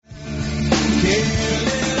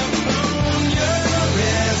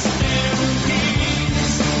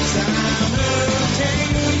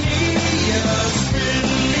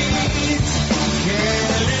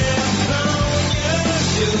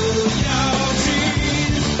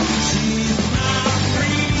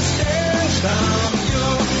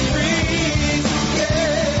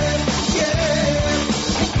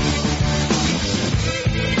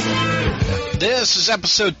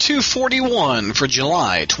episode 241 for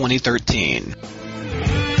July 2013.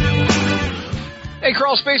 Hey,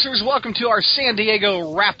 Crawl Spacers, welcome to our San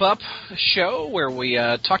Diego wrap-up show where we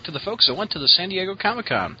talk to the folks that went to the San Diego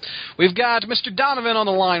Comic-Con. We've got Mr. Donovan on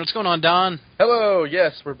the line. What's going on, Don? Hello,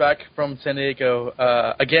 yes, we're back from San Diego.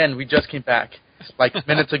 Again, we just came back, like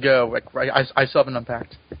minutes ago. I still haven't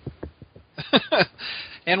unpacked.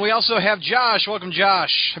 And we also have Josh. Welcome,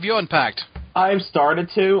 Josh. Have you unpacked? I've started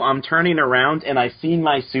to. I'm turning around, and I've seen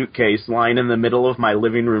my suitcase lying in the middle of my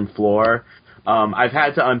living room floor. I've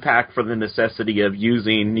had to unpack for the necessity of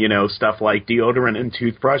using, stuff like deodorant and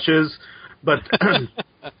toothbrushes. But,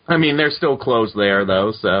 I mean, they're still closed there,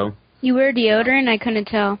 though, so. You wear deodorant? I couldn't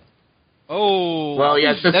tell. Oh. Well,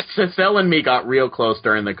 yeah, Cecile and me got real close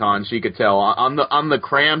during the con. She could tell. On the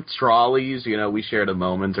cramped trolleys, we shared a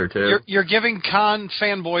moment or two. You're giving con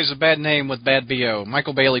fanboys a bad name with bad BO.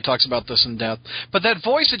 Michael Bailey talks about this in depth. But that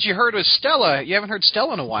voice that you heard was Stella. You haven't heard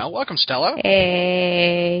Stella in a while. Welcome, Stella.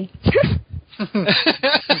 Hey.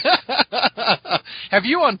 Have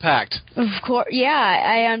you unpacked? Of course. Yeah,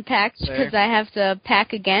 I unpacked because I have to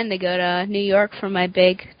pack again to go to New York for my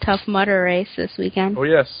big Tough Mudder race this weekend. Oh,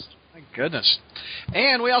 yes. Goodness.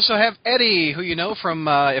 And we also have Eddie, who you know from,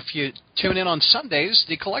 if you tune in on Sundays,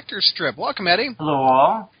 the Collector's Strip. Welcome, Eddie. Hello,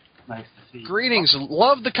 all. Nice to see you. Greetings.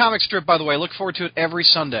 Love the comic strip, by the way. Look forward to it every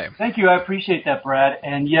Sunday. Thank you. I appreciate that, Brad.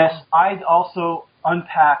 And, yes, I also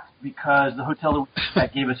unpacked because the hotel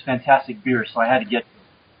that gave us fantastic beer, so I had to get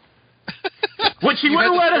Which he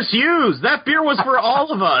wouldn't let us use. That beer was for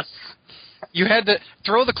all of us. You had to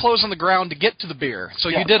throw the clothes on the ground to get to the beer, so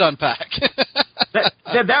you did unpack.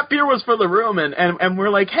 that beer was for the room, and we're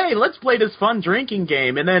like, hey, let's play this fun drinking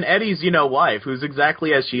game. And then Eddie's, wife, who's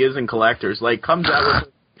exactly as she is in Collectors, comes out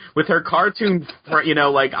with her cartoon,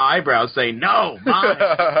 eyebrows saying, no,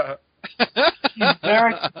 mine. She's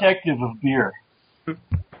very protective of beer.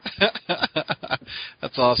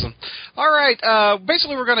 That's awesome. All right.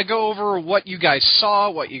 Basically, we're going to go over what you guys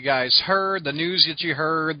saw, what you guys heard, the news that you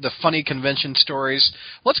heard, the funny convention stories.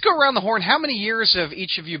 Let's go around the horn. How many years have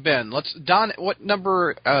each of you been? Don, what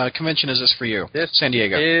number convention is this for you? San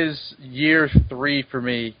Diego. This is year 3 for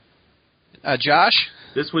me. Josh?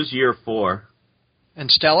 This was year 4. And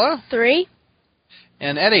Stella? 3.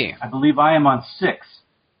 And Eddie? I believe I am on 6.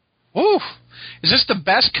 Ooh. Is this the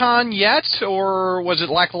best con yet, or was it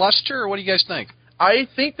lackluster, or what do you guys think? I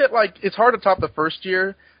think that, it's hard to top the first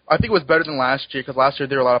year. I think it was better than last year, because last year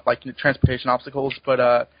there were a lot of, transportation obstacles.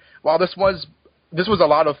 But while this was a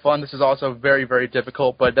lot of fun, this is also very, very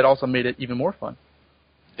difficult, but that also made it even more fun.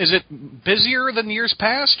 Is it busier than years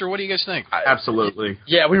past, or what do you guys think? Absolutely.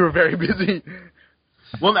 Yeah, we were very busy.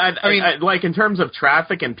 Well, I mean, in terms of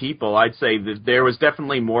traffic and people, I'd say that there was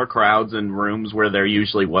definitely more crowds in rooms where there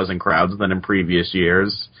usually wasn't crowds than in previous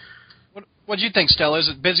years. What do you think, Stella? Is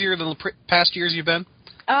it busier than the past years you've been?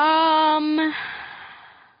 Or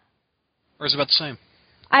is it about the same?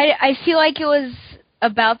 I feel like it was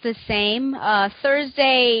about the same.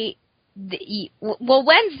 Thursday,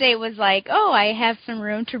 Wednesday was I have some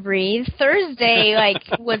room to breathe. Thursday,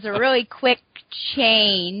 was a really quick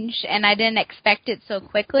change, and I didn't expect it so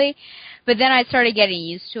quickly. But then I started getting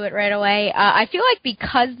used to it right away. I feel like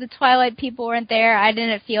because the Twilight people weren't there, I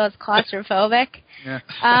didn't feel as claustrophobic.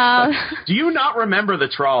 Yeah. Do you not remember the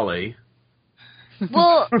trolley?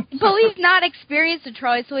 Well, but we've not experienced the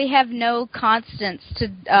trolley, so we have no constants to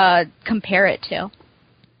compare it to.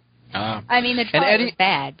 I mean, the trolley was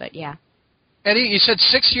bad, but yeah. Eddie, you said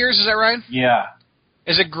 6 years, is that right? Yeah.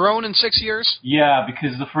 Is it grown in 6 years? Yeah,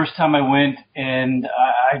 because the first time I went, and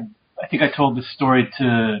I think I told this story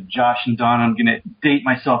to Josh and Don, I'm going to date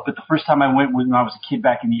myself, but the first time I went when I was a kid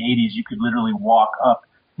back in the 80s, you could literally walk up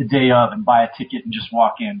the day of and buy a ticket and just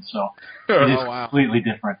walk in, so it is completely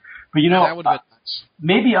different. But that would have been nice.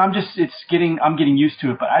 Maybe I'm getting used to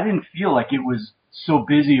it, but I didn't feel like it was so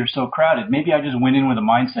busy or so crowded. Maybe I just went in with a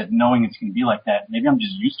mindset knowing it's going to be like that. Maybe I'm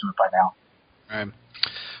just used to it by now. Right.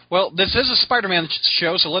 Well, this is a Spider-Man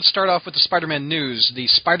show, so let's start off with the Spider-Man news. The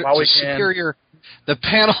Superior, the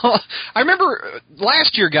panel. I remember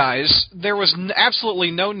last year, guys, there was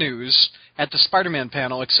absolutely no news at the Spider-Man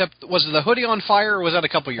panel, except, was it the Hoodie on Fire, or was that a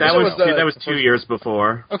couple years ago? That was 2 years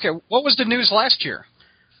before. Okay, what was the news last year?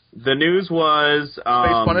 The news was...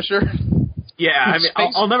 Space Punisher? Yeah, I mean,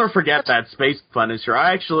 I'll never forget that Space Punisher.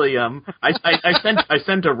 I actually, I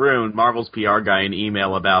sent Arun, Marvel's PR guy, an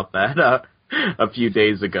email about that a few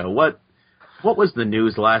days ago. What was the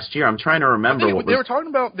news last year? I'm trying to remember. They were talking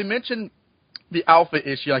about. They mentioned the Alpha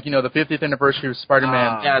issue, like, the 50th anniversary of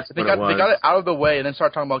Spider-Man. Yeah, they got it out of the way, and then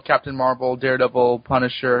started talking about Captain Marvel, Daredevil,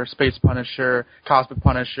 Punisher, Space Punisher, Cosmic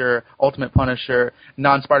Punisher, Ultimate Punisher,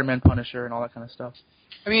 non-Spider-Man Punisher, and all that kind of stuff.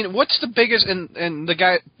 I mean, what's the biggest, in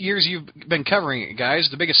the years you've been covering it, guys,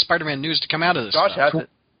 the biggest Spider-Man news to come out of this Josh stuff? has it.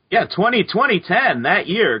 Yeah, 2010, that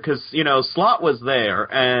year, because, Slott was there,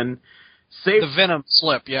 and... the Venom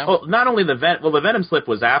slip, yeah? Well, not only the Venom slip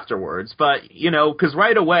was afterwards, but, because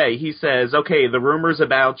right away he says, okay, the rumors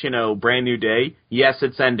about, Brand New Day, yes,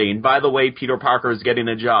 it's ending. By the way, Peter Parker is getting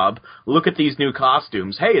a job. Look at these new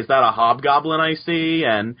costumes. Hey, is that a Hobgoblin I see?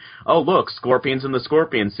 And, oh, look, Scorpion's in the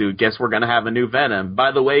Scorpion suit. Guess we're going to have a new Venom.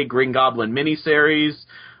 By the way, Green Goblin miniseries.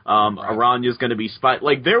 Aranya's going to be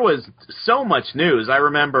like, there was so much news. I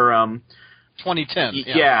remember,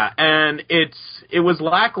 2010. Yeah, and it was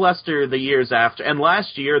lackluster the years after. And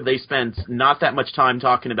last year they spent not that much time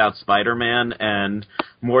talking about Spider-Man and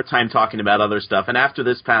more time talking about other stuff. And after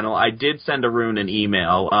this panel, I did send Arun an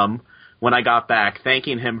email when I got back,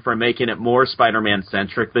 thanking him for making it more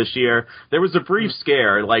Spider-Man-centric this year. There was a brief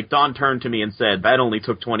scare, like Don turned to me and said, that only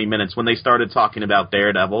took 20 minutes when they started talking about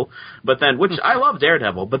Daredevil. But then, which I love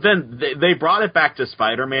Daredevil, but then they brought it back to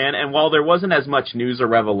Spider-Man, and while there wasn't as much news or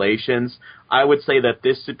revelations, I would say that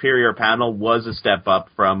this Superior panel was a step up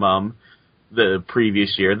from the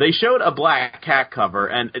previous year. They showed a Black Cat cover,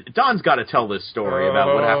 and Don's got to tell this story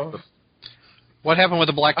about what happened. What happened with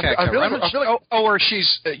the Black Cat cover? I feel like where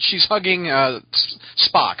she's hugging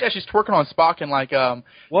Spock. Yeah, she's twerking on Spock and like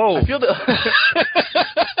whoa. I feel that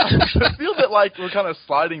like we're kind of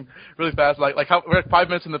sliding really fast. Like how we're at 5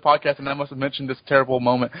 minutes in the podcast and I must have mentioned this terrible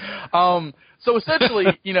moment. So essentially,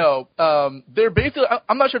 they're basically.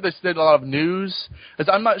 I'm not sure if they did a lot of news, as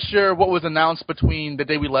I'm not sure what was announced between the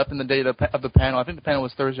day we left and the day of the panel. I think the panel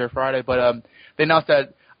was Thursday or Friday, but they announced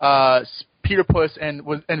that Peter Puss and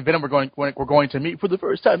Venom were going to meet for the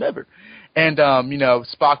first time ever, and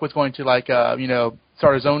Spock was going to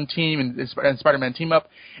start his own team and Spider-Man team up,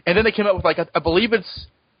 and then they came up with I believe it's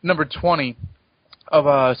number 20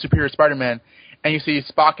 of Superior Spider-Man, and you see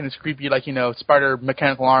Spock and his creepy spider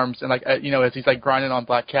mechanical arms and as he's grinding on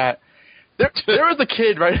Black Cat. There was a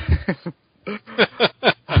kid, right?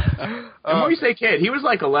 And when you say kid, he was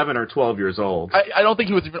 11 or 12 years old. I don't think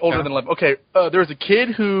he was even older than 11. Okay, there was a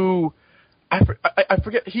kid who. I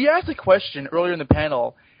forget. He asked a question earlier in the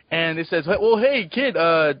panel, and it says, "Well, hey, kid,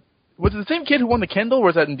 was it the same kid who won the Kindle, or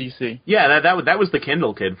was that in DC?" Yeah, that was the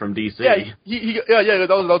Kindle kid from DC. Yeah, that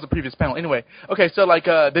was the previous panel. Anyway, okay, so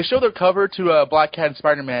they show their cover to Black Cat and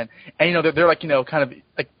Spider-Man, and they're kind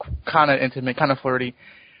of intimate, kind of flirty.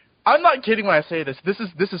 I'm not kidding when I say this.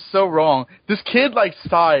 This is so wrong. This kid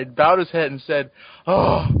sighed, bowed his head, and said,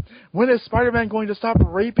 "Oh, when is Spider-Man going to stop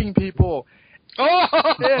raping people?" Oh!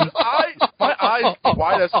 And my eyes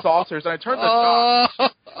wide as saucers, and I turned the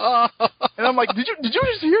shot, and I'm like, "Did you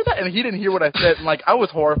just hear that?" And he didn't hear what I said, and I was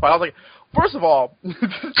horrified. I was like, first of all,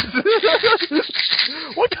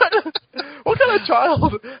 what kind of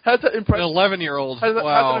child has that impression? An 11-year-old. Has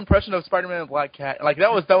an impression of Spider-Man and Black Cat? That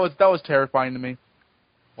was terrifying to me.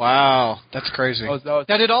 Wow, that's crazy. Now,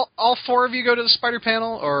 did all four of you go to the Spider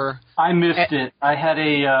panel, or? I missed it. I had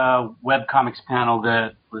a webcomics panel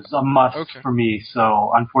that was a must for me, so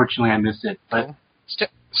unfortunately I missed it. But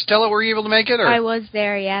Stella, were you able to make it? Or? I was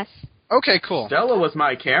there, yes. Okay, cool. Stella was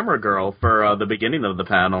my camera girl for the beginning of the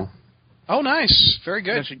panel. Oh, nice. Very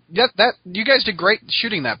good. That you guys did great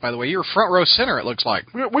shooting that, by the way. You were front row center, it looks like.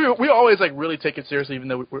 We always really take it seriously, even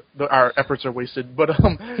though our efforts are wasted. But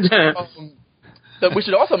we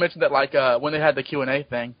should also mention that when they had the Q&A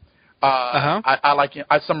thing,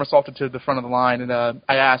 I somersaulted to the front of the line and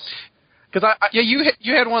I asked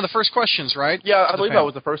you had one of the first questions, right? Yeah, I believe I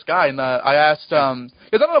was the first guy, and I asked because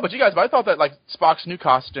I don't know about you guys, but I thought that Spock's new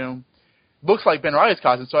costume looks like Ben Riley's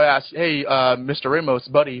costume. So I asked, hey, Mr. Ramos,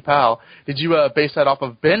 buddy, pal, did you base that off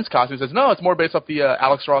of Ben's costume? He says, no, it's more based off the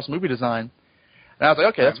Alex Ross movie design. And I was like,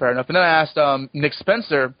 okay, that's fair enough. And then I asked Nick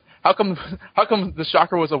Spencer, how come the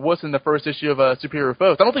Shocker was a wuss in the first issue of Superior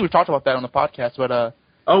Foes? I don't think we've talked about that on the podcast, but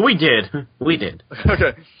oh, we did. We did.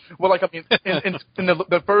 Okay. Well, in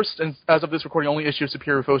the first, and as of this recording, only issue of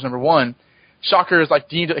Superior Foes #1, Shocker is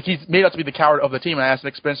deemed, he's made out to be the coward of the team. And I asked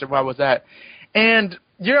Nick Spencer, why was that? And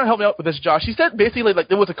you're gonna help me out with this, Josh. He said basically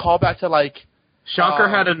there was a callback to Shocker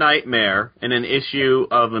had a nightmare in an issue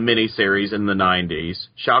of a miniseries in the 90s.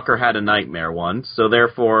 Shocker had a nightmare once, so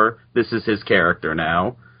therefore this is his character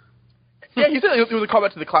now. Yeah, he said it was a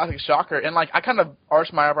callback to the classic Shocker, and I kind of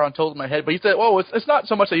arched my eyebrow and tilted my head, but he said, well, it's not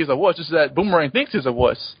so much that he's a wuss, it's just that Boomerang thinks he's a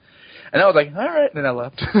wuss. And I was like, all right, and then I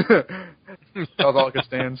left. That was all I could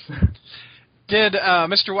stand. Did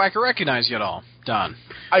Mr. Wacker recognize you at all, Don?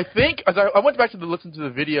 I think, as I went back to listen to the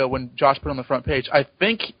video when Josh put on the front page, I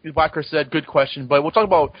think Wacker said, good question, but we'll talk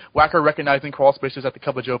about Wacker recognizing crawl spacers at the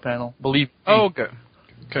Cup of Joe panel. Believe me. Oh, good.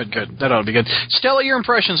 Good. That ought to be good. Stella, your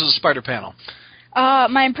impressions of the Spider panel?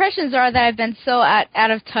 My impressions are that I've been so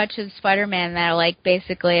out of touch with Spider-Man that, like,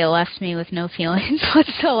 basically it left me with no feelings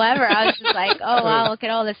whatsoever. I was just like, oh, wow, look at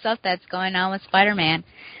all the stuff that's going on with Spider-Man.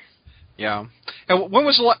 Yeah. And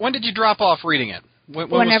when did you drop off reading it? When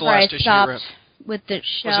Whenever was the last I issue stopped you read? With the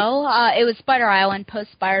show, it was Spider Island,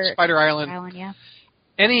 post-Spider Island, yeah.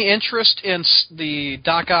 Any interest in the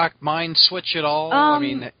Doc Ock mind switch at all? I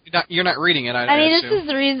mean, you're not reading it, I mean, assume. This is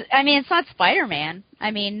the reason. I mean, it's not Spider-Man.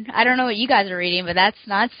 I mean, I don't know what you guys are reading, but that's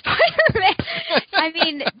not Spider-Man. I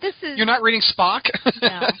mean, this is... You're not reading Spock?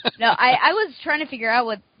 No. I was trying to figure out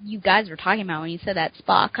what you guys were talking about when you said that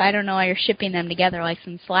Spock. I don't know why you're shipping them together like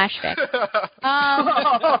some slash fic. But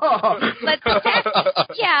the fact,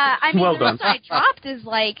 yeah, I mean, well the reason I dropped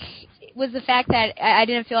was the fact that I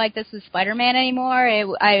didn't feel like this was Spider-Man anymore.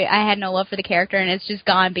 I had no love for the character, and it's just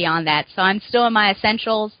gone beyond that. So I'm still in my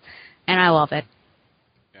essentials, and I love it.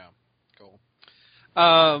 Yeah, cool.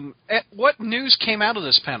 What news came out of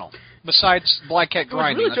this panel besides Black Cat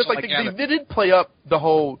grinding? It was really just like they did play up the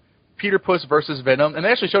whole Peter Puss versus Venom, and they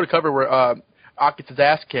actually showed a cover where Ock gets his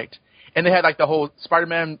ass kicked, and they had like the whole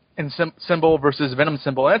Spider-Man and symbol versus Venom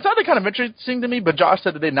symbol, and it sounded kind of interesting to me. But Josh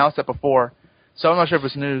said that they announced that before, so I'm not sure if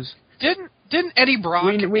it's news. Didn't Eddie Brock?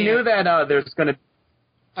 We knew that there's going to.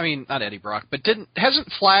 I mean, not Eddie Brock, but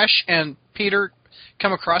hasn't Flash and Peter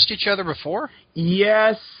come across each other before?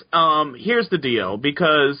 Yes. Here's the deal,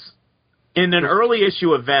 because in an early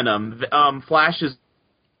issue of Venom, Flash is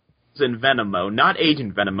in Venom mode, not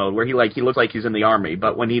Agent Venom mode, where he looks like he's in the army,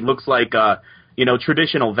 but when he looks like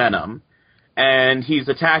traditional Venom. And he's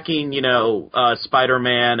attacking,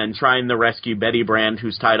 Spider-Man and trying to rescue Betty Brand,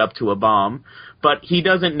 who's tied up to a bomb. But he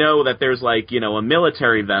doesn't know that there's, a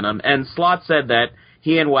military Venom. And Slott said that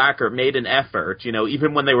he and Wacker made an effort,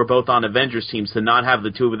 even when they were both on Avengers teams, to not have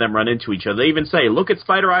the two of them run into each other. They even say, look at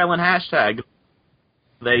Spider Island hashtag.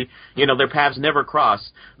 They, their paths never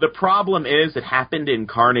cross. The problem is it happened in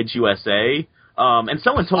Carnage USA. And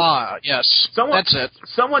someone told that's it.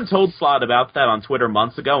 Someone told Slott about that on Twitter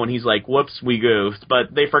months ago, and he's like, "Whoops, we goofed."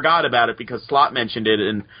 But they forgot about it because Slott mentioned it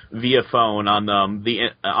via phone on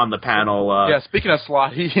the panel. Yeah, speaking of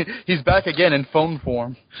Slott, he's back again in phone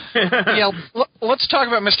form. Yeah, let's talk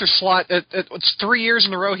about Mr. Slott. It's 3 years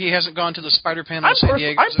in a row he hasn't gone to the Spider panel in San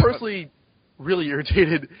Diego. I'm personally really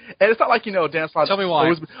irritated, and it's not like Dan Slott. Tell me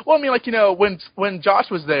why. Well, I mean, when Josh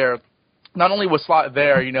was there. Not only was Slott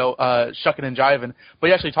there, shucking and jiving, but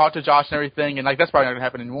he actually talked to Josh and everything, and that's probably not gonna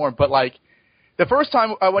happen anymore. But the first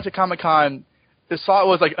time I went to Comic-Con, Slott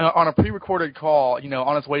was on a pre-recorded call,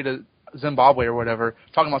 on his way to Zimbabwe or whatever,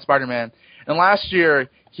 talking about Spider-Man. And last year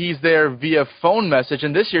he's there via phone message,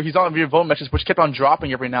 and this year he's on via phone message, which kept on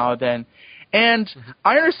dropping every now and then. And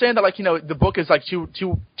I understand that the book is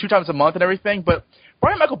two times a month and everything, but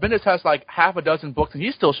Brian Michael Bendis has half a dozen books, and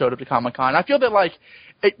he still showed up to Comic-Con. I feel that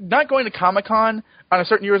not going to Comic-Con on a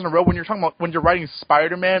certain years in a row when you're writing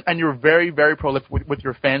Spider-Man and you're very, very prolific with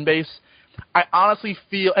your fan base, I honestly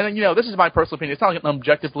feel, and this is my personal opinion, it's not an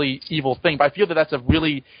objectively evil thing, but I feel that that's a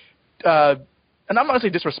really, and I'm not going to say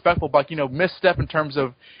disrespectful, but misstep in terms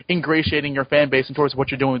of ingratiating your fan base and towards what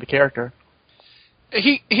you're doing with the character.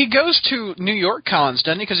 He goes to New York cons,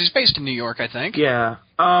 doesn't he? Because he's based in New York, I think. Yeah.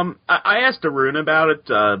 I asked Arun about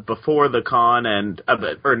it before the con,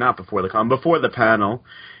 or not before the con, before the panel,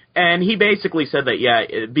 and he basically said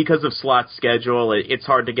that, because of Slott's schedule, it's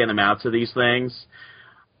hard to get him out to these things.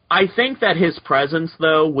 I think that his presence,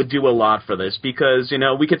 though, would do a lot for this, because,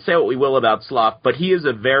 we could say what we will about Slott, but he is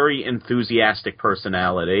a very enthusiastic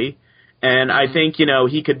personality. And I think,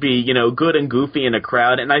 he could be, good and goofy in a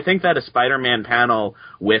crowd. And I think that a Spider-Man panel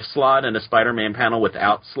with Slott and a Spider-Man panel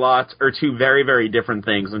without Slott are two very, very different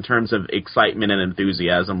things in terms of excitement and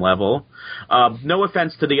enthusiasm level. No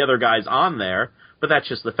offense to the other guys on there, but that's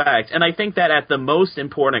just the fact. And I think that at the most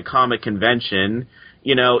important comic convention,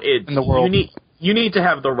 in the world, you need to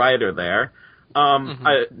have the writer there.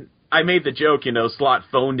 I made the joke, Slott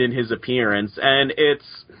phoned in his appearance, and it's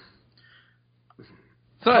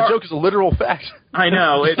not a joke, it's a literal fact. I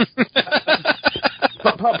know.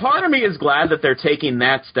 Part of me is glad that they're taking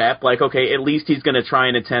that step. Okay, at least he's going to try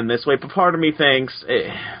and attend this way. But part of me thinks,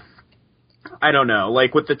 I don't know.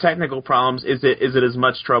 With the technical problems, is it as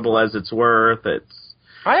much trouble as it's worth?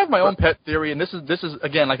 I have my own pet theory, and this is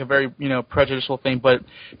again a very prejudicial thing. But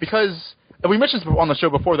because we mentioned on the show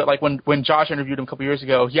before that like when Josh interviewed him a couple years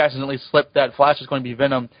ago, he accidentally slipped that Flash is going to be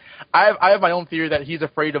Venom. I have my own theory that he's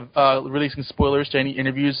afraid of releasing spoilers to any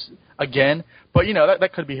interviews again. But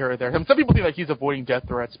that could be here or there. Some people think that he's avoiding death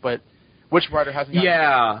threats, but which writer hasn't?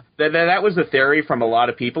 Yeah, that was a theory from a lot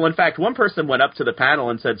of people. In fact, one person went up to the panel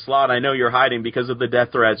and said, "Slott, I know you're hiding because of the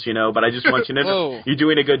death threats, but I just want you to know you're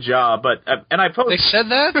doing a good job." But and I posted. They said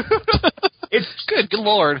that? It's good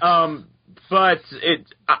Lord. But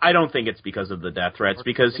I don't think it's because of the death threats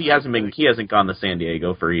because he hasn't gone to San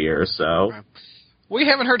Diego for years. So we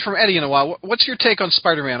haven't heard from Eddie in a while. What's your take on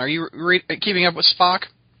Spider-Man? Are you keeping up with Spock?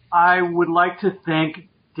 I would like to thank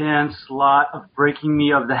Dan Slott of breaking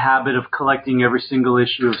me of the habit of collecting every single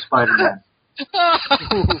issue of Spider-Man.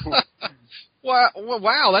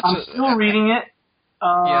 Wow, that's I'm still reading it,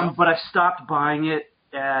 but I stopped buying it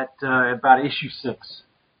at about issue 6.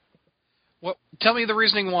 Tell me the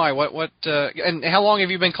reasoning why. And how long have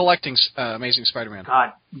you been collecting Amazing Spider-Man?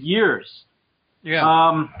 God, years.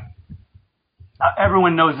 Yeah.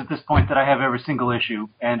 Everyone knows at this point that I have every single issue,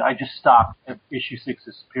 and I just stopped at issue 6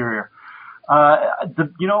 of Superior. I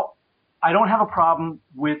don't have a problem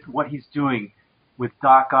with what he's doing with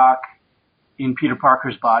Doc Ock in Peter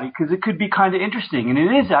Parker's body because it could be kind of interesting, and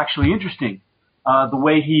it is actually interesting. The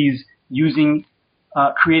way he's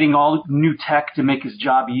creating all new tech to make his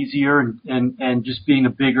job easier and just being a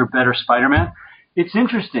bigger, better Spider-Man. It's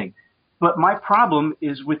interesting, but my problem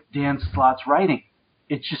is with Dan Slott's writing.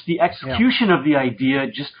 It's just the execution of the idea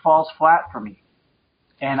just falls flat for me,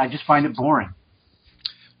 and I just find it boring.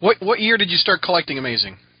 What year did you start collecting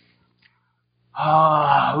Amazing?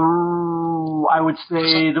 I would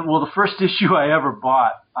say the first issue I ever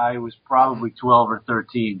bought, I was probably 12 or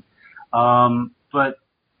 13. But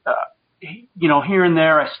here and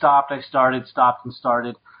there I stopped, stopped and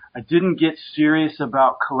started. I didn't get serious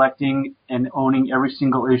about collecting and owning every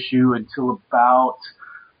single issue until about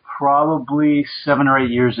probably 7 or 8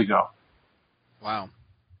 years ago. Wow.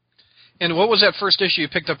 And what was that first issue you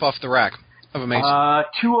picked up off the rack? Of Amazing.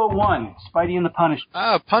 201, Spidey and the Punisher.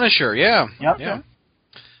 Punisher, yeah. Yep. Yeah.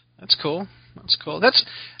 That's cool.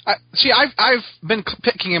 I've been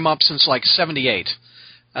picking him up since like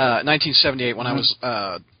 1978 when I was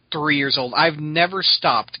 3 years old. I've never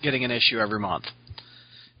stopped getting an issue every month.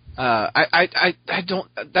 I don't.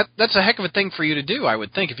 That's a heck of a thing for you to do, I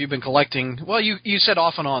would think, if you've been collecting. Well, you said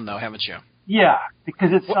off and on though, haven't you? Yeah,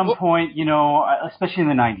 because at some point, especially in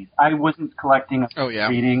the 90s, I wasn't collecting.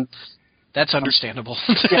 Reading. That's understandable.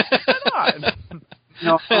 I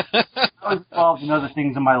was involved in other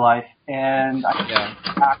things in my life, and I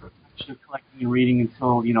actually collecting and reading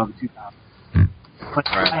until, the 2000s. But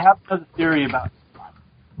I have another theory about him.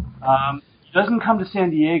 He doesn't come to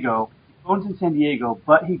San Diego. He phones in San Diego,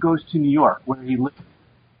 but he goes to New York, where he lives.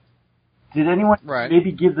 Did anyone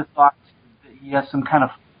maybe give the thought that he has some kind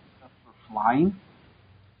of for flying?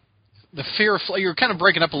 The fear of you're kind of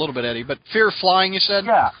breaking up a little bit, Eddie, but fear of flying, you said?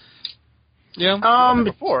 Yeah. Yeah.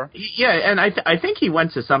 Before. Yeah, and I think he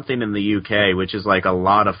went to something in the UK, which is like a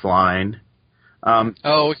lot of flying. I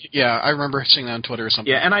remember seeing that on Twitter or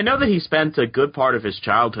something. Yeah, and I know that he spent a good part of his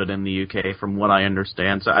childhood in the UK, from what I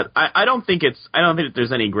understand. So I don't think that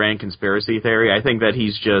there's any grand conspiracy theory. I think that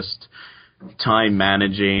he's just time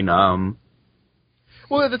managing. Well,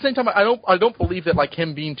 at the same time, I don't believe that like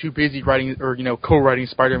him being too busy writing or co-writing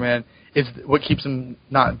Spider-Man is what keeps him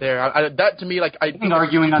not there. That to me, like I think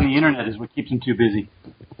arguing on the internet is what keeps him too busy.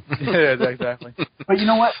 Yeah, exactly. But you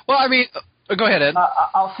know what? Well, I mean, go ahead, Ed.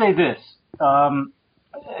 I'll say this,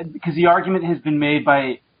 because the argument has been made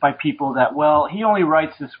by people that, well, he only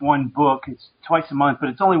writes this one book. It's twice a month, but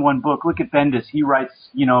it's only one book. Look at Bendis. He writes,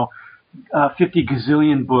 50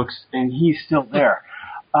 gazillion books, and he's still there.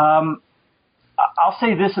 I'll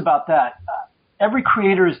say this about that. Every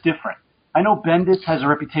creator is different. I know Bendis has a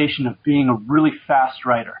reputation of being a really fast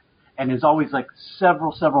writer and is always like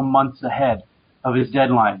several months ahead of his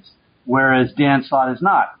deadlines, whereas Dan Slott is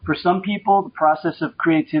not. For some people, the process of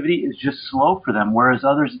creativity is just slow for them, whereas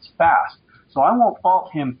others it's fast. So I won't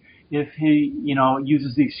fault him if he,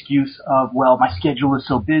 uses the excuse of, well, my schedule is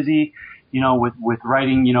so busy, with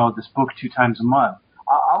writing, this book 2 times a month.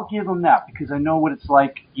 I'll give him that because I know what it's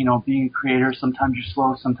like, being a creator. Sometimes you're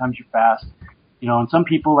slow, sometimes you're fast. And some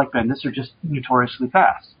people like Bendis are just notoriously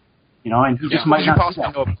fast. And he just might not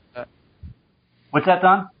possibly know about that? What's that,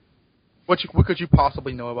 Don? What could you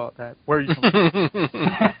possibly know about that? Where are you from?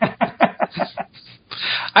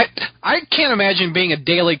 I can't imagine being a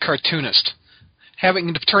daily cartoonist,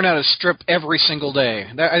 having to turn out a strip every single day.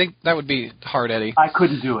 I think that would be hard, Eddie. I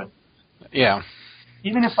couldn't do it. Yeah.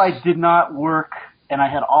 Even if I did not work and I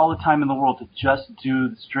had all the time in the world to just do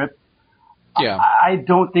the strip, Yeah. I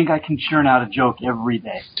don't think I can churn out a joke every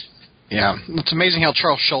day. Yeah, it's amazing how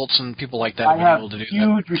Charles Schultz and people like that I have been able have to do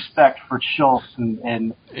huge respect for Schultz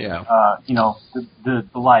and the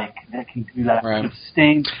like that can do that. Right. Have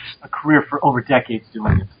sustained a career for over decades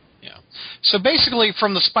doing it. Yeah. So basically,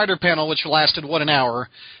 from the Spider panel, which lasted an hour,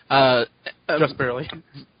 just barely,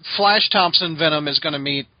 Flash Thompson Venom is going to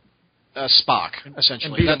meet Spock.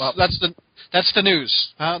 Essentially, that's the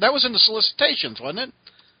news. That was in the solicitations, wasn't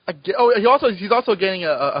it? He's also getting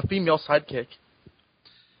a female sidekick.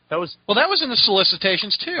 That was in the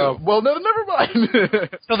solicitations too. Well, no, never mind.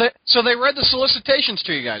 so they read the solicitations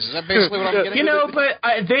to you guys. Is that basically what I'm getting?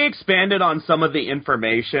 But they expanded on some of the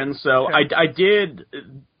information. So I did.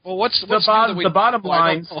 Well, what's the bottom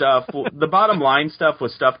line stuff? The bottom line stuff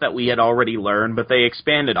was stuff that we had already learned, but they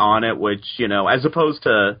expanded on it, which as opposed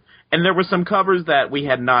to. And there were some covers that we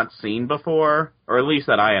had not seen before, or at least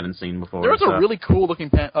that I hadn't seen before. There was a really cool looking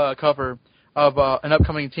cover of an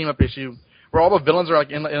upcoming team up issue. Where all the villains are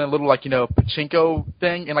in a little pachinko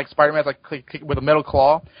thing, and Spider-Man's with a metal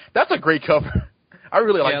claw. That's a great cover. I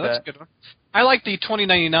really like that. Yeah, that's a good one. I like the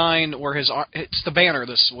 2099 where it's the banner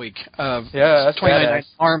this week. That's 2099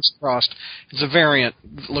 arms crossed. It's a variant.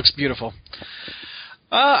 It looks beautiful.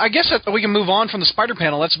 I guess we can move on from the Spider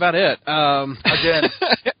panel. That's about it.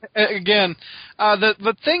 Again,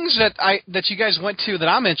 the things that you guys went to that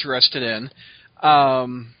I'm interested in.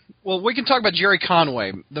 Well, we can talk about Jerry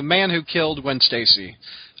Conway, the man who killed Gwen Stacy,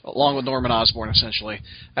 along with Norman Osborn, essentially.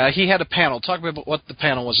 He had a panel. Talk about what the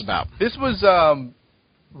panel was about. This was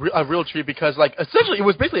a real treat because, essentially, it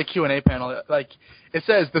was basically a Q&A panel. It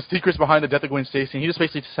says the secrets behind the death of Gwen Stacy, and he just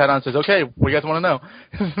basically sat down and says, "Okay, what do you guys want to know?"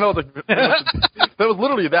 That was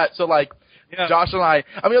literally that. So, Josh and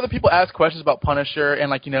other people asked questions about Punisher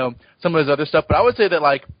and, some of his other stuff, but I would say that,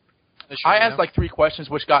 I asked 3 questions,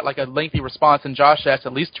 which got a lengthy response, and Josh asked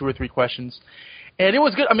at least 2 or 3 questions, and it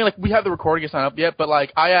was good. We have the recording, it's not up yet, but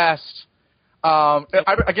I asked. I've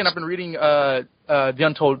been reading the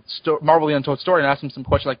Marvel: The Untold Story, and asked him some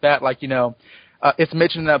questions like that, it's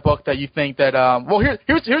mentioned in that book that you think that.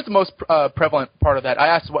 Here's the most prevalent part of that. I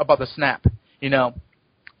asked about the snap. I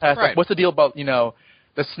asked, right. What's the deal about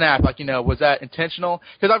the snap? Was that intentional?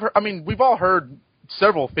 Because we've all heard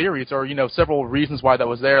several theories or several reasons why that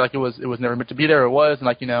was there. It was never meant to be there. It was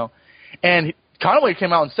and Conway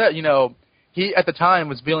came out and said he at the time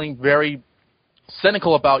was feeling very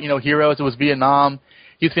cynical about heroes. It was Vietnam.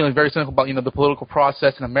 He was feeling very cynical about the political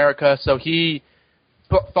process in America. So he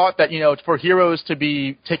thought that for heroes to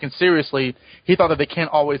be taken seriously, he thought that they can't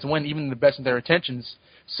always win, even the best of their intentions.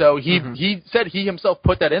 So he said he himself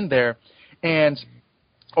put that in there, and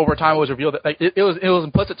over time it was revealed that it was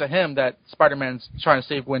implicit to him that Spider-Man's trying to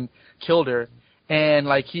save Gwen killed her, and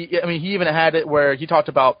he even had it where he talked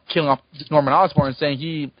about killing off Norman Osborn and saying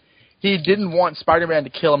he didn't want Spider-Man to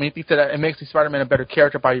kill him. He said that it makes Spider-Man a better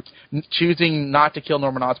character by choosing not to kill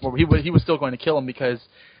Norman Osborn. He was still going to kill him because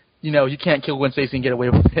you can't kill Gwen Stacy and get away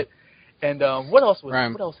with it. And what else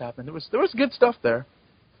happened? There was good stuff there.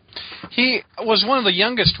 He was one of the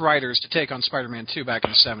youngest writers to take on Spider-Man 2 back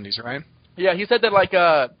in the 70s, right? Yeah, he said that like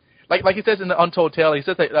he says in the Untold Tale, he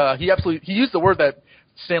said that he used the word that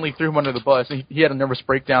Stan Lee threw him under the bus. He had a nervous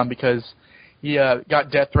breakdown because he got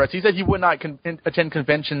death threats. He said he would not attend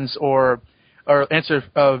conventions or answer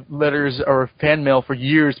letters or fan mail for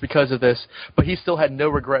years because of this, but he still had no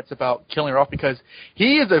regrets about killing her off because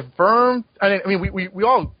he is a firm. We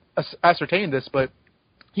all ascertained this, but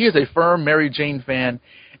he is a firm Mary Jane fan,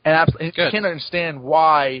 and absolutely can't understand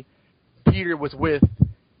why Peter was with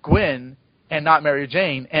Gwen and not Mary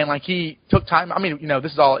Jane. And he took time.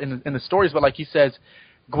 This is all in the stories, but he says,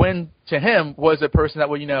 Gwen to him was a person that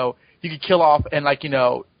would he could kill off, and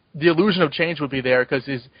the illusion of change would be there because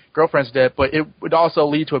his girlfriend's dead, but it would also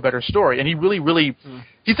lead to a better story. And he really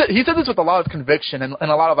he said this with a lot of conviction and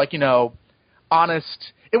a lot of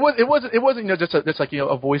honest. It wasn't just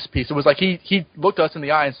a voice piece. It was he looked us in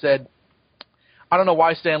the eye and said, I don't know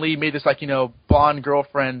why Stan Lee made this blonde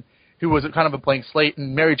girlfriend who was kind of a blank slate,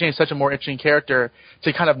 and Mary Jane is such a more interesting character,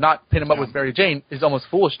 to kind of not pin him up with Mary Jane is almost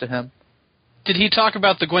foolish to him. Did he talk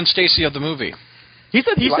about the Gwen Stacy of the movie? He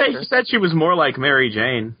said she was more like Mary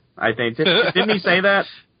Jane, I think. Didn't he say that?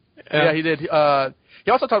 Yeah, he did. He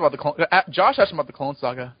also talked about the Clone. Josh asked him about the Clone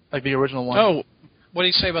Saga, the original one. Oh, what did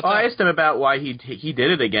he say about that? I asked him about why he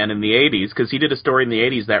did it again in the 80s, because he did a story in the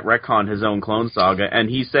 80s that retconned his own Clone Saga, and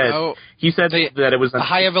he said that it was a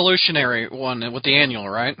high evolutionary one with the annual,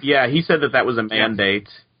 right? Yeah, he said that was a mandate.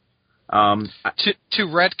 To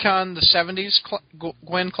retcon the 70s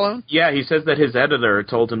Gwen clone? Yeah, he says that his editor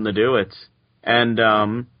told him to do it. And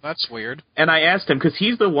that's weird. And I asked him, because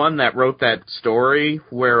he's the one that wrote that story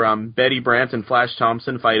where Betty Brant and Flash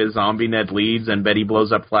Thompson fight a zombie Ned Leeds and Betty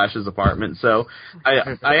blows up Flash's apartment. So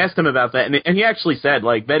I asked him about that, and he actually said,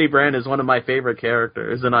 like, Betty Brant is one of my favorite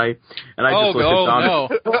characters, and I just looked at Don. No.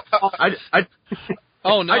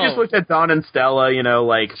 Oh no! I just looked at Don and Stella, you know,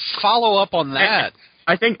 like, follow up on that.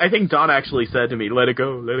 I think Don actually said to me, "Let it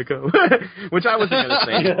go," which I wasn't going to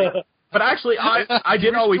say. But actually, I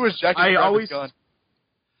did always.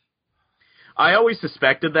 I always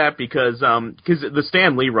suspected that because the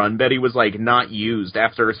Stan Lee run, Betty was like not used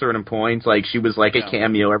after a certain point. Like she was like a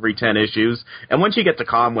cameo every 10 issues, and once you get to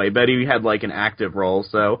Conway, Betty had like an active role.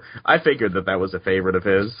 So I figured that was a favorite of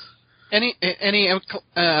his. Any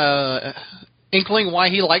inkling why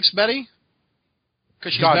he likes Betty?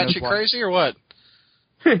 Because she's batshit crazy, or what?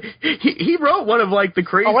 he wrote one of like the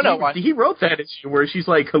crazy. Oh, I know why. He wrote that issue where she's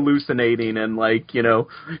like hallucinating and like sees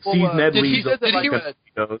Ned Leeds.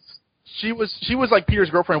 She was like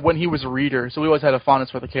Peter's girlfriend when he was a reader, so we always had a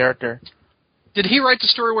fondness for the character. Did he write the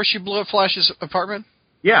story where she blew up Flash's apartment?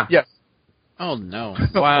 Yeah. Yes. Oh no!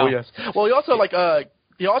 Wow. Oh yes. Well, he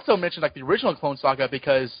also mentioned like the original Clone Saga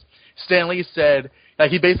because Stan Lee said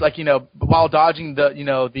like he basically while dodging the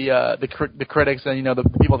critics and the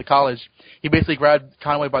people at the college, he basically grabbed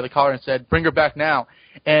Conway by the collar and said, "Bring her back now."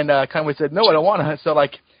 And Conway said, "No, I don't want to." So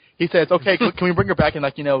like he says, "Okay, can we bring her back?" And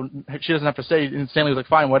she doesn't have to stay. And Stanley was like,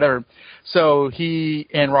 "Fine, whatever." So he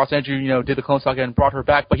and Ross Andru did the Clone Saga and brought her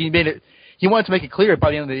back, but he wanted to make it clear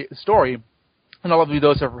by the end of the story. And all of you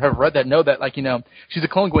those who have read that know that she's a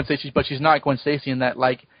clone Gwen Stacy, but she's not Gwen Stacy, and that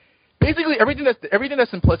basically everything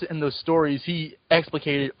that's implicit in those stories he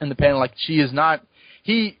explicated in the panel. Like she is not.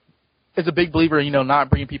 He is a big believer, not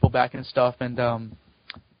bringing people back and stuff. And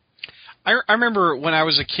I remember when I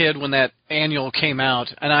was a kid when that annual came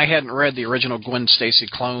out, and I hadn't read the original Gwen Stacy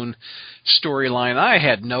clone storyline. I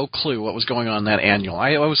had no clue what was going on in that annual.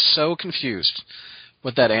 I was so confused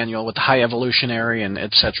with that annual, with the High Evolutionary and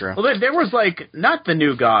etc. Well, there was not the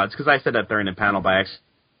New Gods, because I said that during the panel by accident.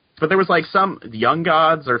 But there was some Young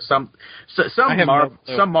Gods or some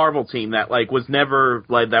Marvel team that was never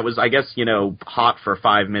that was I guess hot for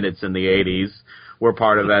 5 minutes in the 80s were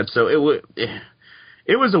part of that. So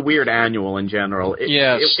it was a weird annual in general.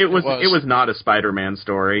 It was not a Spider-Man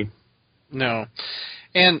story. No,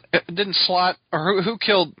 and didn't Slott or who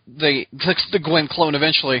killed the Gwen clone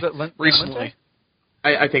eventually recently?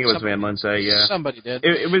 I think it was Van Lindsay, yeah. Somebody did.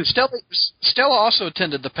 It was Stella also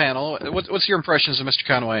attended the panel. What's your impressions of Mr.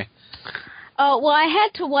 Conway? Oh, well, I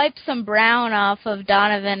had to wipe some brown off of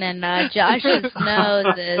Donovan and Josh's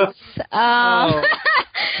noses.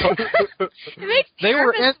 They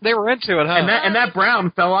were into it, huh? And that brown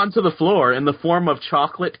fell onto the floor in the form of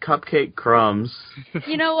chocolate cupcake crumbs.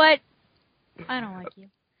 You know what? I don't like you.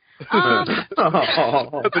 That's a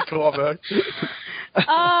callback.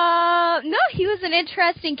 No, he was an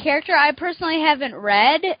interesting character. I personally haven't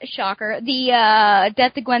read, shocker, the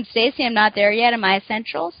Death of Gwen Stacy. I'm not there yet in my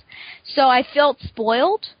essentials, so I felt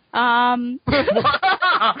spoiled. And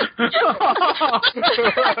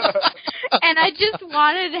I just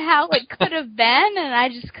wanted how it could have been, and I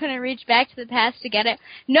just couldn't reach back to the past to get it.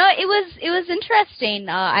 No, it was interesting.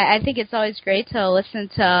 I think it's always great to listen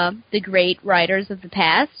to the great writers of the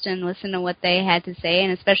past and listen to what they had to say,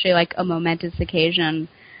 and especially a momentous occasion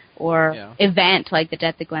or event like the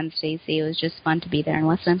Death of Gwen Stacy. It was just fun to be there and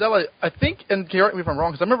listen. Stella, I think, and correct me if I'm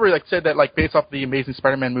wrong, because I remember you said that based off the Amazing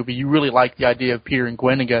Spider-Man movie, you really liked the idea of Peter and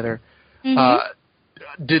Gwen together.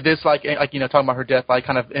 Mm-hmm. Did this talking about her death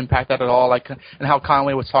kind of impact that at all, and how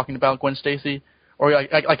Conway was talking about Gwen Stacy, or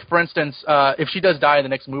for instance, if she does die in the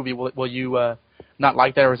next movie, will you not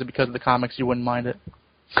like that, or is it because of the comics you wouldn't mind it?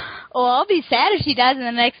 Well, I'll be sad if she dies in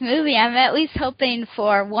the next movie. I'm at least hoping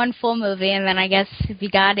for one full movie, and then I guess if you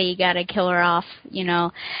gotta kill her off,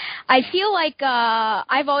 I feel like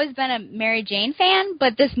I've always been a Mary Jane fan,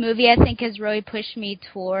 but this movie I think has really pushed me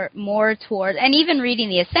more towards, and even reading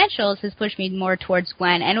the Essentials has pushed me more towards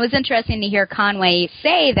Gwen. And it was interesting to hear Conway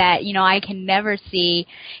say that, I can never see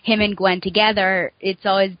him and Gwen together.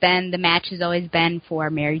 The match has always been for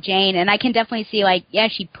Mary Jane, and I can definitely see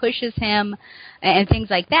she pushes him and things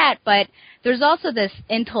like that, but there's also this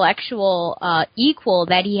intellectual equal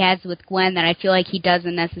that he has with Gwen that I feel like he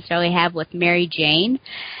doesn't necessarily have with Mary Jane.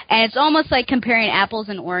 And it's almost like comparing apples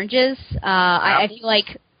and oranges. I feel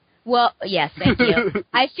like, well, yes, thank you.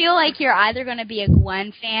 I feel like you're either going to be a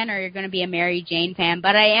Gwen fan or you're going to be a Mary Jane fan,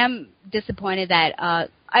 but I am disappointed that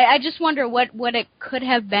I just wonder what it could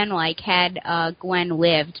have been like had Gwen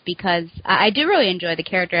lived, because I do really enjoy the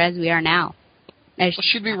character as we are now. Well,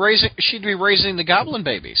 she'd be raising the Goblin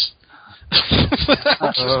babies.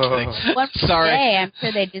 Sorry. Day, I'm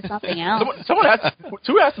sure they did something else. Someone asked.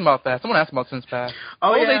 Who asked him about that? Someone asked him about Sins Past.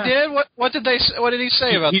 Oh, yeah. They did. What did they? What did he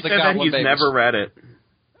say about he the said Goblin that he's babies? never read it.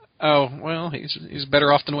 Oh well, he's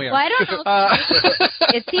better off than we are. Well, I don't know.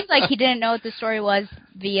 It seems like he didn't know what the story was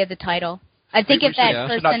via the title. I think if that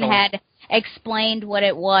person had explained what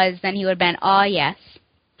it was, then he would have been, oh yes.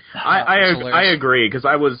 I agree, because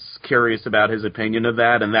I was curious about his opinion of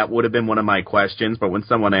that, and that would have been one of my questions, but when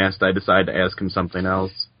someone asked, I decided to ask him something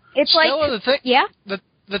else. It's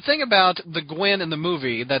The thing about the Gwen in the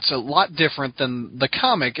movie that's a lot different than the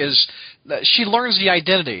comic is that she learns the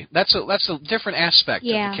identity. That's a different aspect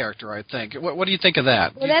of the character, I think. What do you think of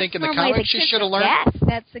that? Well, do you think in the comic she should have learned? Yes,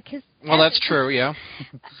 that's the kiss. Well, that's true, yeah.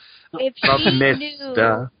 If she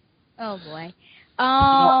knew... Oh, boy.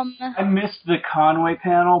 I missed the Conway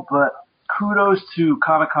panel, but kudos to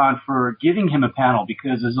Comic-Con for giving him a panel,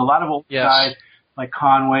 because there's a lot of old guys like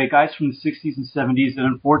Conway, guys from the 60s and 70s that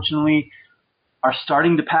unfortunately are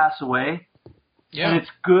starting to pass away. Yeah. And it's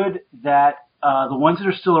good that the ones that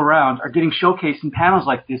are still around are getting showcased in panels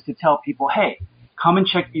like this to tell people, hey, come and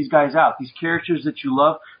check these guys out. These characters that you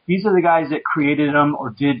love, these are the guys that created them or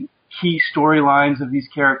did key storylines of these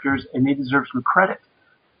characters, and they deserve some credit.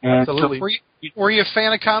 And absolutely. So were you a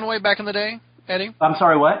fan of Conway back in the day, Eddie? I'm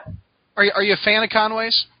sorry, what? Are you a fan of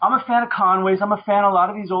Conway's? I'm a fan of Conway's. I'm a fan of a lot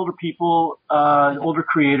of these older people, older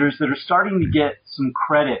creators that are starting to get some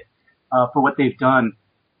credit for what they've done,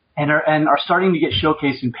 and are starting to get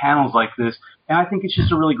showcased in panels like this. And I think it's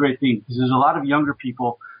just a really great thing, because there's a lot of younger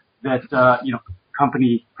people that,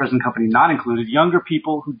 present company not included, younger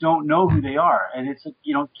people who don't know who they are. And it's,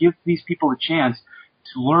 give these people a chance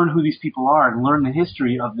to learn who these people are and learn the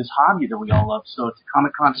history of this hobby that we all love. So it's a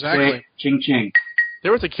Comic-Con display. Ching ching.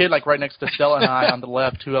 There was a kid right next to Stella and I on the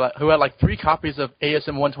left who had 3 copies of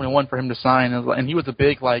ASM 121 for him to sign, and he was a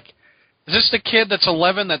big Is this the kid that's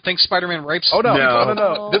 11 that thinks Spider-Man rapes? Oh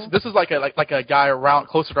no. This is like a guy around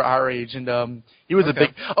closer to our age, and he was a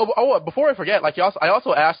big. Oh, before I forget, I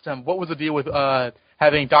also asked him what was the deal with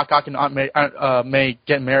having Doc Ock and Aunt May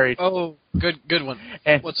get married. Oh, good one.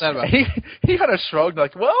 And what's that about? He kind of shrugged,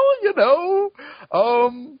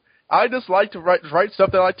 I just like to write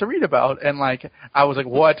stuff that I like to read about, and I was like,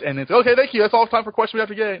 what? And it's okay, thank you. That's all the time for questions we have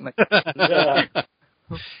to get.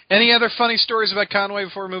 Any other funny stories about Conway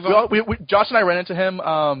before we move on? Well, Josh and I ran into him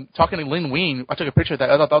talking to Lynn Wein. I took a picture of that.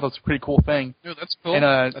 I thought that was a pretty cool thing. Oh, that's cool.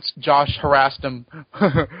 And Josh harassed him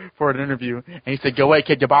for an interview, and he said, "Go away,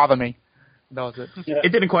 kid, you bother me." That was it. Yeah. It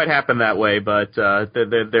didn't quite happen that way, but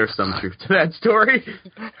there's some truth to that story.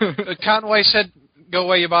 Conway said, "Go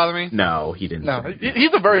away, you bother me." No, he didn't. No,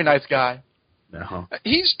 he's a very nice guy. No.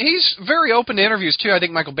 He's very open to interviews too. I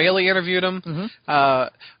think Michael Bailey interviewed him. Mm-hmm.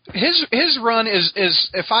 His run is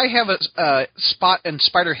if I have a spot in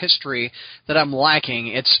Spider history that I'm lacking,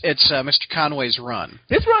 it's Mr. Conway's run.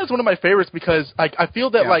 His run is one of my favorites because I feel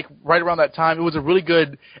that right around that time it was a really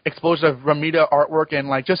good explosion of Romita artwork and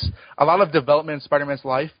just a lot of development in Spider-Man's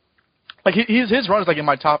life. His run is in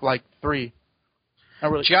my top 3.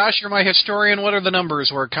 Josh, you're my historian. What are the numbers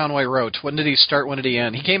where Conway wrote? When did he start? When did he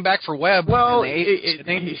end? He came back for Webb. Well,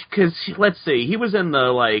 because let's see, he was in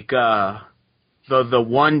the the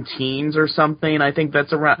 1 teens or something. I think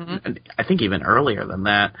that's around. Mm-hmm. I think even earlier than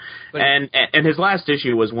that. And his last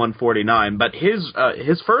issue was 149. But his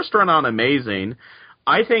first run on Amazing,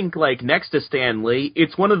 I think next to Stan Lee,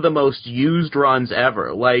 it's one of the most used runs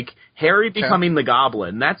ever. Harry becoming the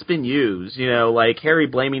Goblin, that's been used. Harry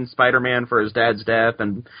blaming Spider-Man for his dad's death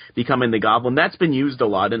and becoming the Goblin, that's been used a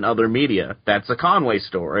lot in other media. That's a Conway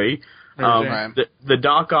story. The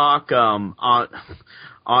Doc Ock,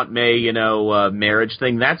 Aunt May, marriage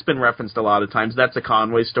thing, that's been referenced a lot of times. That's a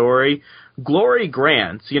Conway story. Glory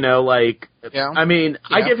Grant, I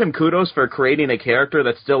give him kudos for creating a character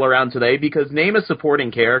that's still around today, because name a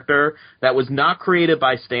supporting character that was not created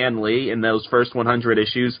by Stan Lee in those first 100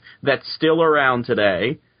 issues that's still around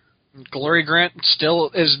today. Glory Grant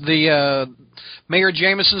still is the Mayor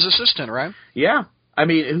Jameson's assistant, right? Yeah.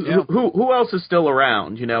 Who else is still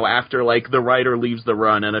around, after, the writer leaves the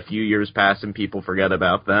run and a few years pass and people forget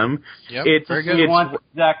about them? Yep, very good. If you want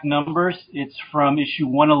exact numbers, it's from issue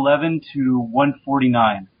 111 to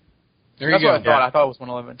 149. There you go. That's what I thought it was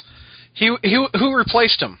 111. Who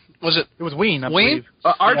replaced him? Was it? It was Wein, I believe.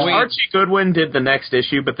 Archie Goodwin did the next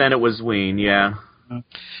issue, but then it was Wein, yeah.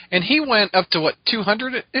 And he went up to,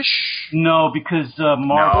 200-ish? No, because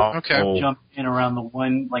Marvel jumped in around the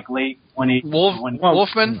late 180. Wolfman?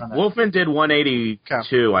 Wolfman did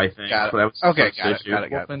 182, I think. Got it. So that was got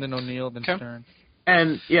it. Wolfman, then O'Neill, then Stern.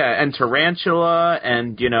 And Tarantula,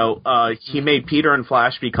 and he made Peter and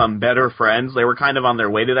Flash become better friends. They were kind of on their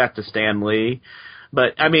way to that to Stan Lee.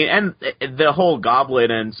 But, I mean, and the whole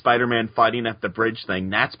Goblin and Spider-Man fighting at the bridge thing,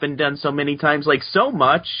 that's been done so many times. Like, so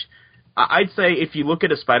much. I'd say if you look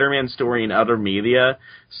at a Spider-Man story in other media,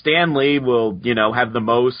 Stan Lee will, have the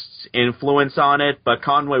most influence on it, but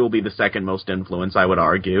Conway will be the second most influence, I would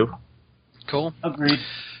argue. Cool. Agreed.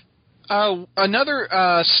 Another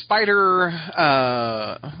Spider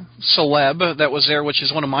celeb that was there, which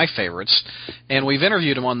is one of my favorites, and we've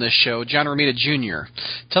interviewed him on this show, John Romita Jr.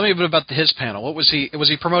 Tell me a bit about his panel. What was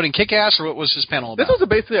he promoting Kick-Ass, or what was his panel about? This was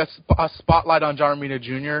basically a spotlight on John Romita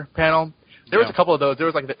Jr. panel. There was a couple of those.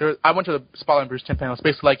 I went to the Spotlight on Bruce Timm panel. It's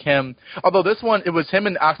basically like him. Although this one, it was him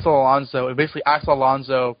and Axel Alonso. And basically Axel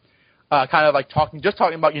Alonso kind of like talking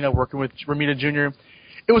about, working with Romita Jr.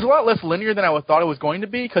 It was a lot less linear than I thought it was going to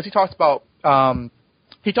be, because he talks about, I'm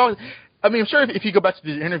sure if you go back to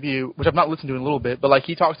the interview, which I've not listened to in a little bit, but like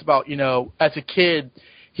he talks about, as a kid,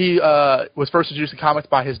 he was first introduced to comics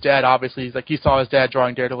by his dad, obviously. He's like, he saw his dad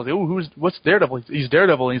drawing Daredevil. He's like, ooh, what's Daredevil? He's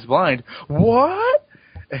Daredevil and he's blind. What?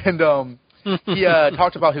 And, he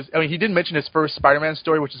talked about he didn't mention his first Spider-Man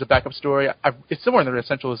story, which is a backup story. It's somewhere in the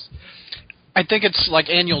Essentials. I think it's like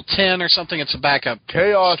Annual 10 or something. It's a backup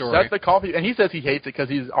Chaos, story. That's the coffee. And he says he hates it because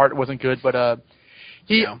his art wasn't good. But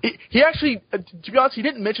he actually, to be honest, he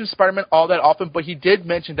didn't mention Spider-Man all that often, but he did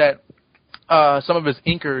mention that some of his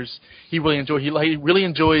inkers he really enjoyed. He really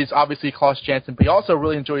enjoys, obviously, Klaus Janson, but he also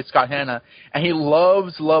really enjoys Scott Hanna. And he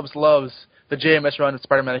loves the JMS run of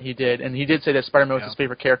Spider-Man that he did. And he did say that Spider-Man was his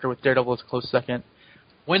favorite character, with Daredevil as a close second.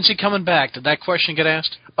 When's he coming back? Did that question get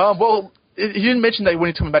asked? Well, he didn't mention that when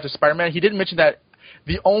he's coming back to Spider-Man. He didn't mention that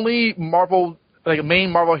the only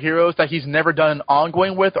main Marvel heroes that he's never done an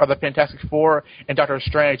ongoing with are the Fantastic Four and Doctor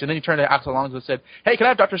Strange. And then he turned to Axel Alonso and said, hey, can I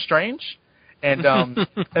have Doctor Strange? And and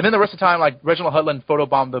then the rest of the time, like, Reginald Hudlin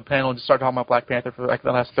photobombed the panel and just started talking about Black Panther for like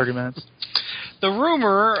the last 30 minutes. The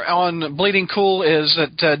rumor on Bleeding Cool is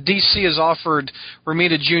that DC has offered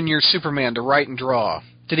Romita Jr. Superman to write and draw.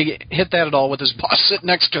 Did he hit that at all with his boss sitting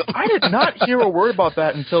next to him? I did not hear a word about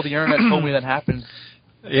that until the internet told me that happened.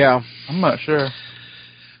 Yeah. I'm not sure.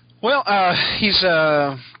 Well, he's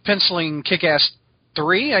penciling Kick-Ass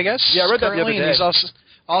 3, I guess. Yeah, I read that the other day. And he's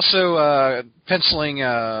also penciling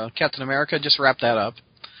Captain America. Just wrapped that up.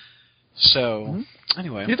 So,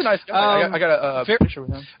 anyway. He's a nice guy. I got a picture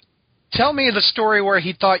with him. Tell me the story where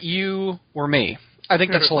he thought you were me. I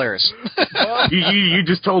think that's hilarious. You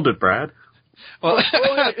just told it, Brad. Well,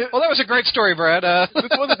 that was a great story, Brad.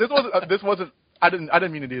 This wasn't. I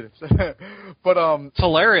didn't mean to do this, but it's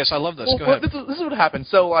hilarious. I love this. Well, Go ahead. This is what happened.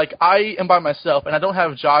 So, like, I am by myself, and I don't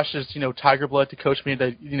have Josh's, tiger blood to coach me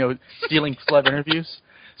into, stealing celeb interviews.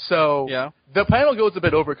 So the panel goes a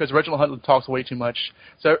bit over because Reginald Hudlin talks way too much.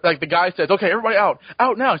 So, like, the guy says, "Okay, everybody out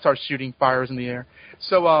now." He starts shooting fires in the air.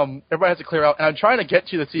 So everybody has to clear out, and I'm trying to get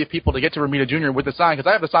to the sea of people to get to Romita Jr. with the sign, because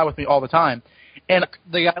I have the sign with me all the time. And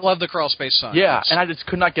I love the crawl space sign. Yeah, and I just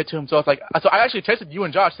could not get to him. So I actually texted you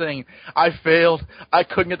and Josh saying I failed. I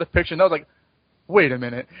couldn't get the picture. And I was like, wait a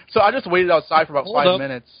minute. So I just waited outside for about 5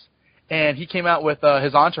 minutes, and he came out with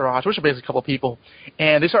his entourage, which are basically a couple of people,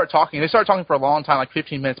 and they started talking. They started talking for a long time, like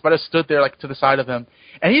 15 minutes. But I stood there, like, to the side of him,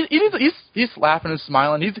 and he's laughing and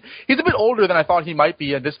smiling. He's a bit older than I thought he might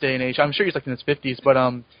be at this day and age. I'm sure he's like in his 50s, but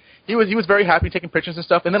he was very happy taking pictures and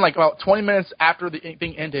stuff. And then, like, about 20 minutes after the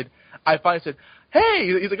thing ended, I finally said, "Hey,"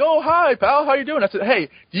 he's like, "Oh, hi, pal, how you doing?" I said, "Hey,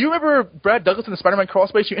 do you remember Brad Douglas in the Spider-Man crawl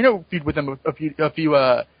space? You interviewed with him a few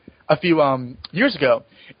years ago."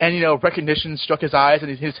 And, recognition struck his eyes,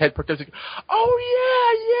 and his head perked up. He's like, "Oh,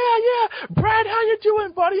 yeah. Brad, how you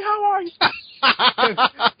doing, buddy? How are you?"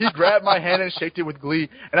 He grabbed my hand and shook it with glee.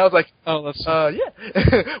 And I was like, "Oh, that's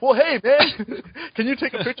yeah." "Well, hey, man, can you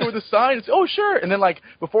take a picture with the sign?" He said, "Oh, sure." And then, like,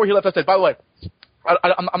 before he left, I said, "By the way,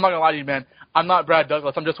 I'm not going to lie to you, man. I'm not Brad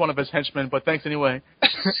Douglas. I'm just one of his henchmen, but thanks anyway."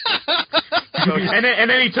 And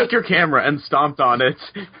then he took your camera and stomped on it.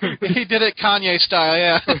 He did it Kanye style,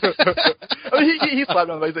 yeah. I mean, he slapped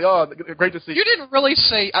on the face. He's like, "Oh, great to see you." You didn't really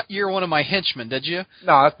say you're one of my henchmen, did you?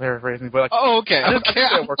 No, that's paraphrasing. But like, oh, okay.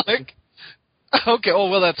 Okay. Oh,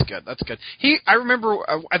 well, that's good. That's good. I remember.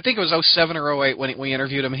 I think it was 07 or 08 when we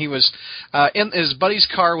interviewed him. He was in his buddy's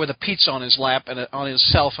car with a pizza on his lap and on his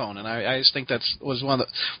cell phone, and I just think that was one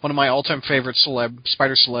of my all-time favorite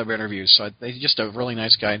Spider celeb interviews. So he's just a really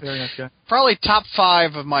nice guy. Very nice guy. Probably top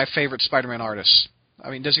 5 of my favorite Spider-Man artists. I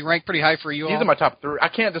mean, does he rank pretty high for you all? He's in my top 3. I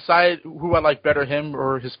can't decide who I like better, him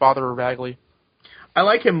or his father or Bagley. I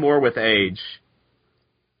like him more with age.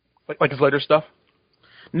 Like his later stuff?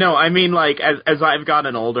 No, I mean, like, as I've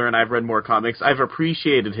gotten older and I've read more comics, I've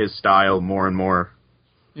appreciated his style more and more.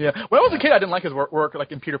 Yeah. When I was a kid, I didn't like his work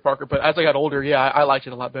like in Peter Parker, but as I got older, yeah, I liked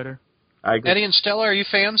it a lot better. I agree. Eddie and Stella, are you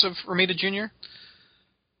fans of Romita Jr.?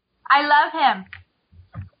 I love him.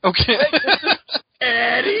 Okay.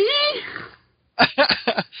 Eddie?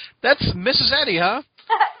 That's Mrs. Eddie, huh?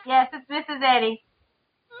 Yes, it's Mrs. Eddie.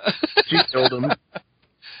 She killed him.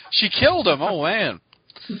 She killed him. Oh, man.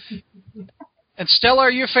 And Stella,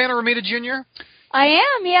 are you a fan of Romita Jr.? I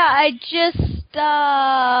am, yeah. I just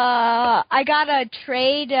I got a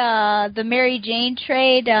trade, the Mary Jane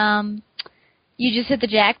trade. You just hit the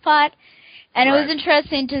jackpot, and it was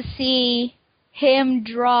interesting to see him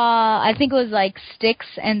draw. I think it was like Sticks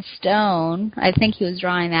and Stone. I think he was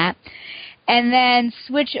drawing that, and then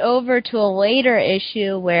switch over to a later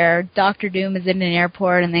issue where Dr. Doom is in an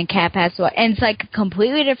airport, and then Cap has to. And it's like a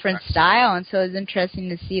completely different style, and so it was interesting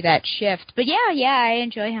to see that shift. But yeah, I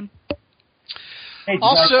enjoy him. Hey, did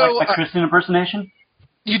Also, you guys like my Kristen impersonation?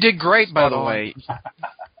 You did great, by the way.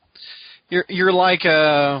 You're like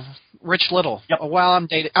Rich Little. Yep. Well,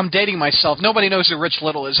 I'm dating myself. Nobody knows who Rich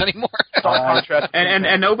Little is anymore.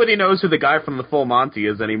 And nobody knows who the guy from the Full Monty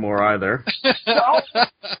is anymore either.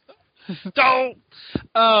 Don't.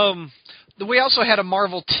 We also had a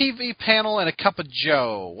Marvel TV panel and a Cup of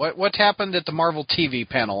Joe. What happened at the Marvel TV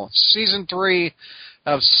panel? Season 3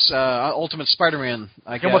 of Ultimate Spider-Man,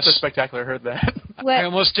 I guess. Almost a Spectacular, heard that. I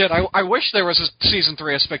almost did. I wish there was a Season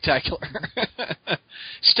 3 of Spectacular.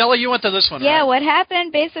 Stella, you went to this one, Yeah, right? what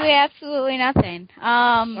happened? Basically, absolutely nothing.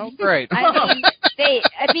 Oh, great. I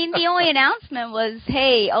mean, the only announcement was,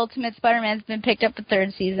 hey, Ultimate Spider-Man's been picked up for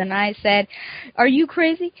 3rd season. And I said, are you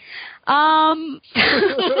crazy? And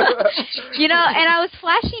I was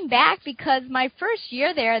flashing back because my first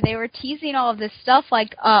year there, they were teasing all of this stuff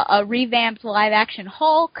like a revamped live-action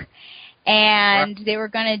Hulk, and they were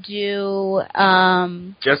going to do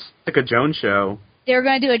Jessica Jones show. They were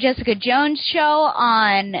going to do a Jessica Jones show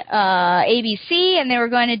on ABC, and they were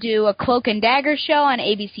going to do a Cloak and Dagger show on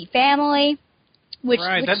ABC Family. Which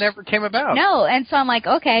that never came about. No, and so I'm like,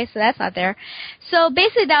 okay, so that's not there. So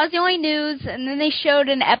basically that was the only news, and then they showed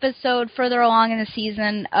an episode further along in the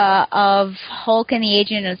season of Hulk and the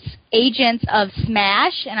Agents of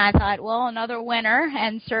Smash, and I thought, well, another winner,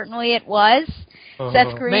 and certainly it was.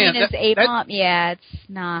 Seth Green is A-Bomb. Yeah, it's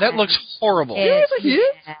not. That looks horrible.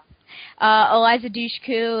 Eliza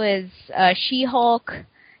Dushku is She-Hulk.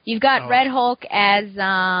 You've got Red Hulk as,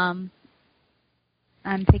 I'm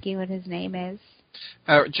thinking what his name is.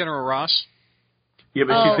 General Ross? Yeah,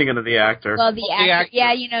 but she's thinking of the actor. Well, the actor.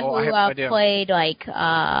 Yeah, you know who played, like,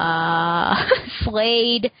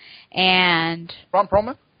 Slade and... Ron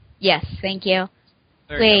Perlman? Yes, thank you.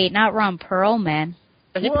 Wait, not Ron Perlman.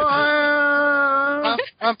 Ron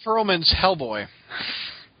Perlman's Hellboy.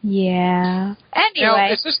 Yeah. Anyway.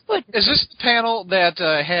 Now, is this the panel that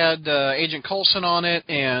had Agent Coulson on it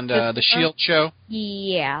and the S.H.I.E.L.D. show?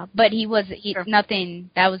 Yeah, but nothing,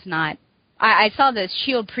 that was not... I saw the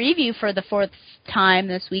S.H.I.E.L.D. preview for the 4th time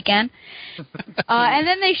this weekend. And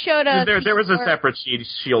then they showed us... There was a separate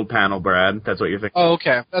S.H.I.E.L.D. panel, Brad. That's what you're thinking. Oh,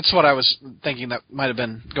 okay. That's what I was thinking that might have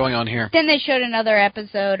been going on here. Then they showed another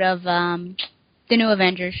episode of the new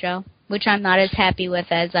Avengers show, which I'm not as happy with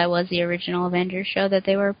as I was the original Avengers show that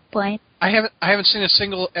they were playing. I haven't seen a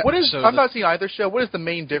single episode. I've not seen either show. What is the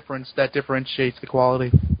main difference that differentiates the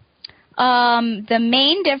quality? The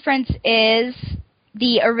main difference is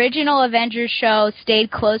the original Avengers show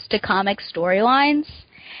stayed close to comic storylines,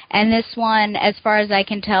 and this one, as far as I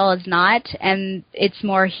can tell, is not, and it's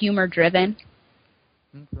more humor-driven.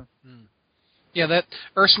 Okay. Yeah, that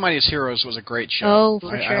Earth's Mightiest Heroes was a great show. Oh,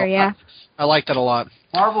 for sure, yeah. I liked that a lot.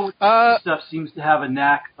 Marvel stuff seems to have a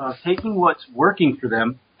knack of taking what's working for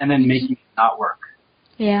them and then making it not work.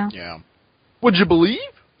 Yeah. Yeah. Would you believe?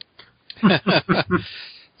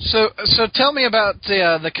 So tell me about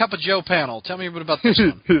the Cup of Joe panel. Tell me a bit about this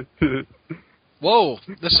one. Whoa,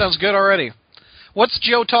 this sounds good already. What's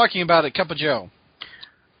Joe talking about at Cup of Joe?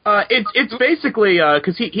 It's basically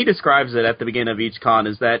because he describes it at the beginning of each con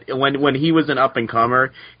is that when he was an up and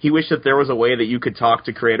comer, he wished that there was a way that you could talk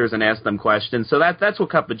to creators and ask them questions. So that's what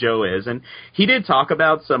Cup of Joe is, and he did talk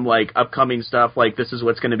about some like upcoming stuff, like this is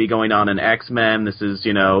what's going to be going on in X-Men. This is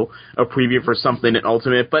a preview for something in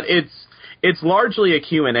Ultimate, but it's largely a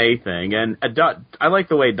Q&A thing, and I like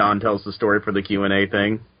the way Don tells the story for the Q&A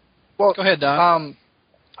thing. Well, go ahead, Don.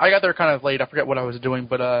 I got there kind of late. I forget what I was doing,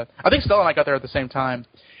 but I think Stella and I got there at the same time.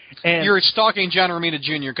 And you're stalking John Romita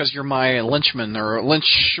Jr. because you're my lynchman or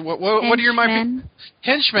lynch. What are you my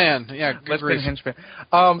henchman? Yeah, good henchman.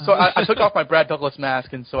 So I took off my Brad Douglas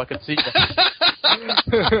mask, and so I could see. And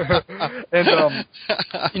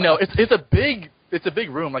it's a big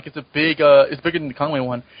room, like it's bigger than the Conway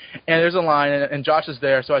one. And there's a line, and Josh is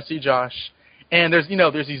there, so I see Josh. And there's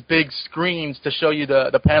these big screens to show you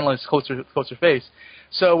the panelists closer face.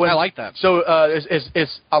 So when I like that. So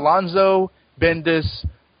it's Alonzo, Bendis,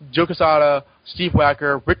 Joe Quesada, Steve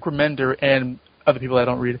Wacker, Rick Remender, and other people I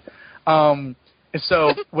don't read. And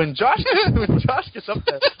so when Josh gets up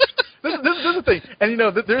there, this is the thing. And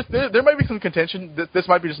there might be some contention. This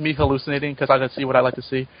might be just me hallucinating because I can see what I like to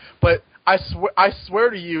see. But I swear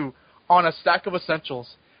to you, on a stack of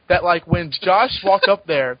essentials, that like when Josh walked up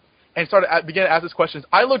there and began to ask his questions,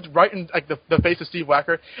 I looked right in like the face of Steve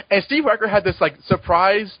Wacker, and Steve Wacker had this like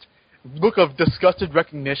surprised look of disgusted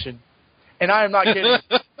recognition. And I am not kidding.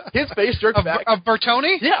 His face jerked back. Of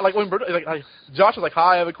Bertoni? Yeah, like when like Josh was like,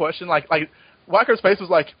 "Hi, I have a question." Like Wacker's face was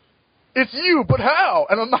like, "It's you, but how?"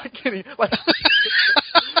 And I'm not kidding. Like,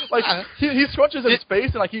 like he scrunches his face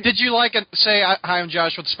and like he. Did you say, "Hi, I'm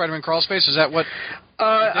Josh with the Spider-Man crawl space"? Is that what?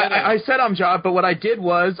 I said I'm Josh, but what I did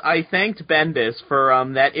was I thanked Bendis for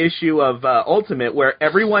that issue of Ultimate where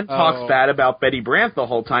everyone talks bad about Betty Brant the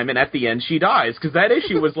whole time, and at the end she dies, because that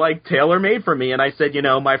issue was like tailor-made for me. And I said,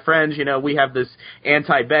 my friends, we have this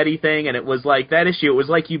anti-Betty thing, and it was like that issue. It was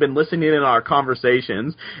like you've been listening in our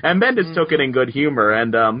conversations, and Bendis took it in good humor.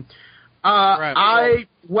 And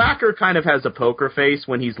Wacker kind of has a poker face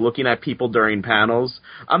when he's looking at people during panels.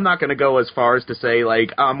 I'm not going to go as far as to say,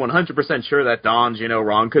 like, I'm 100% sure that Don's,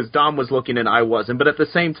 wrong, because Don was looking and I wasn't. But at the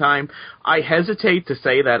same time, I hesitate to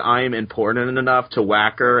say that I am important enough to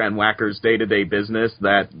Wacker and Wacker's day-to-day business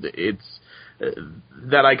that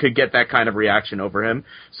that I could get that kind of reaction over him.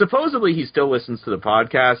 Supposedly he still listens to the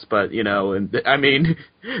podcast, but I mean,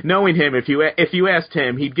 knowing him, if you asked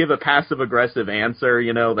him, he'd give a passive-aggressive answer,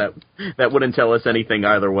 that wouldn't tell us anything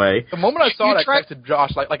either way. The moment I saw that, I texted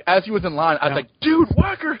Josh, like as he was in line, I was like, "Dude,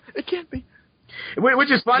 Wacker, it can't be."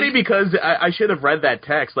 Which is funny because I should have read that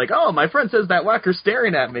text. Like, oh, my friend says that Wacker's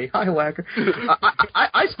staring at me. Hi, Wacker.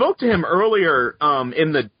 I spoke to him earlier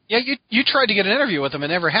in the... Yeah, you tried to get an interview with him. It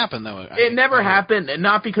never happened, though. It never happened,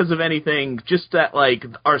 not because of anything, just that, like,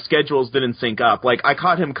 our schedules didn't sync up. Like, I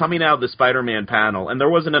caught him coming out of the Spider-Man panel, and there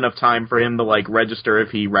wasn't enough time for him to, like, register if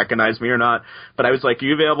he recognized me or not. But I was like, are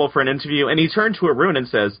you available for an interview? And he turned to Arun and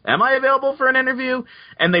says, am I available for an interview?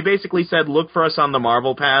 And they basically said, look for us on the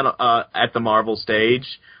Marvel panel, at the Marvel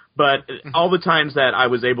stage. But all the times that I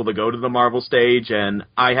was able to go to the Marvel stage, and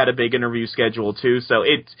I had a big interview schedule too, so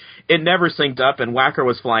it never synced up, and Wacker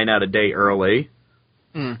was flying out a day early.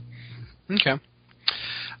 Okay.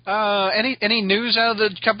 Any news out of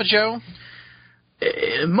the Cup of Joe?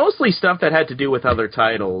 Mostly stuff that had to do with other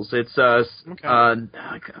titles. It's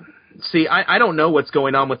see, I don't know what's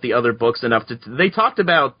going on with the other books enough to... They talked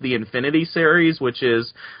about the Infinity series, which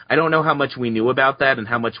is... I don't know how much we knew about that and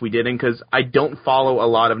how much we didn't, because I don't follow a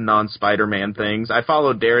lot of non-Spider-Man things. I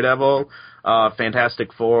follow Daredevil,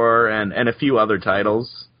 Fantastic Four, and a few other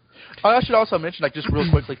titles. I should also mention, like, just real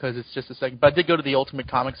quickly, because it's just a second, but I did go to the Ultimate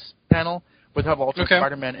Comics panel with Ultimate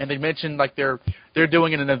Spider-Man, and they mentioned, like, they're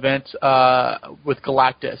doing an event with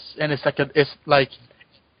Galactus, and it looks like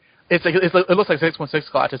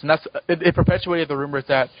 616 Galactus, and it perpetuated the rumors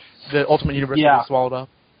that the Ultimate Universe was swallowed up.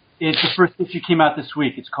 It's the first issue came out this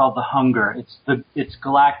week. It's called The Hunger. It's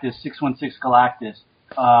Galactus, 616 Galactus,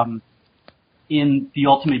 in the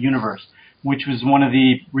Ultimate Universe, which was one of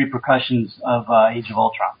the repercussions of Age of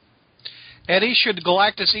Ultron. Eddie, should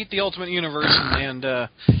Galactus eat the Ultimate Universe and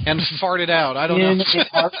fart it out? I don't know. In a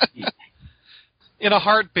heartbeat. In a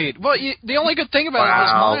heartbeat. Well, the only good thing about it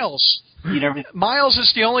is Miles. Eat everything. Miles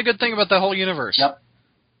is the only good thing about the whole universe. Yep.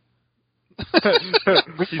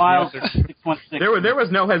 Miles, 616. There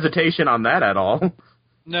was no hesitation on that at all.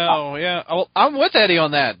 No, yeah. Well, I'm with Eddie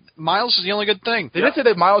on that. Miles is the only good thing. They did say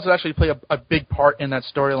that Miles would actually play a big part in that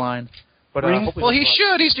storyline. But well, he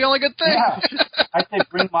should. He's the only good thing. Yeah. I say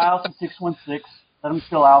bring Miles to 616, let him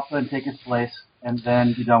kill Alpha and take his place, and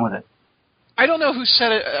then be done with it. I don't know who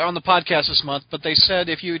said it on the podcast this month, but they said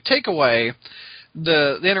if you take away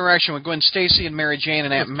the interaction with Gwen Stacy and Mary Jane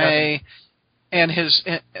and Aunt May, and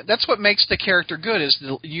that's what makes the character good, is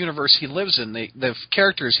the universe he lives in, the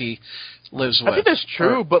characters he lives with. I think that's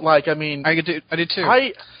true, but like, I mean, I did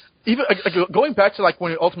too. Even going back to like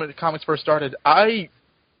when Ultimate Comics first started, I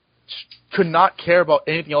could not care about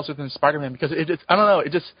anything else within Spider-Man because I don't know,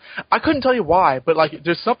 I couldn't tell you why, but like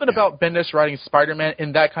there's something about Bendis writing Spider-Man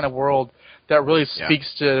in that kind of world that really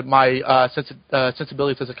speaks to my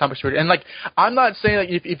sensibilities as a comic reader. And like, I'm not saying that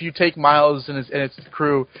if you take Miles and his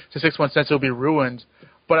crew to 616, it'll be ruined,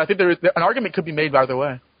 but I think an argument could be made either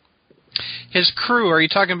way. His crew? Are you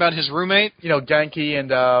talking about his roommate? You know, Genki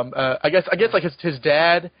and I guess like his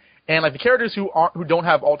dad and like the characters who don't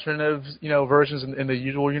have alternative versions in the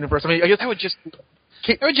usual universe. I mean, I guess that would just.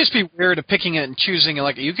 It would just be weird of picking it and choosing it.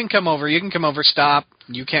 Like, you can come over, stop.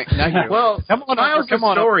 You can't. Well, Miles'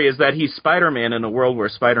 story is that he's Spider-Man in a world where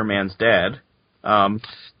Spider-Man's dead.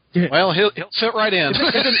 Well, he'll fit right in.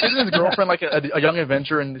 Isn't his girlfriend like a young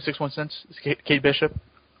Avenger in 616? Kate Bishop?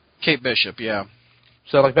 Kate Bishop, yeah.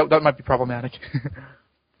 So like that might be problematic.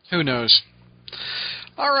 Who knows?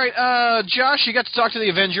 All right, Josh, you got to talk to the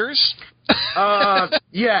Avengers.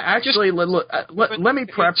 Yeah, actually, let me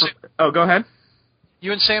preface. Oh, go ahead.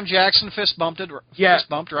 You and Sam Jackson fist bumped,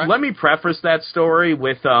 right? Let me preface that story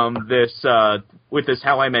with this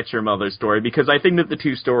How I Met Your Mother story, because I think that the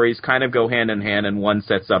two stories kind of go hand in hand and one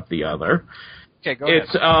sets up the other. Okay, go ahead.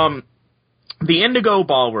 It's the Indigo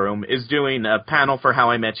Ballroom is doing a panel for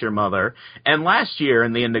How I Met Your Mother, and last year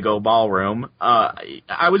in the Indigo Ballroom,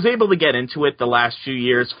 I was able to get into it the last few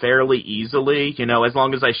years fairly easily, as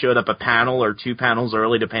long as I showed up a panel or two panels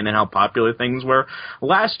early, depending on how popular things were.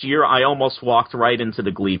 Last year, I almost walked right into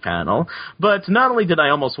the Glee panel, but not only did I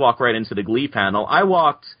almost walk right into the Glee panel, I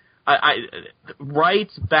walked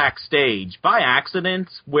right backstage by accident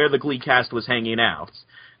where the Glee cast was hanging out.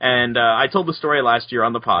 And I told the story last year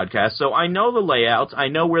on the podcast, so I know the layout. I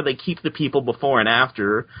know where they keep the people before and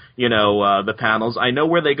after, the panels. I know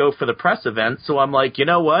where they go for the press events, so I'm like, you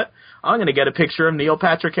know what? I'm going to get a picture of Neil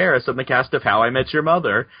Patrick Harris and the cast of How I Met Your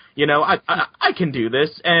Mother. I can do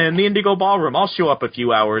this. And the Indigo Ballroom, I'll show up a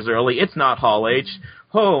few hours early. It's not Hall H.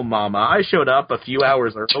 Oh, mama, I showed up a few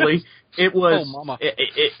hours early. It was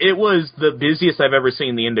it was the busiest I've ever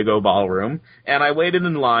seen the Indigo Ballroom, and I waited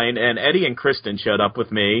in line, and Eddie and Kristen showed up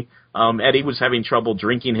with me. Eddie was having trouble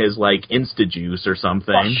drinking his, Insta Juice or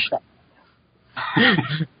something.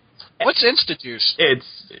 What's Insta Juice? It's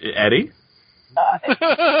Eddie.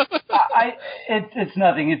 It's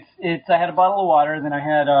nothing. It's I had a bottle of water, and then I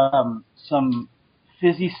had some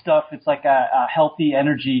fizzy stuff. It's like a healthy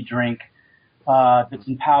energy drink. That's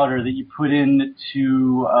in powder that you put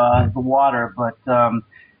into the water, but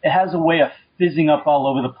it has a way of fizzing up all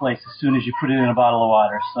over the place as soon as you put it in a bottle of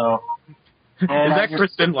water. So, is that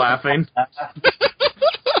Kristen laughing?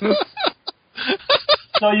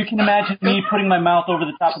 So you can imagine me putting my mouth over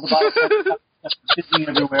the top of the bottle, fizzing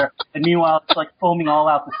everywhere, and meanwhile it's like foaming all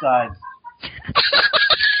out the sides.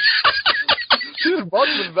 She's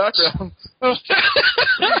bugging in the background.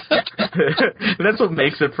 That's what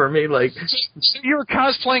makes it for me. You were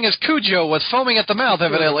cosplaying as Cujo with foaming at the mouth,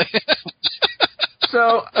 evidently.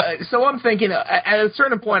 So I'm thinking, at a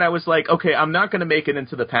certain point, I was like, okay, I'm not going to make it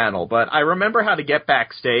into the panel, but I remember how to get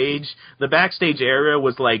backstage. The backstage area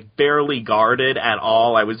was barely guarded at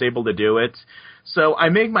all. I was able to do it. So I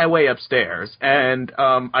make my way upstairs, and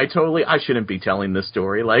I shouldn't be telling this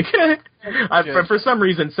story. For some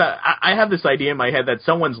reason, I have this idea in my head that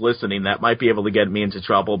someone's listening that might be able to get me into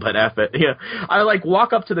trouble, but F it. I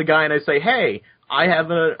walk up to the guy and I say, hey, I have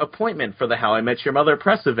an appointment for the How I Met Your Mother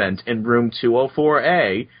press event in room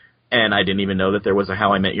 204A. And I didn't even know that there was a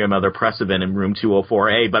How I Met Your Mother press event in room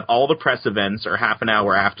 204A, but all the press events are half an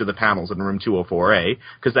hour after the panels in room 204A,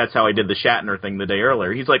 because that's how I did the Shatner thing the day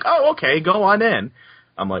earlier. He's like, oh, okay, go on in.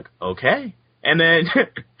 I'm like, okay. And then,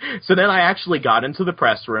 so then I actually got into the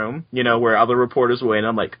press room, where other reporters were in.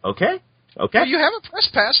 I'm like, okay. Well, you have a press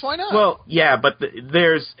pass, why not? Well, yeah, but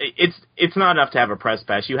it's not enough to have a press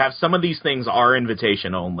pass. You have some of these things are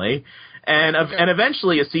invitation only. And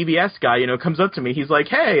eventually a CBS guy, comes up to me. He's like,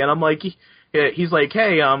 hey, and I'm like,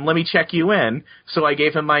 hey, let me check you in. So I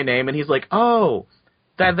gave him my name, and he's like, oh,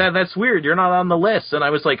 that's weird. You're not on the list. And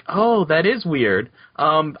I was like, oh, that is weird.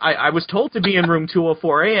 I was told to be in room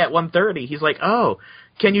 204A at 1:30. He's like, oh,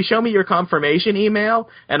 can you show me your confirmation email?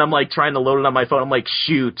 And I'm trying to load it on my phone. I'm like,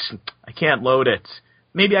 shoot, I can't load it.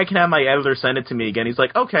 Maybe I can have my editor send it to me again. He's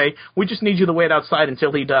like, okay, we just need you to wait outside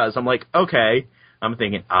until he does. I'm like, okay. I'm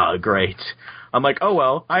thinking, great. I'm like, oh,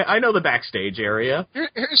 well, I know the backstage area.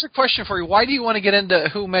 Here's a question for you. Why do you want to get into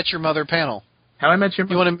Who Met Your Mother panel? How I Met Your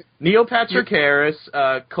Mother? Neil Patrick Harris,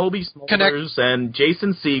 Colby Smulders, and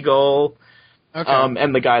Jason Segel,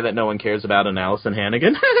 and the guy that no one cares about, and Allison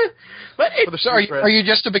Hannigan. But are you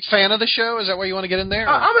just a big fan of the show? Is that why you want to get in there?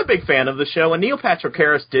 I'm a big fan of the show, and Neil Patrick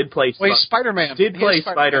Harris did play Spider-Man.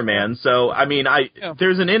 Spider-Man, so, I mean,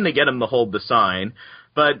 there's an in to get him to hold the sign.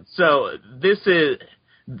 But so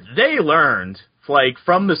they learned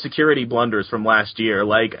from the security blunders from last year.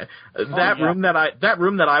 Room that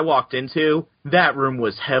I walked into, that room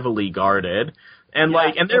was heavily guarded. And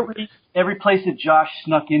every place that Josh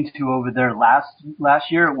snuck into over there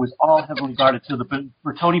last year, it was all heavily guarded. So the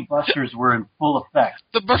Bertoni Busters were in full effect.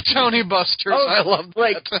 The Bertoni Busters, I love that.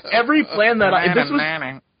 Like every plan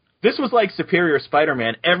that this was like Superior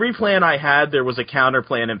Spider-Man. Every plan I had, there was a counter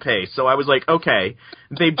plan in place. So I was like, okay,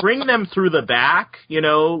 they bring them through the back,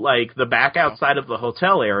 like the back outside of the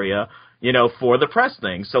hotel area, for the press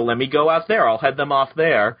thing. So let me go out there. I'll head them off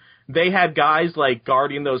there. They had guys like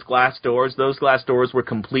guarding those glass doors. Those glass doors were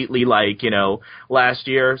completely last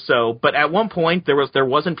year. So, but at one point there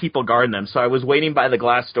wasn't people guarding them. So I was waiting by the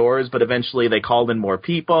glass doors, but eventually they called in more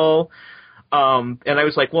people. And I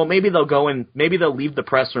was like, well, maybe they'll go in, maybe they'll leave the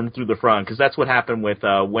press room through the front, because that's what happened with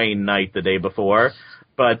Wayne Knight the day before.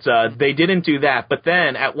 But they didn't do that. But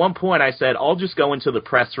then at one point I said, I'll just go into the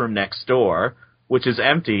press room next door, which is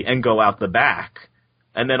empty, and go out the back.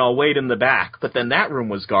 And then I'll wait in the back. But then that room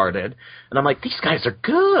was guarded. And I'm like, these guys are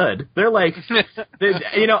good. They're like,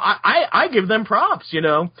 I give them props,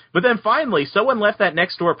 But then finally, someone left that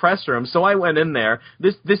next door press room, so I went in there.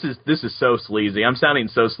 This is so sleazy. I'm sounding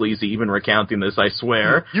so sleazy even recounting this, I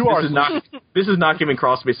swear. This is not giving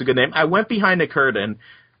Crawlspace a good name. I went behind a curtain.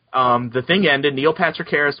 The thing ended. Neil Patrick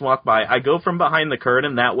Harris walked by. I go from behind the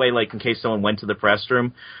curtain that way, like in case someone went to the press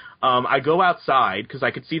room. I go outside because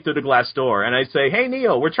I could see through the glass door, and I say, hey,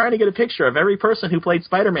 Neil, we're trying to get a picture of every person who played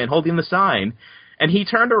Spider-Man holding the sign. And he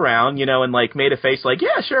turned around, and made a face like,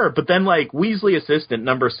 yeah, sure. But then Weasley assistant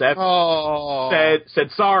number 7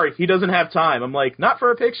 said, sorry, he doesn't have time. I'm like, not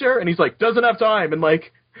for a picture? And he's like, doesn't have time, and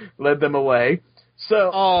led them away.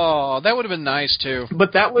 So, that would have been nice too.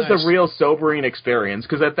 But that was a real sobering experience,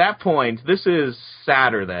 because at that point, this is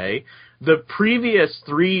Saturday, the previous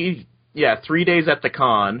 3 days at the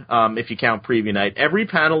con, if you count preview night, every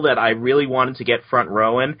panel that I really wanted to get front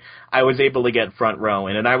row in, I was able to get front row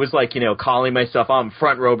in. And I was calling myself, I'm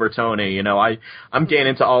front row Bertoni, I'm getting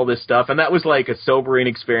into all this stuff. And that was a sobering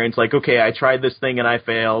experience. Okay, I tried this thing and I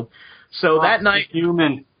failed. So that night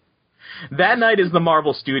is the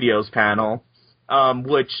Marvel Studios panel.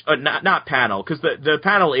 Which, not panel, because the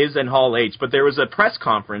panel is in Hall H, but there was a press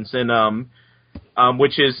conference in,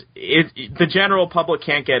 which is, the general public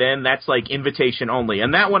can't get in, that's invitation only.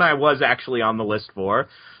 And that one I was actually on the list for.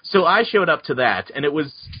 So I showed up to that, and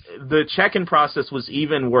the check-in process was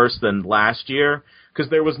even worse than last year, because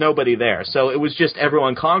there was nobody there. So it was just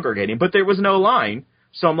everyone congregating, but there was no line.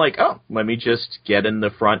 So I'm like, oh, let me just get in the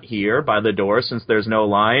front here by the door since there's no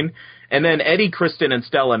line. And then Eddie, Kristen, and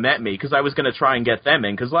Stella met me because I was going to try and get them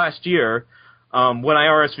in. Because last year, when I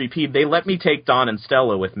RSVP'd, they let me take Don and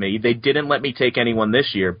Stella with me. They didn't let me take anyone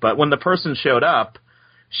this year. But when the person showed up,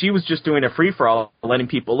 she was just doing a free-for-all, letting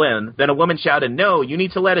people in. Then a woman shouted, no, you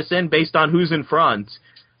need to let us in based on who's in front.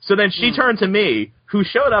 So then she turned to me, who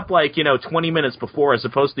showed up 20 minutes before as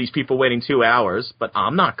opposed to these people waiting 2 hours. But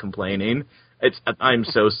I'm not complaining. I'm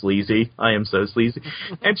so sleazy. I am so sleazy.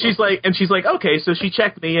 And she's like, okay, so she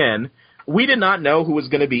checked me in. We did not know who was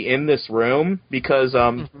going to be in this room because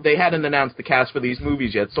they hadn't announced the cast for these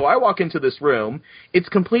movies yet. So I walk into this room. It's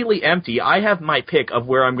completely empty. I have my pick of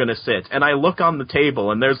where I'm going to sit. And I look on the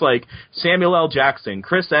table, and there's Samuel L. Jackson,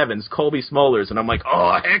 Chris Evans, Colby Smulders. And I'm like,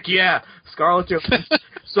 oh, heck yeah, Scarlett Johansson.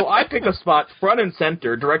 So I pick a spot front and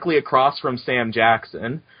center directly across from Sam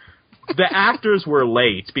Jackson. The actors were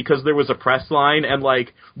late because there was a press line, and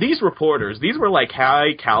these reporters, these were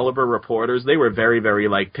high caliber reporters. They were very, very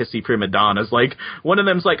pissy prima donnas. One of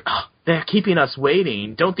them's oh, they're keeping us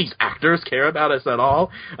waiting. Don't these actors care about us at all?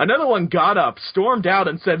 Another one got up, stormed out,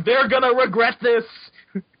 and said, they're gonna regret this.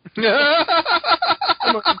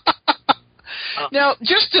 Now,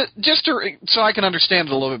 just to so I can understand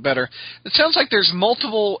it a little bit better, it sounds like there's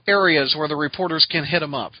multiple areas where the reporters can hit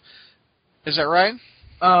them up. Is that right?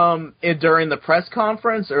 During the press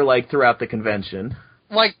conference or throughout the convention?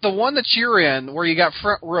 The one that you're in, where you got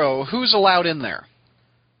front row, who's allowed in there?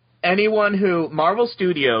 Anyone who, Marvel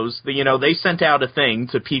Studios, they sent out a thing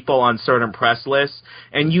to people on certain press lists,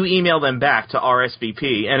 and you email them back to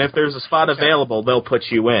RSVP, and if there's a spot available, they'll put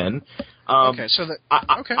you in.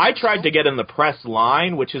 I tried to get in the press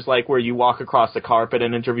line, which is where you walk across the carpet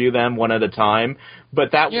and interview them one at a time,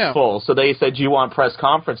 but that was full. So they said, do you want press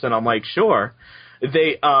conference? And I'm like, sure.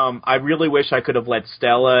 I really wish I could have let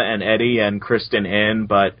Stella and Eddie and Kristen in,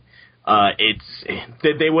 but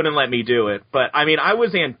they wouldn't let me do it. But I mean, I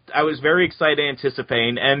was very excited,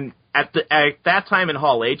 anticipating, and at that time in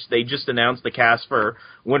Hall H, they just announced the cast for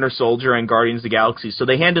Winter Soldier and Guardians of the Galaxy, so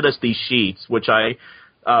they handed us these sheets, which I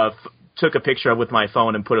took a picture of with my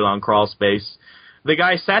phone and put it on Crawlspace. The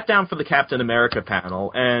guy sat down for the Captain America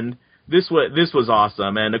panel, and this was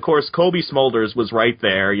awesome. And of course, Colby Smulders was right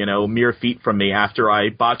there, mere feet from me after I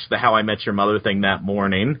botched the How I Met Your Mother thing that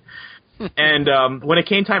morning. And when it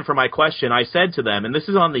came time for my question, I said to them, and this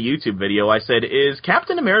is on the YouTube video, I said, is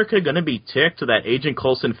Captain America going to be ticked that Agent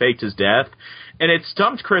Coulson faked his death? And it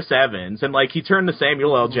stumped Chris Evans, and, he turned to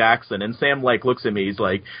Samuel L. Jackson, and Sam, looks at me, he's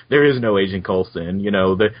like, there is no Agent Coulson,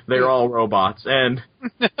 they're all robots. And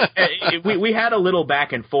we had a little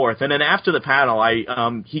back and forth, and then after the panel,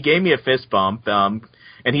 he gave me a fist bump,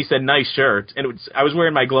 and he said, nice shirt, and I was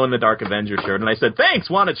wearing my glow-in-the-dark Avenger shirt, and I said, thanks,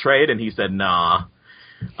 want to trade? And he said, nah.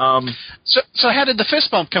 So how did the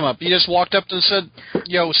fist bump come up? You just walked up and said,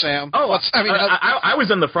 "Yo, Sam." Oh, I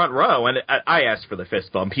was in the front row, and I asked for the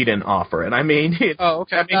fist bump. He didn't offer it.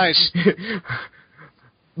 Okay, nice.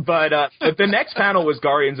 But the next panel was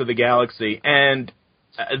Guardians of the Galaxy, and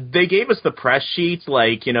they gave us the press sheets,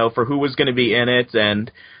 for who was going to be in it,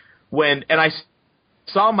 and I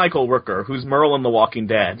saw Michael Rooker, who's Merle in The Walking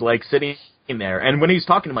Dead, sitting there, and when he's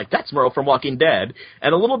talking, I'm like, that's Merle from Walking Dead.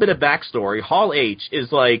 And a little bit of backstory, Hall H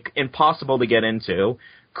is impossible to get into.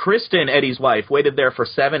 Kristen, Eddie's wife, waited there for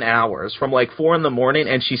 7 hours from 4 in the morning,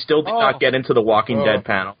 and she still did not get into the Walking Dead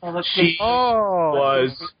panel. She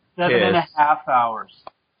was 7.5 hours.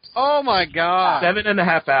 Oh my God.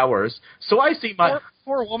 7.5 hours. So I see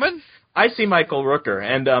poor woman. I see Michael Rooker,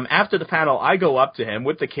 and after the panel, I go up to him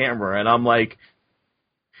with the camera, and I'm like,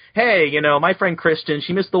 hey, my friend Kristen,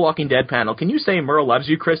 she missed the Walking Dead panel. Can you say Merle loves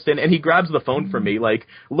you, Kristen? And he grabs the phone from me,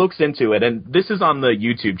 looks into it. And this is on the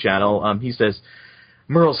YouTube channel. He says,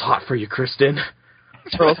 Merle's hot for you, Kristen.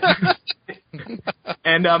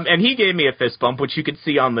 and he gave me a fist bump, which you could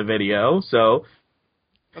see on the video. So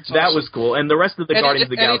that was cool. And the rest of the Guardians of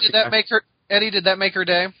the Galaxy. Eddie, did that make her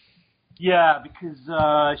day? Yeah,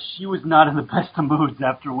 because she was not in the best of moods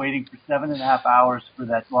after waiting for 7.5 hours for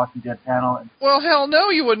that Walking Dead panel. Well, hell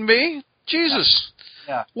no, you wouldn't be. Jesus.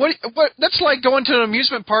 Yeah. What? That's like going to an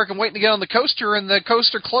amusement park and waiting to get on the coaster, and the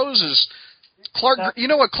coaster closes. You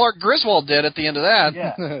know what Clark Griswold did at the end of that?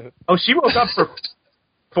 Yeah. Oh, she woke up for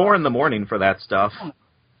 4 in the morning for that stuff.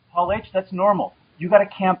 Paul H., that's normal. You got to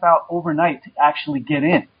camp out overnight to actually get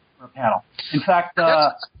in for a panel. In fact,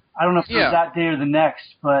 I don't know if it was that day or the next,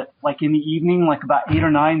 but in the evening, about 8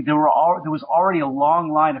 or 9, there was already a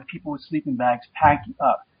long line of people with sleeping bags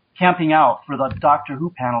camping out for the Doctor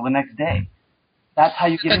Who panel the next day. That's how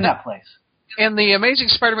you get in that place. And the Amazing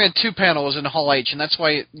Spider-Man 2 panel was in Hall H, and that's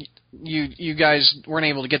why you guys weren't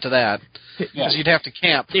able to get to that because you'd have to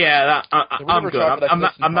camp. Yeah, I'm good.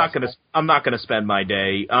 I'm not gonna spend my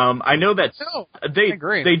day. I know that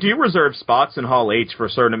they do reserve spots in Hall H for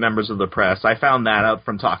certain members of the press. I found that out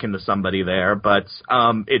from talking to somebody there, but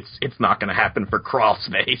it's not gonna happen for crawl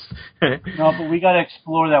space. No, but we got to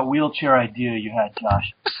explore that wheelchair idea you had,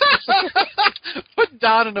 Josh. Put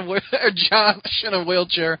Josh in a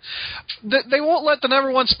wheelchair. They won't let the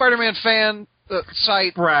number one Spider-Man fan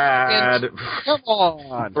site. Brad. Come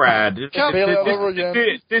on. Brad.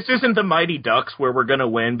 This isn't the Mighty Ducks where we're going to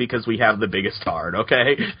win because we have the biggest heart,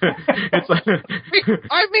 okay? It's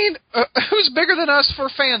who's bigger than us for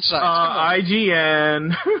fan sites?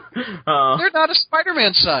 IGN. They're not a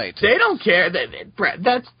Spider-Man site. They don't care. Brad,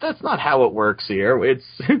 that's not how it works here.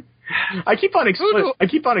 It's... I keep on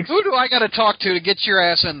Who do I got to talk to get your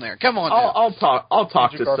ass in there? Come on. I'll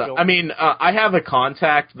talk to some. I have a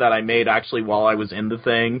contact that I made actually while I was in the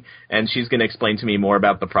thing, and she's going to explain to me more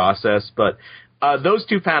about the process. But those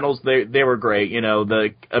two panels, they were great.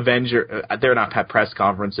 The Avenger, they're not press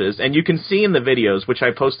conferences, and you can see in the videos, which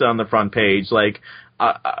I posted on the front page,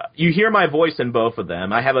 you hear my voice in both of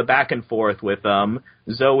them. I have a back and forth with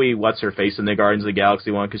Zoe, what's her face in the Guardians of the Galaxy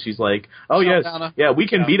one, because she's like, oh yes, we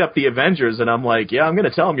can beat up the Avengers, and I'm like, yeah, I'm going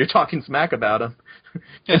to tell them you're talking smack about them.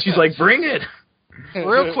 And she's like, bring it.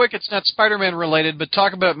 Real quick, it's not Spider-Man related, but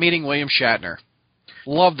talk about meeting William Shatner.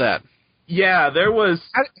 Love that. Yeah, there was...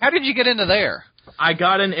 How did you get into there? I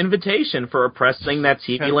got an invitation for a press thing that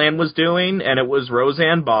TV Land was doing, and it was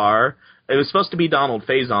Roseanne Barr. It was supposed to be Donald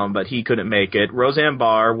Faison, but he couldn't make it. Roseanne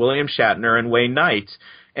Barr, William Shatner, and Wayne Knight.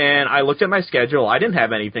 And I looked at my schedule. I didn't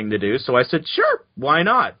have anything to do, so I said, sure, why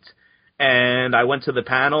not? And I went to the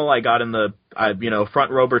panel. I got in the,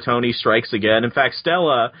 front row Bertoni strikes again. In fact,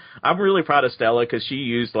 Stella, I'm really proud of Stella because she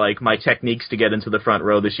used, my techniques to get into the front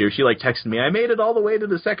row this year. She, texted me, I made it all the way to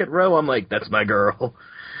the second row. I'm like, that's my girl.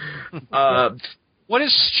 What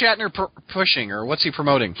is Shatner pushing, or what's he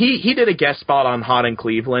promoting? He did a guest spot on Hot in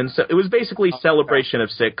Cleveland. So it was basically celebration of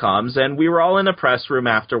sitcoms, and we were all in a press room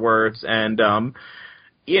afterwards, and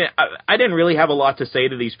yeah, I didn't really have a lot to say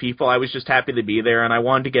to these people. I was just happy to be there, and I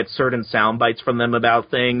wanted to get certain sound bites from them about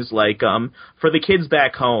things. Like, for the kids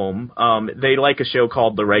back home, they like a show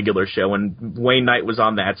called The Regular Show, and Wayne Knight was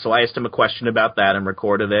on that, so I asked him a question about that and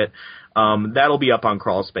recorded it. That'll be up on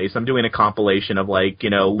Crawlspace. I'm doing a compilation of, like,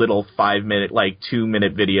 little 5-minute, like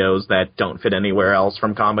 2-minute videos that don't fit anywhere else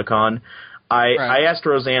from Comic-Con. I asked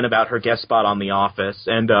Roseanne about her guest spot on The Office,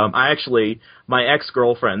 and my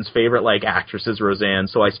ex-girlfriend's favorite, like, actress is Roseanne,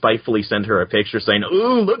 so I spitefully sent her a picture saying,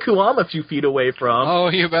 "Ooh, look who I'm a few feet away from." Oh,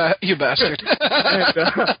 you bastard.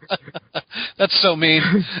 That's so mean.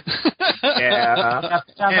 Yeah.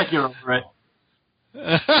 Sounds like you're over it.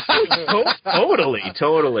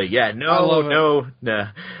 Totally. Yeah, no.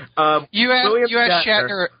 You asked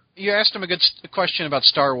Shatner. You asked him a good question about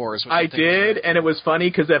Star Wars. I did, and it was funny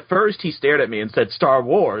because at first he stared at me and said Star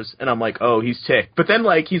Wars, and I'm like, oh, he's ticked. But then,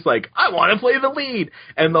 like, he's like, I want to play the lead,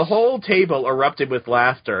 and the whole table erupted with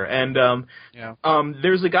laughter. And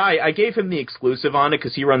there's a guy, I gave him the exclusive on it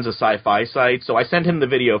because he runs a sci-fi site, so I sent him the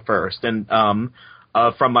video first, and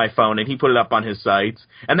from my phone, and he put it up on his site.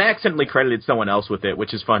 And they accidentally credited someone else with it,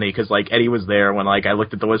 which is funny, because, like, Eddie was there when, like, I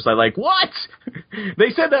looked at the website, like, what?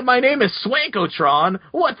 They said that my name is Swankotron.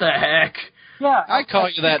 What the heck? Yeah. I call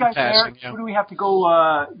you that in passing. Who do we have to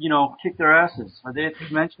go, kick their asses? Are they at the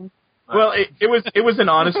convention? Well, it was an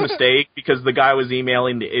honest mistake because the guy was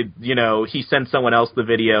emailing he sent someone else the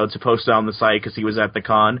video to post it on the site because he was at the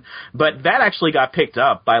con. But that actually got picked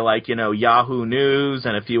up by, like, Yahoo News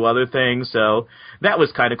and a few other things, so that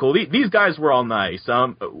was kind of cool. These guys were all nice.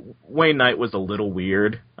 Wayne Knight was a little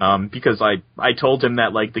weird because I told him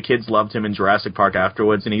that, like, the kids loved him in Jurassic Park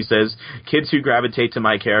afterwards, and he says, kids who gravitate to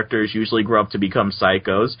my characters usually grow up to become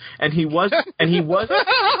psychos. And he wasn't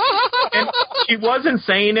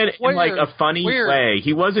saying it in, like, a funny way.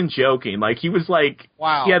 He wasn't joking. Like, he was like,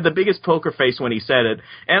 wow. He had the biggest poker face when he said it.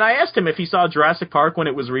 And I asked him if he saw Jurassic Park when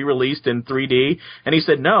it was re-released in 3D, and he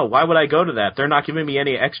said, no, why would I go to that? They're not giving me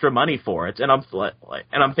any extra money for it. And I'm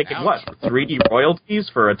thinking, Ouch. what, 3D royalties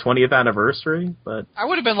for a 20th anniversary? But I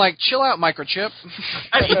would have been like, chill out, Microchip.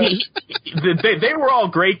 they were all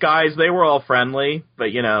great guys. They were all friendly,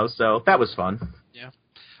 but, so that was fun.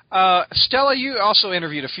 Stella, you also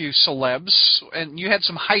interviewed a few celebs, and you had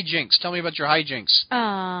some hijinks. Tell me about your hijinks.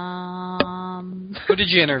 Who did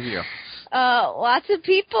you interview? Lots of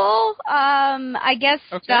people. I guess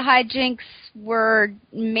the hijinks were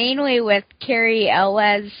mainly with Carrie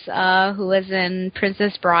Elwes, who was in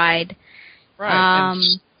Princess Bride. Right.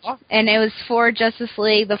 And it was for Justice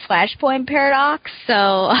League, the Flashpoint Paradox, so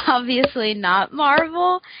obviously not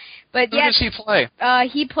Marvel. But who does he play?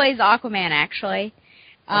 He plays Aquaman, actually.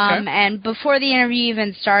 And before the interview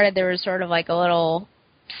even started, there was sort of like a little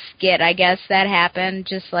skit, I guess, that happened,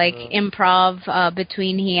 just like improv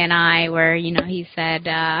between he and I, where, he said,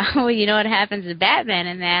 well, you know what happens to Batman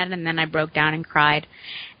and that, and then I broke down and cried,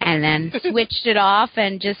 and then switched it off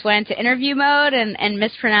and just went into interview mode and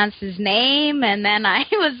mispronounced his name, and then I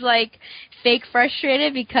was like fake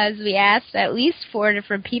frustrated because we asked at least 4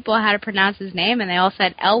 different people how to pronounce his name, and they all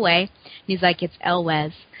said Elway, and he's like, it's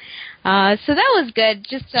Elwes. So that was good,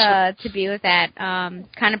 just to be with that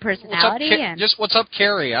kind of personality. What's up,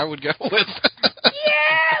 Carrie? I would go with.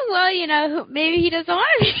 Yeah, well, maybe he doesn't want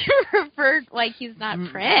to be referred like he's not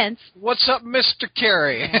Prince. What's up, Mr.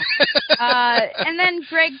 Carrie? And then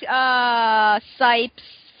Greg Sipes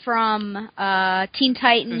from Teen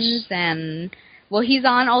Titans, and he's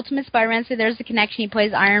on Ultimate Spider-Man, so there's a connection. He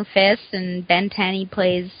plays Iron Fist, and Ben 10 he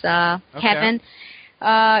plays Kevin.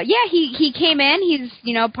 He came in. He's,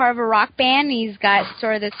 part of a rock band. He's got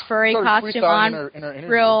sort of this furry costume on,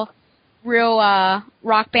 real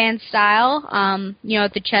rock band style,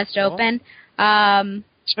 with the chest open.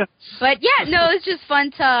 But yeah, no, it was just fun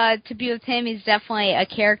to be with him. He's definitely a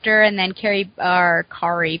character. And then Kari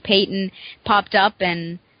Payton popped up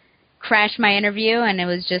and crashed my interview, and it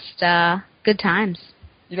was just good times.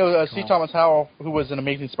 C. Thomas Howell, who was an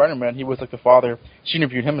Amazing Spider-Man, he was like the father. She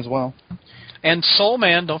interviewed him as well. And Soul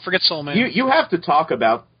Man, don't forget Soul Man. You have to talk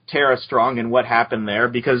about Tara Strong and what happened there,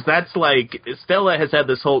 because that's like, Stella has had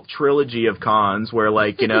this whole trilogy of cons where,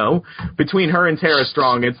 like, between her and Tara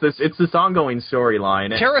Strong, it's this ongoing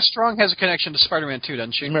storyline. Tara Strong has a connection to Spider-Man too,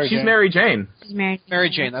 doesn't she? She's Mary Jane. She's Mary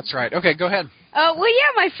Jane, that's right. Okay, go ahead.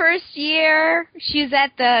 My first year, she was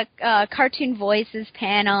at the Cartoon Voices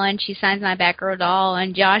panel, and she signs my Batgirl doll,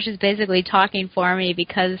 and Josh is basically talking for me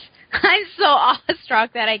because I'm so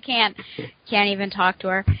awestruck that I can't even talk to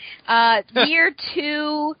her. Year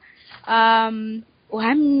 2, I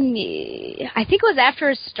think it was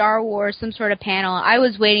after Star Wars, some sort of panel. I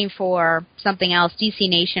was waiting for something else, DC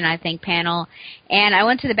Nation, I think, panel, and I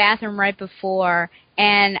went to the bathroom right before,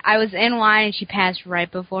 and I was in line, and she passed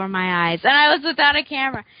right before my eyes, and I was without a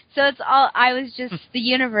camera. So I was just, the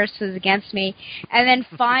universe was against me. And then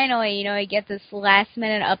finally, I get this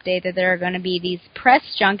last-minute update that there are going to be these press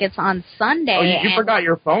junkets on Sunday. Oh, you forgot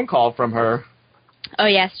your phone call from her. Oh,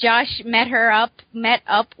 yes. Josh met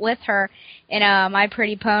up with her in My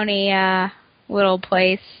Pretty Pony little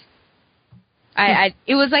place.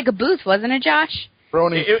 It was like a booth, wasn't it, Josh?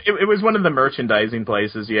 Brony. It was one of the merchandising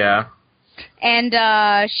places, yeah. And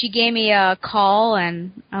she gave me a call,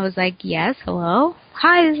 and I was like, yes, hello?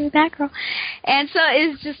 Hi, this is Batgirl. And so it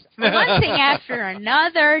was just one thing after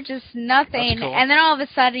another, just nothing. Cool. And then all of a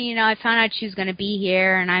sudden, I found out she was going to be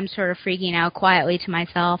here, and I'm sort of freaking out quietly to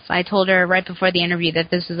myself. I told her right before the interview that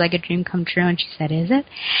this was like a dream come true, and she said, is it?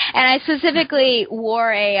 And I specifically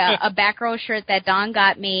wore a Batgirl shirt that Don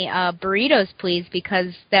got me, Burritos Please,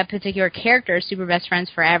 because that particular character, Super Best Friends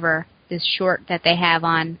Forever, this short that they have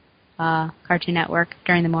on Cartoon Network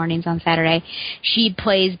during the mornings on Saturday. She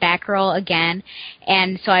plays Batgirl again,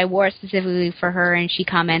 and so I wore it specifically for her, and she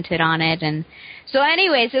commented on it. And so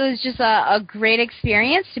anyways, it was just a great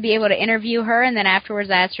experience to be able to interview her, and then afterwards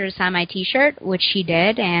I asked her to sign my T-shirt, which she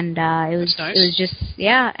did, and it was nice. It was just,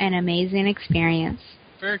 an amazing experience.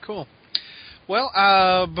 Very cool.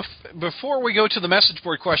 Well, before we go to the message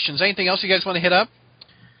board questions, anything else you guys want to hit up?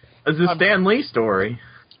 It's the Stan Lee story.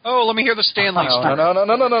 Oh, let me hear the Stan Lee story.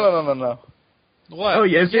 No. What? Oh,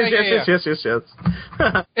 yes.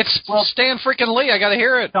 It's Stan freaking Lee. I got to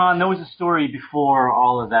hear it. Don, there was a story before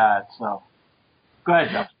all of that, so go ahead,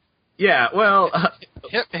 Josh. Yeah, well...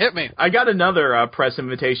 Hit me. I got another press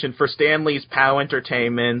invitation for Stan Lee's POW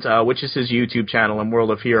Entertainment, which is his YouTube channel and World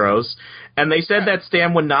of Heroes. And they said that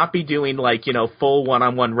Stan would not be doing, full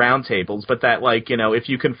one-on-one roundtables, but that, if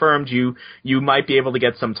you confirmed you might be able to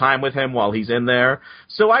get some time with him while he's in there.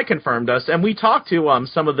 So I confirmed us, and we talked to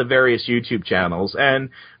some of the various YouTube channels. And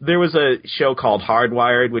there was a show called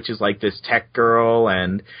Hardwired, which is like this tech girl,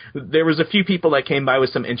 and there was a few people that came by with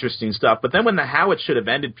some interesting stuff. But then when the How It Should Have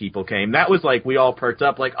Ended people came, that was we all perked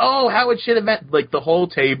up, oh, How It Should Have Ended, the whole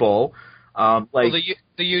table.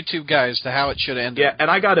 The YouTube guys, the How It Should Have Ended. Yeah,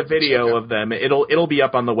 and I got a video of them. It'll be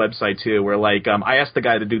up on the website too, where I asked the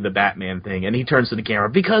guy to do the Batman thing, and he turns to the camera,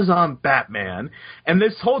 because I'm Batman. And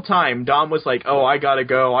this whole time, Dom was like, oh, I gotta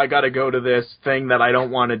go to this thing that I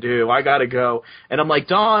don't want to do, I gotta go. And I'm like,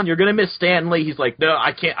 Don, you're gonna miss Stan Lee. He's like, no,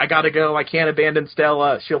 I can't, I gotta go, I can't abandon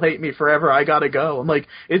Stella, she'll hate me forever, I gotta go. I'm like,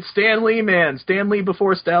 it's Stan Lee, man, Stan Lee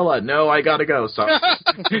before Stella. No, I gotta go, sorry.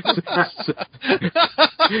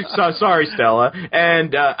 So sorry, Stella.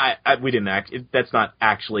 And we didn't act. That's not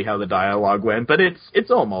actually how the dialogue went, but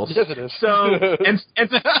it's almost. Yes, it is. So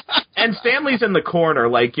and Stanley's in the corner,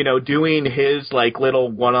 doing his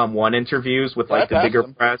little one-on-one interviews with the bigger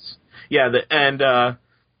press. Yeah, and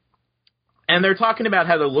they're talking about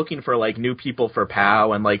how they're looking for new people for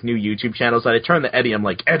POW and new YouTube channels. And I turn to Eddie. I'm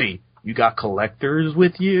like, Eddie, you got collectors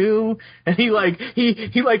with you? And he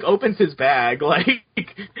opens his bag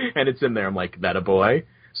and it's in there. I'm like, that a boy?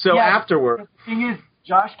 So afterward, the thing is,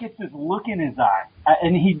 Josh gets this look in his eye,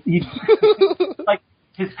 and he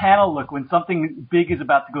his panel look when something big is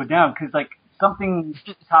about to go down, because something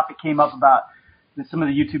topic came up about some of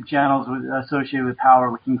the YouTube channels associated with POW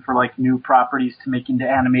are looking for new properties to make into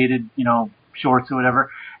animated, shorts or whatever.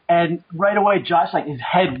 And right away, Josh, his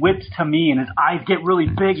head whips to me, and his eyes get really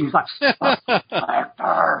big, and he's like,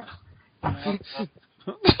 "Collector."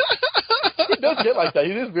 He does get like that.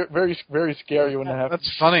 He is very, very scary when that happens.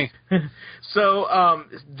 That's funny. So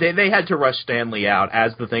they had to rush Stanley out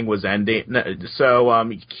as the thing was ending. So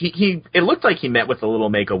he it looked like he met with a little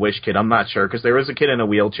Make-A-Wish kid. I'm not sure, because there was a kid in a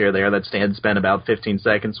wheelchair there that Stan spent about 15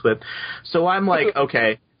 seconds with. So I'm like,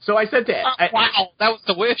 okay. So I said to wow, that was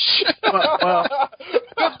the wish. Well,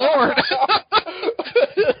 good Lord.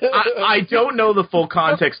 I don't know the full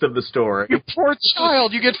context of the story. You poor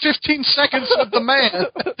child. You get 15 seconds with the man.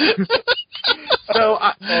 So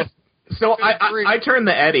I turn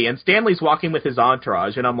to Eddie, and Stanley's walking with his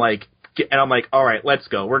entourage, and I'm like, all right, let's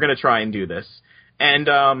go. We're gonna try and do this. And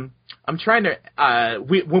I'm trying to.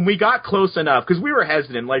 When we got close enough, because we were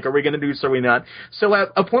hesitant, are we going to do this or are we not? So at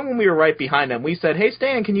a point when we were right behind him, we said, "Hey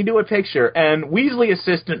Stan, can you do a picture?" And Weasley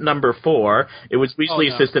assistant number 4, it was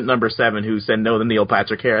Weasley assistant number 7 who said no to Neil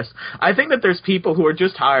Patrick Harris. I think that there's people who are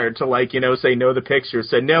just hired to say no to the picture,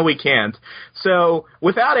 said no, we can't. So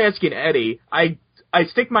without asking Eddie, I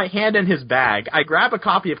stick my hand in his bag. I grab a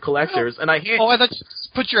copy of Collectors, and I hand. Oh, I thought you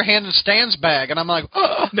put your hand in Stan's bag, and I'm like,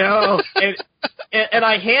 oh. No. and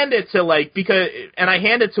I hand it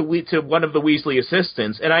to to one of the Weasley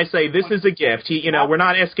assistants, and I say, "This is a gift. We're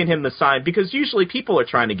not asking him to sign because usually people are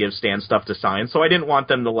trying to give Stan stuff to sign, so I didn't want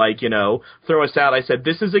them to throw us out. I said,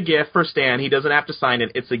 "This is a gift for Stan. He doesn't have to sign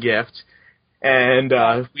it. It's a gift." And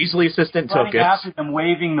Weasley assistant took it. After them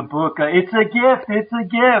waving the book, it's a gift. It's a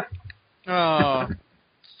gift. Oh.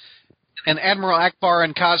 And Admiral Akbar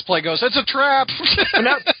in cosplay goes, "It's a trap!"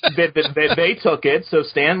 No, they took it, so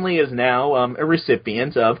Stanley is now a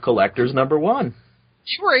recipient of Collector's #1.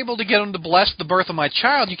 You were able to get him to bless the birth of my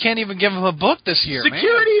child. You can't even give him a book this year,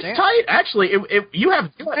 Security's man. tight. Actually, you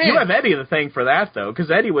have Eddie to thank for that, though,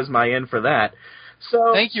 because Eddie was my in for that.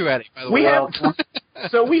 So thank you, Eddie, by the way.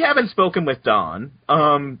 So we haven't spoken with Don.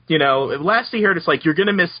 Last he heard, it's like, you're going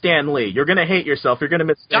to miss Stan Lee. You're going to hate yourself. You're going to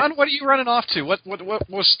miss Stan. Don, what are you running off to? What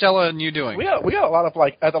was Stella and you doing? We got a lot of,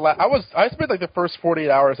 I spent, the first 48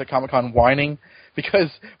 hours at Comic-Con whining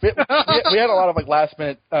because we had a lot of,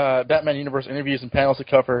 last-minute Batman Universe interviews and panels to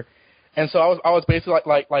cover. And so I was basically,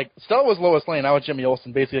 like Stella was Lois Lane. I was Jimmy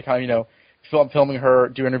Olsen, basically kind of, filming her,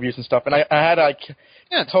 do interviews and stuff. And I had to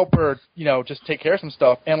help her, just take care of some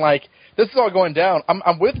stuff. And, this is all going down.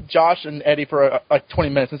 I'm with Josh and Eddie for, 20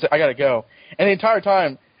 minutes and say, I got to go. And the entire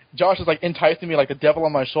time, Josh is, enticing me like the devil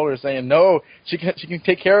on my shoulder, saying, no, she can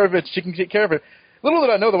take care of it. She can take care of it. Little did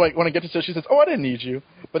I know that when I get to she says, oh, I didn't need you.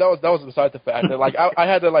 But that was beside the fact that, I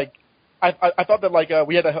had to, I thought that,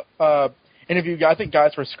 we had to interview, I think,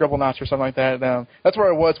 guys for Scribblenauts or something like that. That's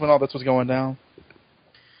where I was when all this was going down.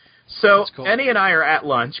 So cool. Eddie and I are at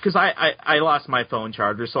lunch because I lost my phone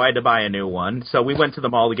charger, so I had to buy a new one. So we went to the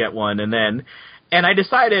mall to get one, and I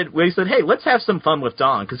decided, we said, hey, let's have some fun with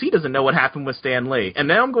Don because he doesn't know what happened with Stan Lee. And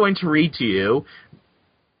now I'm going to read to you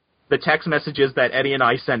the text messages that Eddie and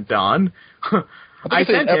I sent Don. I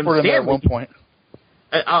sent him Stanley at one point.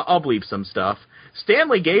 I'll bleep some stuff.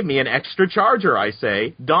 Stanley gave me an extra charger, I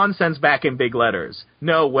say. Don sends back in big letters.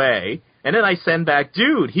 No way. And then I send back,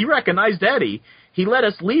 dude, he recognized Eddie. He let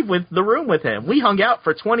us leave the room with him. We hung out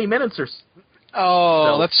for 20 minutes or so.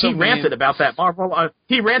 Oh, that's so he ranted about that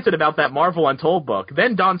Marvel Untold book.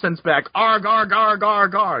 Then Don sends back, arg, arg, arg,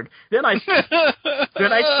 arg, arg. Then I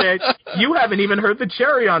said, you haven't even heard the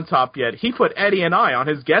cherry on top yet. He put Eddie and I on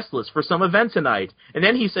his guest list for some event tonight. And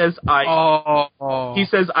then he says, I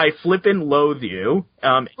flippin' loathe you.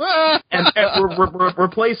 And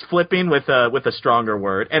replace flipping with a stronger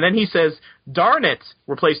word. And then he says, darn it,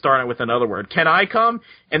 replace darn it with another word. Can I come?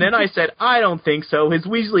 And then I said, I don't think so. His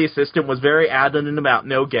Weasley assistant was very adamant about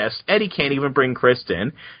no guests. Eddie can't even bring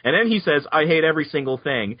Kristen. And then he says, I hate every single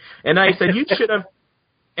thing. And I said,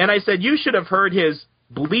 you should have heard his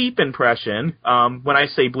bleep impression. When I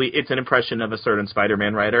say bleep, it's an impression of a certain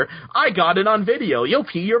Spider-Man writer. I got it on video. You'll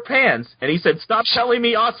pee your pants. And he said, stop telling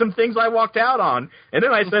me awesome things I walked out on. And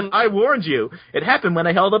then I said, I warned you. It happened when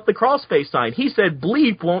I held up the crawl space sign. He said,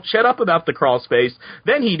 bleep won't shut up about the crawl space.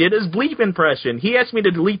 Then he did his bleep impression. He asked me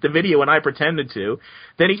to delete the video and I pretended to.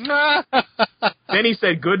 Then he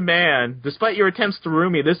said, good man. Despite your attempts to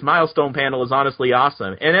ruin me, this milestone panel is honestly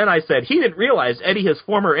awesome. And then I said, he didn't realize Eddie, his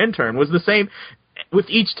former intern, was the same. With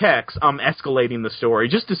each text, I'm escalating the story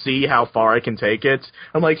just to see how far I can take it.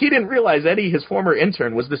 I'm like, he didn't realize Eddie, his former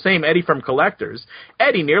intern, was the same Eddie from Collectors.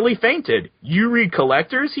 Eddie nearly fainted. You read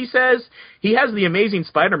Collectors, he says? He has the Amazing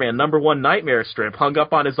Spider-Man #1 Nightmare strip hung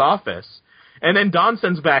up on his office. And then Don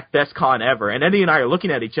sends back best con ever. And Eddie and I are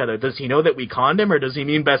looking at each other. Does he know that we conned him or does he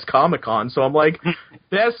mean best Comic-Con? So I'm like,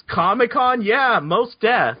 best Comic-Con? Yeah, most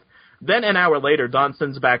death. Then an hour later, Don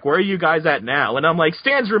sends back, where are you guys at now? And I'm like,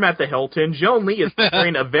 Stan's room at the Hilton. Joan Lee is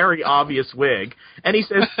wearing a very obvious wig. And he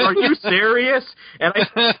says, are you serious? And I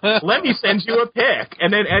said, let me send you a pic.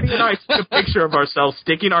 And then Eddie and I took a picture of ourselves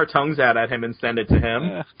sticking our tongues out at him and send it to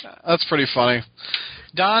him. That's pretty funny.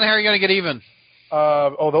 Don, how are you going to get even?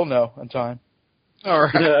 They'll know in time. All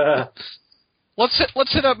right.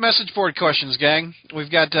 Let's hit up message board questions, gang.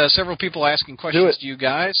 We've got several people asking questions to you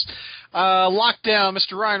guys. Lockdown,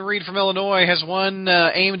 Mr. Ryan Reed from Illinois has one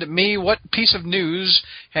aimed at me. What piece of news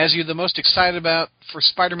has you the most excited about for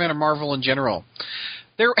Spider-Man or Marvel in general?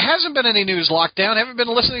 There hasn't been any news, Lockdown. Haven't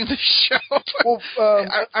been listening to the show. Well,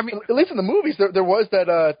 I mean, at least in the movies, there was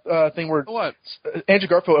that thing where Andrew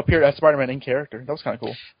Garfield appeared as Spider-Man in character. That was kind of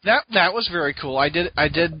cool. That was very cool. I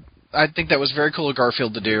think that was very cool of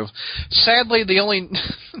Garfield to do. Sadly, the only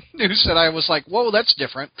news that I was like, whoa, that's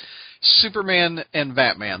different. Superman and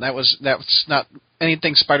Batman. That's not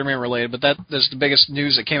anything Spider-Man related, but that's the biggest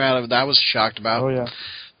news that came out of it that I was shocked about. Oh, yeah.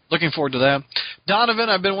 Looking forward to that. Donovan,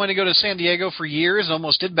 I've been wanting to go to San Diego for years,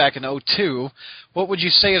 almost did back in 2002. What would you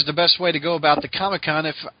say is the best way to go about the Comic-Con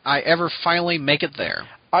if I ever finally make it there?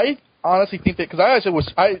 I honestly think that, because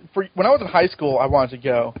when I was in high school, I wanted to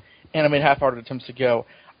go, and I made half-hearted attempts to go.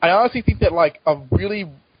 I honestly think that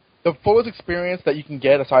the fullest experience that you can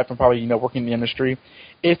get, aside from probably working in the industry,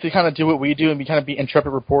 is to kind of do what we do and be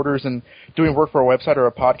intrepid reporters and doing work for a website or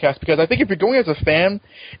a podcast. Because I think if you're going as a fan,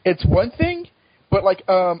 it's one thing, but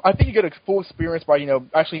I think you get a full experience by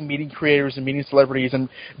actually meeting creators and meeting celebrities and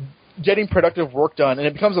getting productive work done, and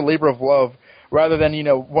it becomes a labor of love rather than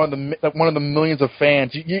one of the millions of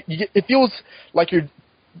fans. It feels like you're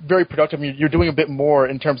very productive. You're doing a bit more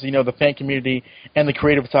in terms of the fan community and the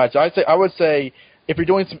creative side. So I would say if you're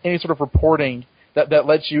doing any sort of reporting that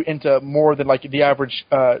lets you into more than the average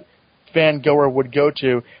fan goer would go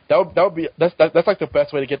to, that's the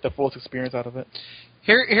best way to get the fullest experience out of it.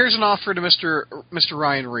 Here's an offer to Mr.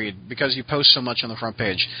 Ryan Reed, because you post so much on the front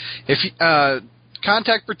page. If you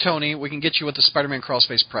contact Bertoni, we can get you with the Spider-Man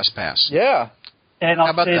Crawlspace Press Pass. Yeah. And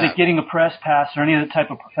I'll say that getting a press pass or any other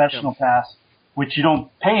type of professional pass, which you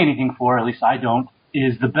don't pay anything for, at least I don't,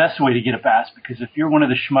 is the best way to get a pass, because if you're one of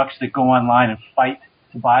the schmucks that go online and fight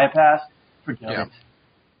to buy a pass, forget it.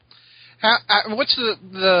 What's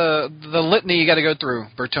the litany you got to go through,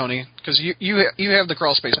 Bertoni? Because you have the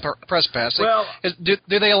Crawlspace Press Pass. Well, do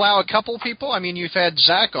they allow a couple people? I mean, you've had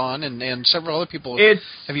Zach on, and several other people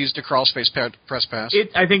have used the Crawlspace Press Pass.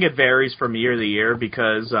 I think it varies from year to year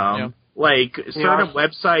because certain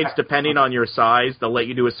websites, depending on your size, they'll let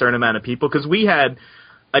you do a certain amount of people. Because we had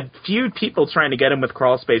a few people trying to get him with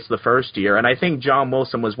Crawlspace the first year, and I think John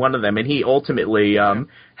Wilson was one of them, and he ultimately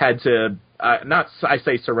had to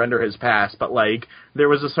surrender his pass, but there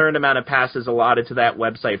was a certain amount of passes allotted to that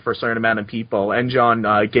website for a certain amount of people, and John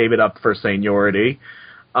gave it up for seniority.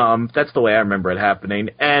 That's the way I remember it happening.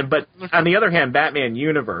 But on the other hand, Batman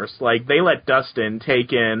Universe, they let Dustin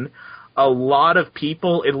take in a lot of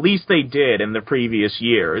people, at least they did in the previous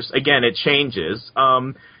years. Again, it changes.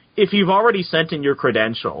 If you've already sent in your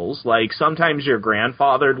credentials, sometimes you're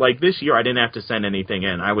grandfathered. This year I didn't have to send anything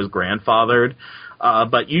in. I was grandfathered.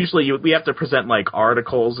 But usually we have to present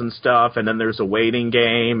articles and stuff, and then there's a waiting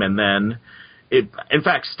game, and then in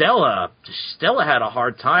fact, Stella had a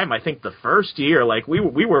hard time. I think the first year,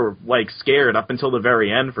 we were scared up until the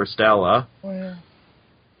very end for Stella. Oh, yeah.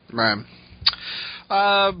 Right.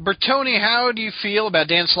 Bertoni, how do you feel about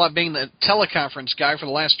Dan Slott being the teleconference guy for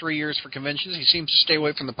the last 3 years for conventions? He seems to stay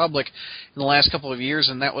away from the public in the last couple of years,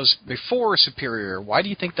 and that was before Superior. Why do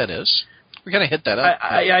you think that is? We kind of hit that up.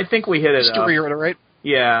 I think we hit it up. Just to reiterate.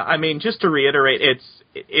 Yeah, I mean, just to reiterate,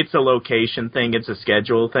 it's a location thing, it's a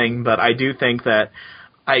schedule thing, but I do think that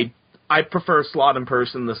I prefer Slott in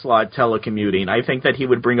person to Slott telecommuting. I think that he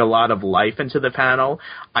would bring a lot of life into the panel.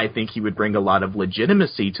 I think he would bring a lot of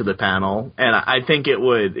legitimacy to the panel, and I think it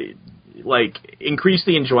would increase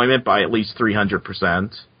the enjoyment by at least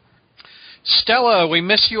 300%. Stella, we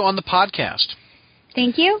miss you on the podcast.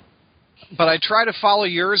 Thank you. But I try to follow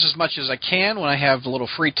yours as much as I can when I have a little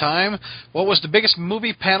free time. What was the biggest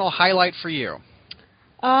movie panel highlight for you?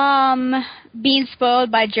 Being spoiled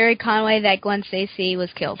by Jerry Conway that Gwen Stacy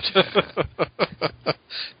was killed.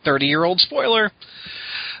 30-year-old spoiler.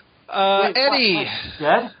 Wait, Eddie.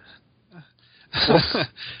 Dead?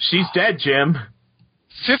 She's dead, Jim.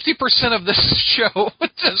 50% of this show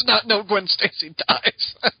does not know Gwen Stacy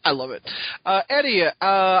dies. I love it. Eddie,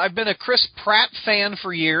 I've been a Chris Pratt fan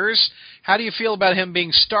for years. How do you feel about him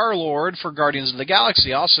being Star-Lord for Guardians of the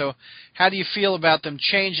Galaxy? Also, how do you feel about them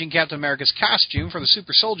changing Captain America's costume for the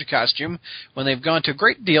Super Soldier costume when they've gone to a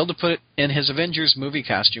great deal to put it in his Avengers movie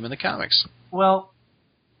costume in the comics? Well,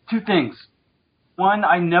 two things. One,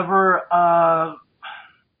 I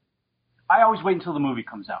always wait until the movie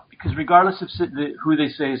comes out, because regardless of who they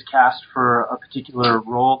say is cast for a particular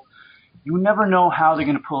role, you never know how they're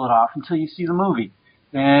going to pull it off until you see the movie.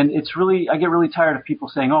 And I get really tired of people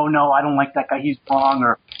saying, oh, no, I don't like that guy, he's wrong,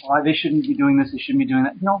 or oh, they shouldn't be doing this, they shouldn't be doing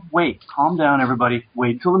that. No, wait, calm down, everybody.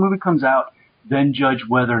 Wait until the movie comes out, then judge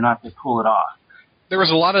whether or not they pull it off. There was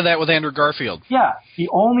a lot of that with Andrew Garfield. Yeah, the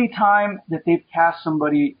only time that they've cast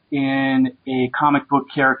somebody in a comic book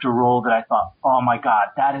character role that I thought, oh my God,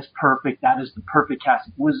 that is perfect, that is the perfect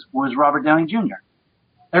casting, was Robert Downey Jr.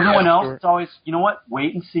 Everyone else, sure. It's always, you know what,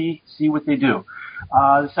 wait and see what they do.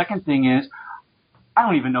 The second thing is, I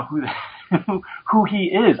don't even know who he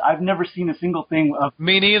is. I've never seen a single thing of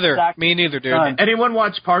Me neither, dude. Done. Anyone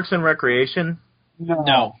watch Parks and Recreation?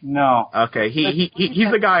 No. Okay,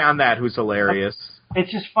 he's the guy on that who's hilarious. It's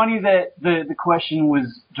just funny that the question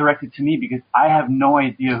was directed to me because I have no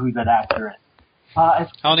idea who that actor is. I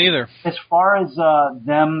don't either. As far as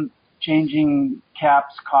them changing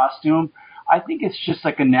Cap's costume, I think it's just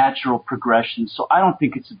like a natural progression, so I don't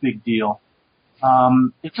think it's a big deal.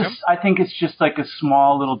 I think it's just like a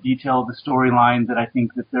small little detail of the storyline that I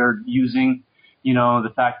think that they're using. You know, the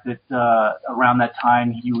fact that around that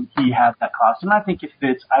time he had that costume. I think it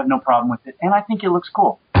fits. I have no problem with it, and I think it looks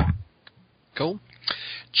cool. Cool.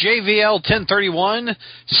 JVL 1031,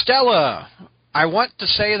 Stella. I want to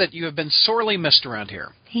say that you have been sorely missed around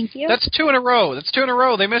here. Thank you. That's 2 in a row.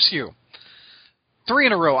 They miss you. 3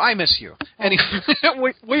 in a row. I miss you.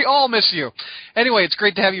 Anyway, we all miss you. Anyway, it's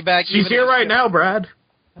great to have you back. She's here right now, Brad.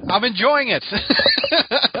 I'm enjoying it.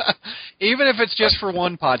 Even if it's just for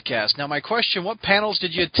one podcast. Now, my question, what panels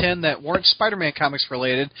did you attend that weren't Spider-Man comics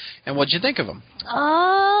related, and what did you think of them?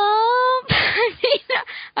 I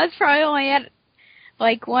was probably only at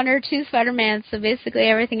like 1 or 2 Spider-Man, so basically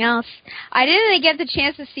everything else. I didn't get the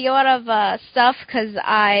chance to see a lot of stuff because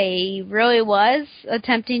I really was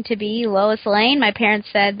attempting to be Lois Lane. My parents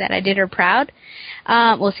said that I did her proud.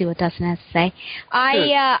 We'll see what Dustin has to say.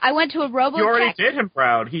 I went to a Robotech. You already did him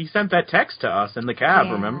proud. He sent that text to us in the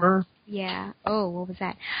cab, remember? Yeah. Oh, what was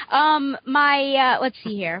that? Let's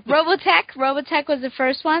see here. Robotech. Robotech was the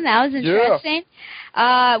first one. That was interesting.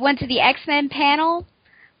 Yeah. Went to the X-Men panel.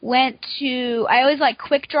 I always like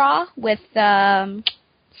Quick Draw with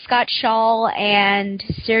Scott Shaw and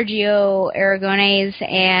Sergio Aragonés,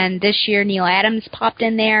 and this year Neil Adams popped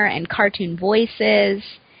in there, and Cartoon Voices.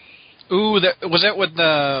 Ooh, was that with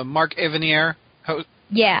Mark Evanier?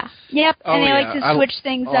 Yeah. Yep. Oh, and they like to switch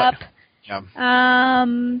things up. Yeah.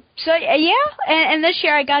 And this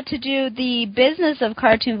year I got to do the business of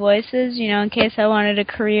Cartoon Voices, in case I wanted a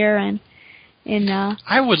career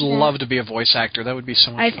I would love to be a voice actor. That would be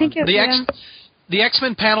so much fun. I think the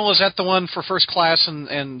X-Men panel, is that the one for First Class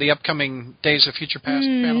and the upcoming Days of Future Past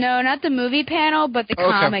panel? No, not the movie panel, but the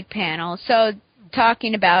comic panel. So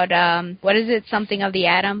talking about what is it? Something of the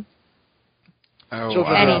Atom.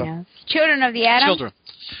 Children of the Atom. Children.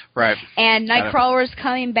 Right. And Nightcrawler's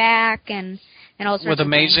coming back and all sorts with of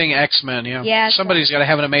Amazing things. X-Men, yeah. Somebody's got to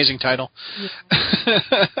have an amazing title.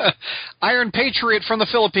 Yeah. Iron Patriot from the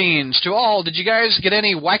Philippines. To all, did you guys get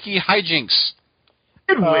any wacky hijinks?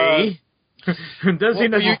 Did we?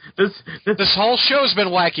 This whole show's been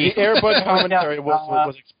wacky. The Airbud commentary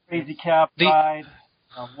was Crazy Cap ride,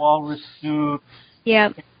 walrus suit,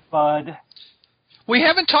 Bud. We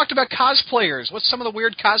haven't talked about cosplayers. What's some of the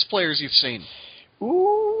weird cosplayers you've seen?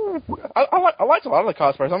 Ooh, I liked a lot of the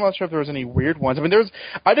cosplayers. I'm not sure if there was any weird ones. I mean,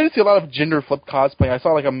 I didn't see a lot of gender flip cosplay. I saw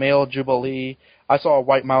like a male Jubilee. I saw a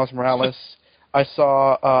white Miles Morales. I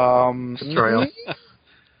saw Betrayal.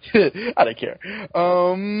 I don't care.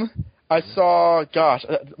 I saw,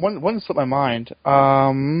 one slipped my mind.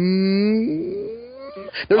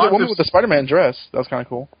 There was a woman with a Spider-Man dress. That was kind of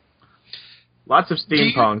cool. Lots of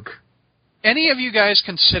steampunk. Any of you guys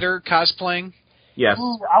consider cosplaying? Yes.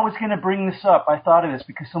 Ooh, I was going to bring this up. I thought of this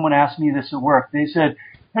because someone asked me this at work. They said,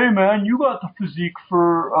 "Hey man, you got the physique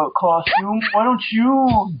for a costume. Why don't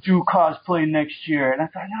you do cosplay next year?" And I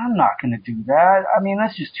thought, no, I'm not going to do that. I mean,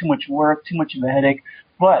 that's just too much work, too much of a headache.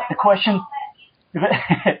 But the question,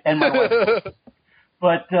 and my wife.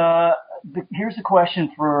 But here's the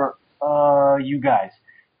question for you guys.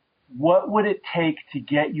 What would it take to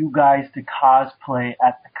get you guys to cosplay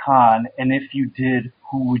at the con? And if you did,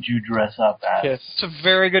 who would you dress up as? Yes, it's a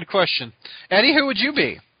very good question. Eddie, who would you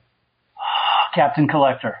be? Captain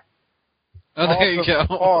Collector. Oh, there you go.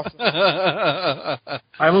 Awesome.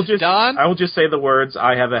 I will just say the words,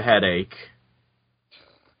 I have a headache.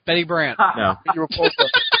 Betty Brant. No. Rita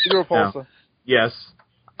Repulsa. No. Yes.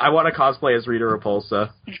 I want to cosplay as Rita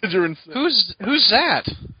Repulsa. Who's that?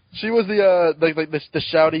 She was the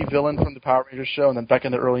shouty villain from the Power Rangers show, and then back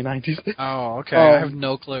in the early 90s. Oh, okay. I have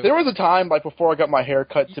no clue. There was a time, like, before I got my hair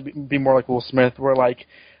cut to be more like Will Smith, where, like,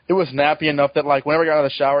 it was nappy enough that, like, whenever I got out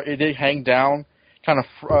of the shower, it did hang down, kind of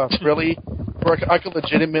frilly, where I could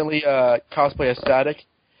legitimately cosplay as Static.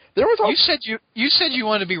 There was you said you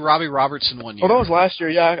wanted to be Robbie Robertson one year. Oh, that was last year.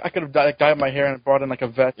 Yeah, I could have dyed my hair and brought in like a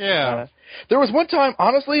vet. Yeah. There was one time,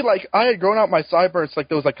 honestly, like I had grown out my sideburns, like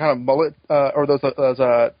those like kind of mullet or those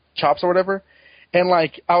chops or whatever, and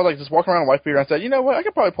like I was like just walking around in white beard. And I said, you know what, I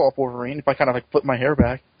could probably pull off Wolverine if I kind of like flip my hair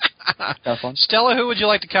back. That's fun. Stella, who would you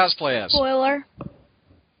like to cosplay as? Spoiler.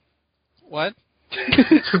 What?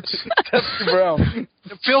 Dusty Brown.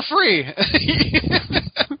 Feel free.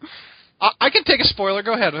 I can take a spoiler.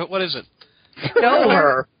 Go ahead. What is it?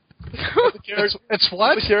 Spoiler. It's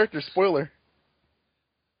what? The character spoiler.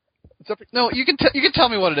 No, you can tell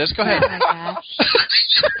me what it is. Go ahead. Oh my gosh.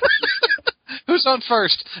 Who's on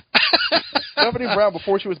first? Stephanie Brown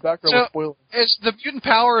before she was Batgirl was spoiler. Is the mutant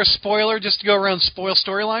power a spoiler just to go around spoil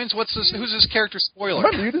storylines? Who's this character spoiler?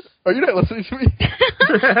 Are you not listening to me?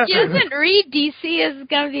 She doesn't read DC. Is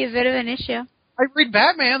going to be a bit of an issue. I read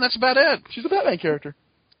Batman. That's about it. She's a Batman character.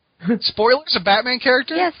 Spoilers, a Batman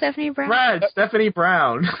character? Yeah, Stephanie Brown. Brad, Stephanie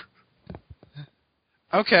Brown.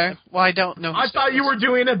 Okay. Well, I don't know. I thought you were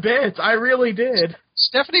doing a bit. I really did.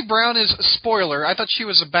 Stephanie Brown is a spoiler. I thought she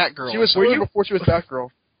was a Batgirl. She was spoiler before she was Batgirl.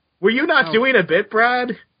 Were you not doing a bit,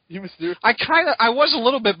 Brad? You was I was a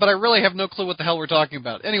little bit, but I really have no clue what the hell we're talking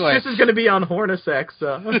about. Anyway. This is going to be on Hornacek,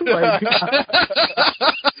 so.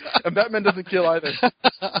 And Batman doesn't kill either.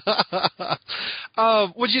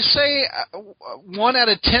 Would you say 1 out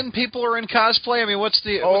of 10 people are in cosplay? I mean, what's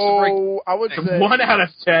the I would say 1 out of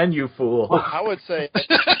 10, you fool. I would say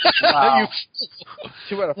Wow.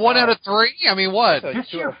 2 out of 5. 1 out of 3? I mean, what? This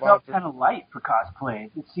year felt kind of light for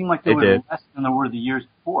cosplay. It seemed like there were less than there were the years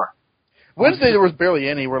before. Wednesday there was barely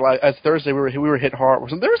any. As Thursday we were hit hard.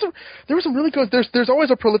 There was some really good. There's always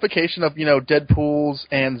a prolification of Deadpools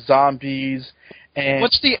and zombies. And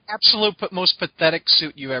what's the absolute most pathetic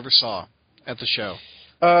suit you ever saw at the show?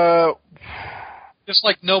 Just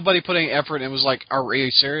like nobody put any effort. It was like, are you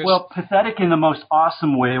serious? Well, pathetic in the most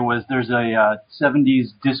awesome way was there's a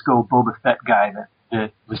 70s disco Boba Fett guy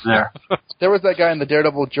that was there. There was that guy in the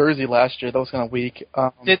Daredevil jersey last year. That was kind of weak.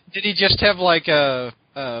 Did he just have like a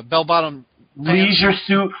bell-bottom leisure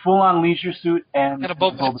suit, full-on leisure suit, and a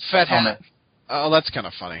Boba Fett hat? Oh, that's kind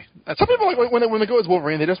of funny. Some people like when they go as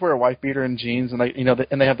Wolverine, they just wear a wife beater and jeans, and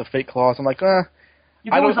they have the fake claws. I'm like, I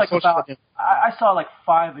don't. Like I saw like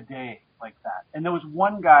 5 a day like that, and there was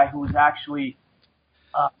one guy who was actually.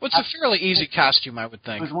 What's a fairly easy costume, I would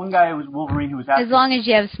think. There was one guy who was Wolverine who was actually. As long as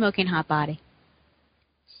you have a smoking hot body.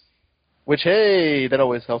 Which, hey, that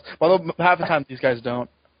always helps. Although half the time these guys don't.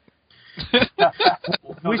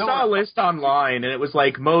 We saw a list online, and it was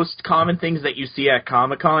like most common things that you see at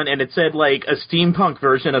Comic-Con, and it said like a steampunk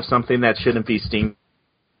version of something that shouldn't be steampunk.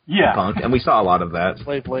 Yeah. And we saw a lot of that.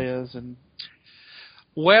 Slave Leia's and...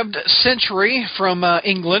 Webbed Century from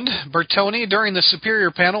England. Bertoni, during the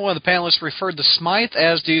Superior panel, one of the panelists referred to Smythe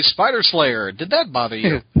as the Spider Slayer. Did that bother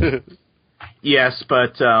you? Yes,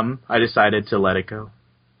 but I decided to let it go.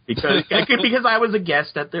 Because I was a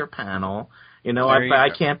guest at their panel. I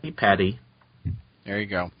can't be petty. There you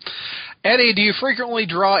go. Eddie, do you frequently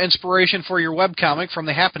draw inspiration for your webcomic from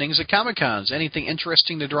the happenings at Comic-Cons? Anything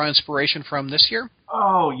interesting to draw inspiration from this year?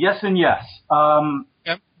 Oh, yes and yes.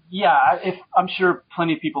 Yep. Yeah, I'm sure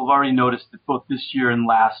plenty of people have already noticed that both this year and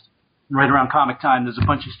last, right around Comic Time, there's a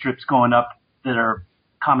bunch of strips going up that are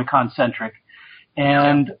Comic-Con centric.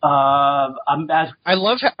 And I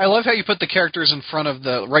love how you put the characters in front of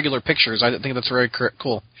the regular pictures. I think that's very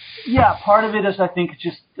cool. Yeah, part of it is I think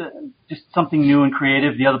just something new and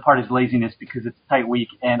creative. The other part is laziness because it's a tight week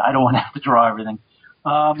and I don't want to have to draw everything.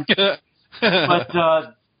 But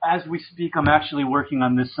as we speak, I'm actually working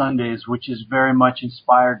on this Sundays, which is very much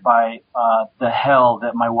inspired by the hell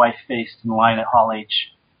that my wife faced in line at Hall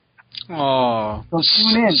H. Oh, so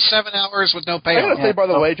tune in. 7 hours with no payoff. I gotta say, by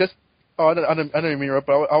the way, just. I don't even mean to interrupt,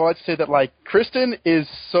 but I would like to say that Kristen is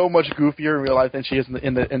so much goofier in real life than she is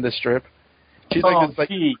in the strip. She's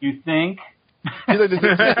you think? She's like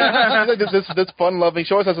this fun-loving.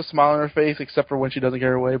 She always has a smile on her face, except for when she doesn't get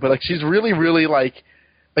her way. But she's really, really like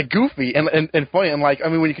goofy and funny. And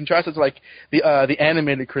when you contrast it to the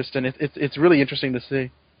animated Kristen, it's really interesting to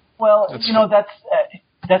see. Well,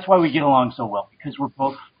 that's why we get along so well, because we're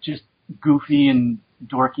both just goofy and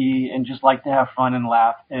dorky and just like to have fun and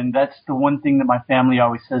laugh. And that's the one thing that my family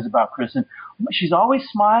always says about Kristen. She's always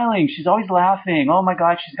smiling. She's always laughing. Oh, my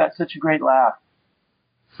God, she's got such a great laugh.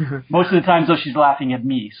 Most of the times, though, she's laughing at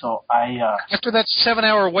me. So after that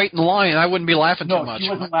 7-hour wait in line, I wouldn't be laughing too much. She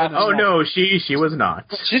wasn't laughing. Oh, no, she was not.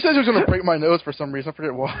 She said she was going to break my nose for some reason. I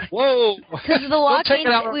forget why. Whoa. Because of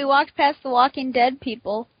we walked past the Walking Dead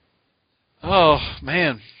people. Oh,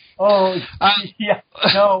 man. Oh, yeah.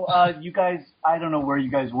 No, you guys, I don't know where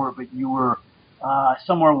you guys were, but you were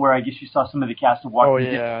somewhere where I guess you saw some of the cast of Walking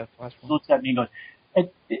Dead. Oh, yeah. Looks at me and goes,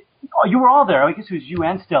 you were all there. I guess it was you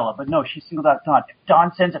and Stella, but no, she singled out Don. If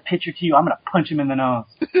Don sends a picture to you, I'm going to punch him in the nose.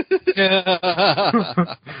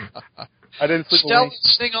 I didn't sleep Stella,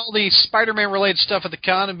 seeing all the Spider-Man related stuff at the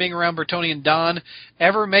con and being around Bertoni and Don,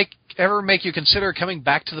 ever make you consider coming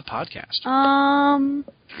back to the podcast?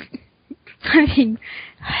 I mean,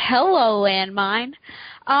 hello, landmine.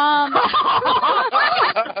 I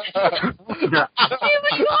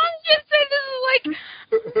just said this is like,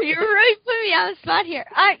 you're really putting me on the spot here.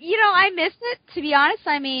 I miss it, to be honest.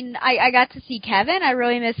 I mean, I got to see Kevin. I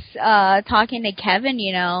really miss talking to Kevin,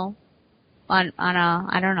 on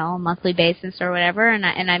a monthly basis or whatever.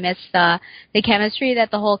 And I miss the chemistry that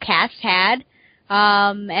the whole cast had.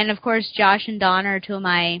 And of course, Josh and Don are two of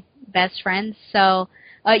my best friends. So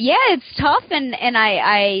Yeah, it's tough, and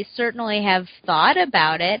I certainly have thought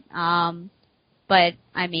about it. But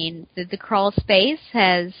I mean, the crawl space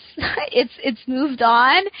has it's moved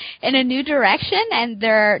on in a new direction, and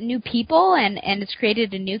there are new people, and it's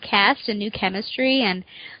created a new cast, a new chemistry,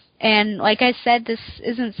 and like I said, this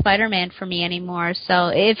isn't Spider-Man for me anymore.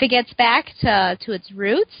 So if it gets back to its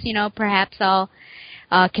roots, perhaps I'll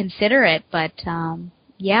consider it. But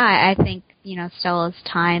yeah, I think Stella's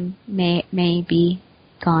time may be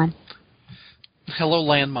gone. Hello,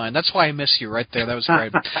 landmine. That's why I miss you right there. That was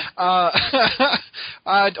great.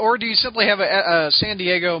 Or do you simply have a San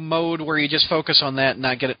Diego mode where you just focus on that and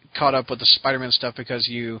not get caught up with the Spider-Man stuff because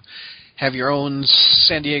you have your own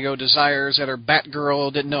San Diego desires that are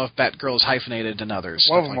Batgirl? Didn't know if Batgirl is hyphenated and others,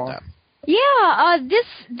 stuff like that. Yeah,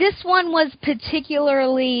 this one was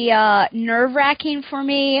particularly nerve-wracking for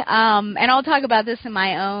me, and I'll talk about this in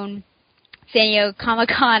my own San Diego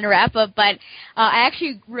Comic-Con wrap-up, but I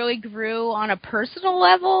actually really grew on a personal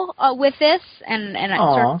level with this, and I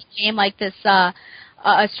sort of became like this a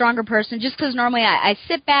stronger person, just because normally I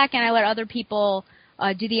sit back and I let other people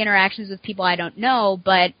do the interactions with people I don't know,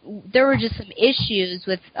 but there were just some issues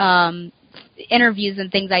with interviews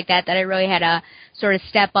and things like that I really had to sort of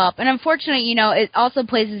step up. And unfortunately, it also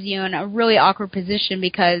places you in a really awkward position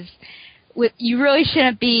because you really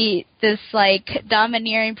shouldn't be this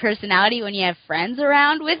domineering personality when you have friends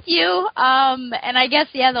around with you. And I guess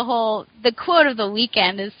the quote of the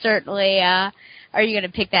weekend is certainly are you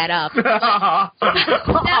going to pick that up? What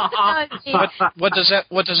does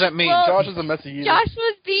that mean? Well, Josh is a messy eater. Josh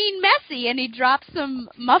was being messy, and he dropped some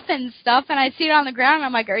muffin stuff, and I see it on the ground, and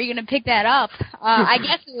I'm like, are you going to pick that up? I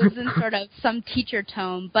guess it was in sort of some teacher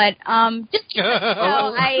tone, but just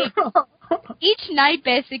each night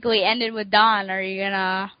basically ended with Don. Are you going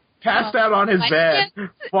to... Passed out on his bed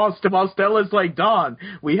while Stella's like, Dawn,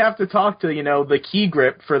 we have to talk to, the key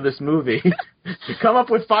grip for this movie. Come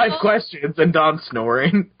up with 5 questions, and Dawn's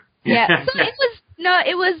snoring. Yeah, so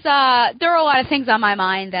it was, there were a lot of things on my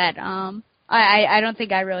mind that, I don't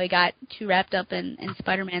think I really got too wrapped up in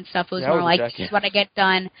Spider-Man stuff. It was more like, this is what I got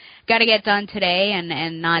to get done today,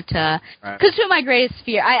 and not to, because two of my greatest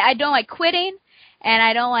fear, I don't like quitting, and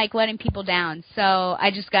I don't like letting people down. So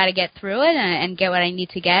I just got to get through it and get what I need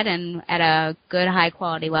to get, and at a good,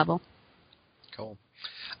 high-quality level. Cool.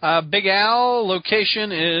 Big Al,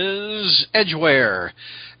 location is Edgeware.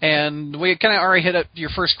 And we kind of already hit up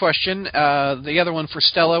your first question. The other one for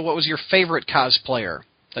Stella, what was your favorite cosplayer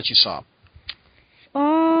that you saw?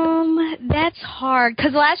 That's hard,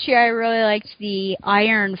 because last year I really liked the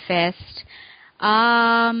Iron Fist.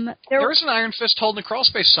 There was an Iron Fist holding a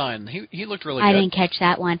crawlspace sign. He looked really good. I didn't catch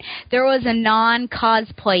that one. There was a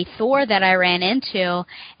non-cosplay Thor that I ran into,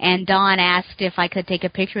 and Don asked if I could take a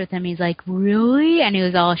picture with him. He's like, really? And he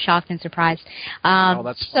was all shocked and surprised.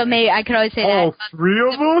 That's so maybe I could always say that. All 3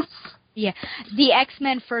 of us? Yeah. The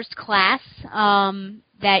X-Men First Class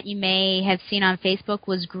that you may have seen on Facebook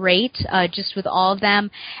was great, just with all of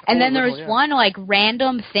them. And then there was one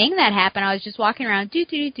random thing that happened. I was just walking around,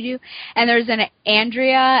 and there's an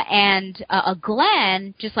Andrea and a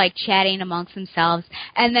Glenn just chatting amongst themselves.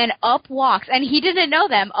 And then up walks, and he didn't know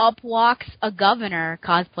them, up walks a Governor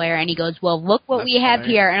cosplayer, and he goes, well, look what we have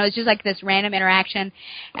here. And it was just this random interaction.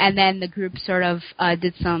 And then the group sort of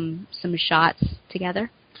did some shots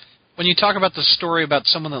together. When you talk about the story about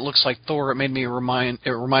someone that looks like Thor, it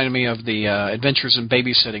reminded me of the Adventures in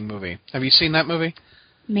Babysitting movie. Have you seen that movie?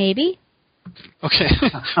 Maybe. Okay.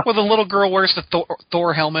 Well, the little girl wears the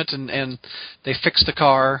Thor helmet, and they fix the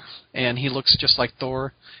car, and he looks just like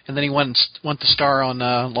Thor. And then he won the star on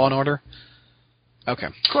Law and Order. Okay.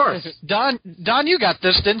 Of course. Don, you got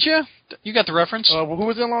this, didn't you? You got the reference? Who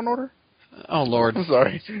was in Law and Order? Oh, Lord. I'm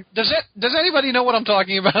sorry. Does anybody know what I'm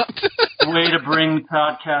talking about? Way to bring the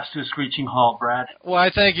podcast to a screeching halt, Brad. Why,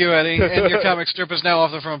 thank you, Eddie. And your comic strip is now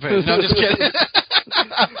off the front page. No, I'm just kidding.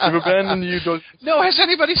 You've abandoned you. No, has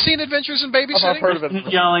anybody seen Adventures in Babysitting? I've heard of it.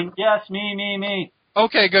 Yelling, yes, me.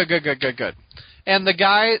 Okay, good. And the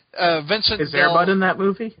guy, Vincent... Is Airbud in that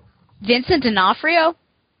movie? Vincent D'Onofrio?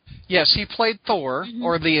 Yes, he played Thor,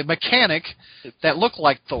 or the mechanic that looked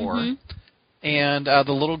like Thor. Mm-hmm. And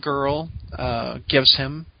the little girl gives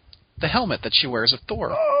him the helmet that she wears of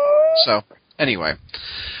Thor. So, anyway.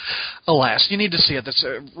 Alas, you need to see it. That's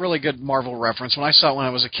a really good Marvel reference. When I saw it when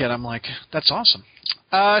I was a kid, I'm like, that's awesome.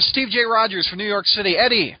 Steve J. Rogers from New York City.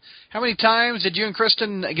 Eddie, how many times did you and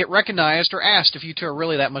Kristen get recognized or asked if you two are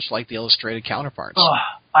really that much like the illustrated counterparts? Oh,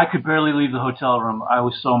 I could barely leave the hotel room. I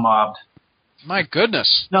was so mobbed. My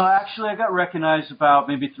goodness. No, actually, I got recognized about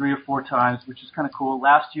maybe 3 or 4 times, which is kind of cool.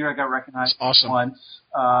 Last year, I got recognized once,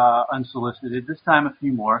 unsolicited. This time, a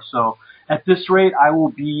few more. So, At this rate, I will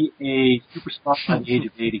be a superstar by the age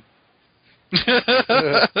of 80.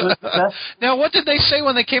 Now, what did they say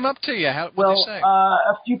when they came up to you? What did they say?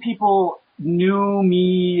 A few people knew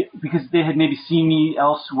me because they had maybe seen me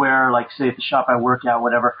elsewhere, like say at the shop I work at,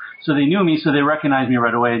 whatever. So they knew me, so they recognized me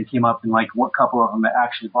right away and came up, and like a couple of them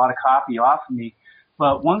actually bought a copy off of me.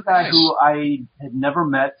 But one guy who I had never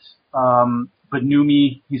met, but knew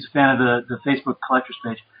me, he's a fan of the Facebook collectors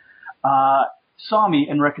page, saw me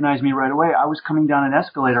and recognized me right away. I was coming down an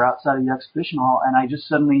escalator outside of the exhibition hall, and I just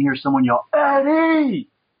suddenly hear someone yell, "Eddie!"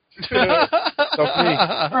 And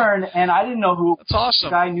I didn't know who. That's awesome.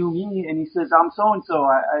 The guy knew me, and he says, "I'm so and so,"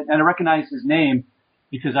 and I recognized his name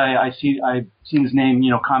because I've seen his name,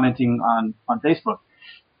 commenting on Facebook,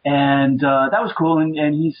 and that was cool.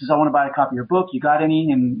 And he says, "I want to buy a copy of your book. You got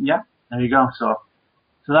any?" And yeah, there you go. So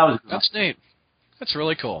that was cool. That's neat. That's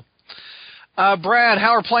really cool. Brad,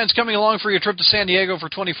 how are plans coming along for your trip to San Diego for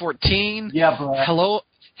 2014? Yeah, Brad. Hello,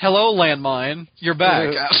 Landmine. You're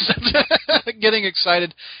back. Getting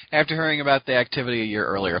excited after hearing about the activity a year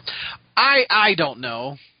earlier. I don't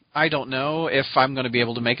know. I don't know if I'm going to be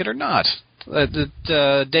able to make it or not.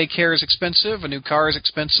 Daycare is expensive. A new car is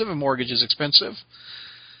expensive. A mortgage is expensive.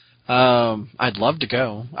 I'd love to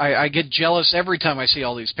go. I get jealous every time I see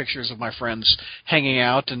all these pictures of my friends hanging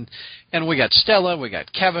out, and we got Stella, we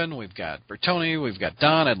got Kevin, we've got Bertoni, we've got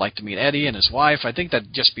Don. I'd like to meet Eddie and his wife. I think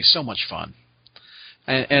that'd just be so much fun.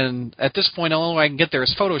 And at this point, the only way I can get there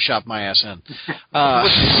is Photoshop my ass in.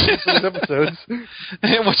 Episodes.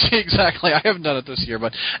 Exactly. I haven't done it this year,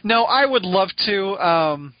 but no, I would love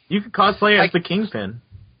to. You could cosplay as the Kingpin.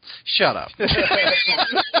 Shut up.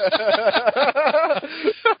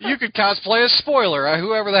 You could cosplay as Spoiler,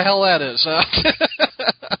 whoever the hell that is.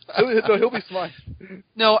 He'll be smart.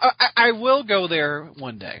 No, I will go there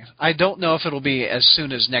one day. I don't know if it'll be as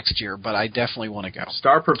soon as next year, but I definitely want to go.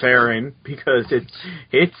 Start preparing, because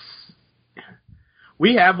it's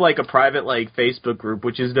we have like a private like Facebook group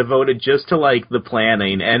which is devoted just to like the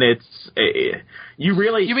planning, and you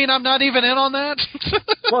mean I'm not even in on that?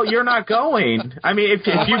 Well, you're not going. I mean, if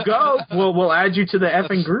you go, we'll add you to the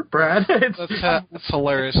effing group, Brad. That's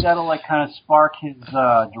hilarious. That'll like kind of spark his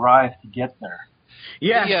drive to get there.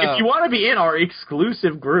 Yeah, if you want to be in our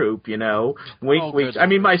exclusive group, wink. I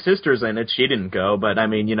mean, my sister's in it. She didn't go, but I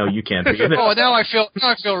mean, you can't be in it. Oh, now I feel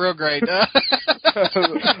real great.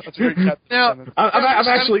 Now, I'm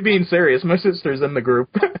actually being serious. My sister's in the group.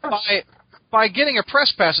 By getting a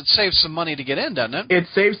press pass, it saves some money to get in, doesn't it? It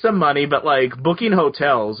saves some money, but like booking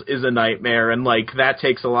hotels is a nightmare, and like that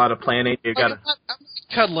takes a lot of planning. I'm not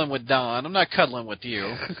cuddling with Don. I'm not cuddling with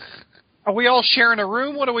you. Are we all sharing a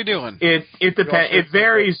room? What are we doing? It depends. It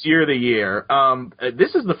varies year to year.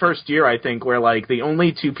 This is the first year, I think, where like the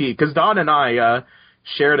only two people, because Don and I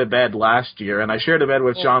shared a bed last year, and I shared a bed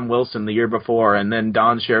with John Wilson the year before, and then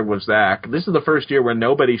Don shared with Zach. This is the first year where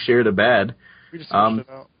nobody shared a bed. We just switched it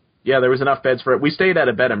out. Yeah, there was enough beds for it. We stayed at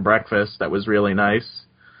a bed and breakfast. That was really nice.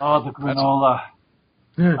 Oh, the granola.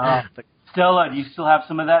 Stella, do you still have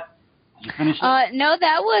some of that? Did you finish it? No,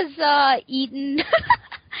 that was eaten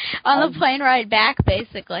on the plane ride back,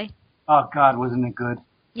 basically. Oh, God, wasn't it good?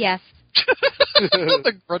 Yes.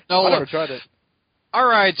 The granola. I never tried it. All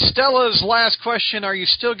right, Stella's last question. Are you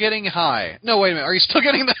still getting high? No, wait a minute. Are you still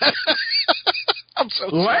getting that? I'm so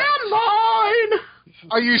sorry. Landmine!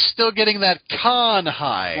 Are you still getting that con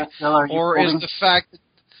high? Yes, Stella, or is the fact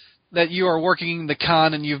that you are working the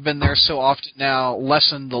con and you've been there so often now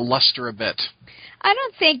lessened the luster a bit? I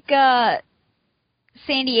don't think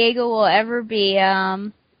San Diego will ever be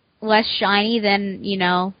less shiny than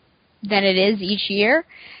it is each year.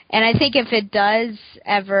 And I think if it does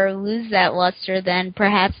ever lose that luster, then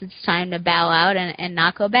perhaps it's time to bow out and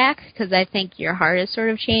not go back, because I think your heart has sort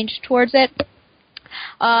of changed towards it.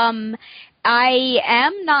 I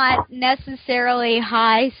am not necessarily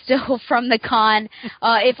high still from the con,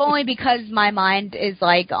 if only because my mind is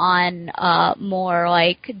like on more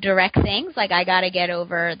like direct things. Like I got to get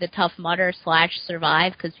over the Tough Mudder /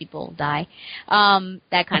 survive because people die,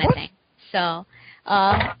 that kind of thing. So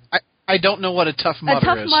I don't know what a Tough Mudder is. A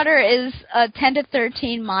Tough Mudder is a 10 to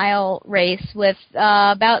 13 mile race with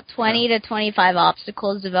about 20 to 25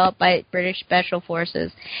 obstacles developed by British Special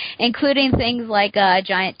Forces, including things like a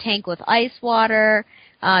giant tank with ice water.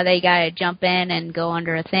 That you gotta jump in and go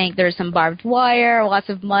under a thing. There's some barbed wire, lots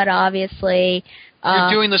of mud, obviously.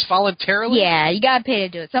 You're doing this voluntarily? Yeah, you gotta pay to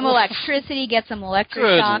do it. Some electricity, get some electric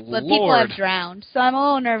shocks, but people have drowned. So I'm a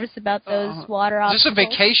little nervous about those water obstacles. Is this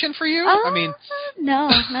a vacation for you?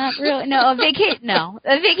 No, not really. No, a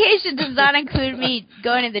vacation does not include me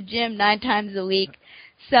going to the gym 9 times a week.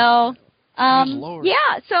 So, Lord.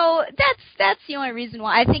 Yeah, so that's the only reason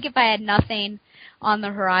why. I think if I had nothing on the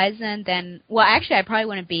horizon, then, well, actually, I probably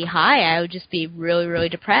wouldn't be high. I would just be really, really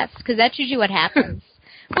depressed, because that's usually what happens.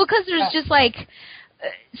 Well, because there's just, like,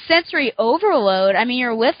 sensory overload. I mean,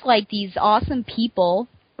 you're with, like, these awesome people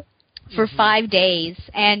for 5 days,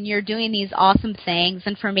 and you're doing these awesome things.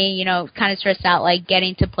 And for me, kind of stressed out, like,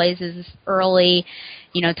 getting to places early,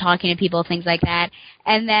 talking to people, things like that.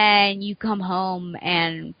 And then you come home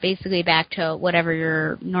and basically back to whatever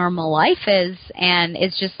your normal life is, and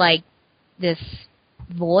it's just like this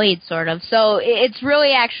void, sort of. So it's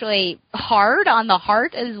really actually hard on the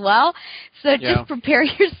heart as well. So just prepare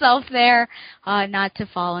yourself there, not to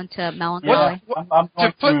fall into melancholy. Yeah, I'm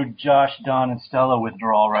going through Josh, Don, and Stella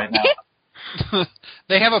withdrawal right now.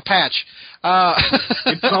 They have a patch.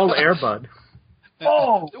 It's called Airbud.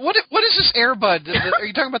 Oh, what is this Airbud? Are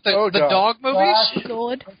you talking about the dog movies? Josh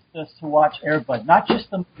forced us to watch Airbud, not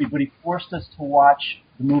just the movie, but he forced us to watch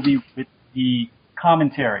the movie with the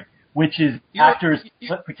commentary, which is actors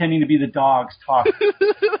pretending to be the dogs talking.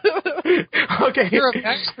 Okay, you're a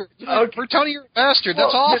bastard. Okay. Tony, you're a bastard.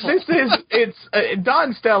 That's awful.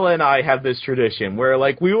 Don, Stella, and I have this tradition where,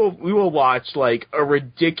 like, we will watch, like, a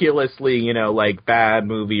ridiculously, like, bad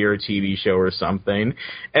movie or TV show or something,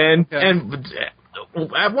 and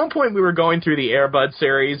at one point we were going through the Airbud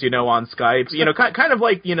series, on Skype, kind of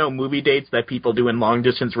like, movie dates that people do in long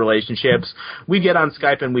distance relationships. We get on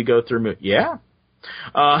Skype and we go through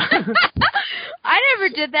I never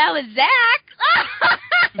did that with Zach.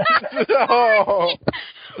 Oh.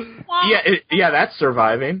 Yeah, that's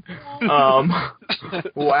surviving.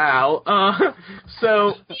 Wow.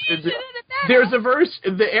 So there's a verse.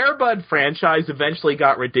 The Airbud franchise eventually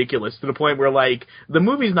got ridiculous to the point where, like, the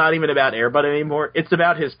movie's not even about Airbud anymore. It's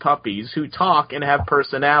about his puppies who talk and have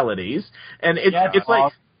personalities, and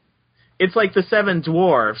it's like the Seven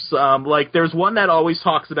Dwarfs. Like, there's one that always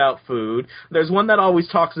talks about food. There's one that always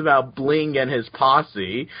talks about Bling and his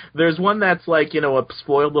posse. There's one that's like, a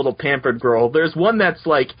spoiled little pampered girl. There's one that's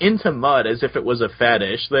like into mud as if it was a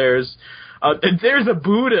fetish. There's a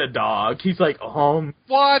Buddha dog. He's like,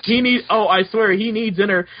 what? I swear, he needs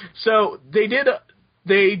inner. So they did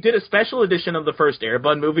a special edition of the first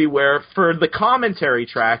Airbud movie where, for the commentary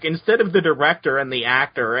track, instead of the director and the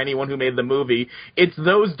actor or anyone who made the movie, it's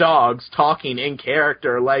those dogs talking in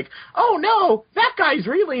character, like, oh no, that guy's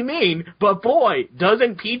really mean, but boy,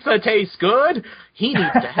 doesn't pizza taste good? He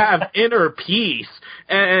needs to have inner peace.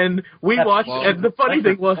 And we watched, and the funny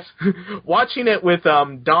thing was, watching it with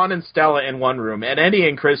Don and Stella in one room, and Eddie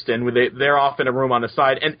and Kristen, they're off in a room on the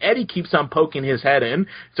side, and Eddie keeps on poking his head in,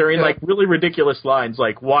 during like really ridiculous lines,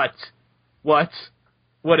 like, what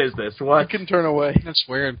is this? What? You can turn away. That's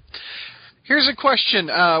weird. Here's a question.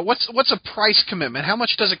 What's a price commitment? How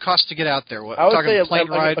much does it cost to get out there? I would say a plane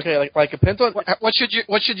ride. Okay, like depends on what should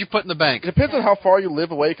you put in the bank? It depends on how far you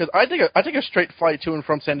live away. Because I take a straight flight to and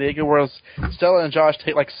from San Diego, whereas Stella and Josh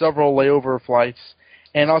take like several layover flights.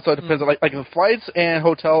 And also it depends on like the flights and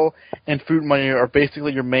hotel and food money are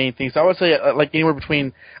basically your main things. So I would say like anywhere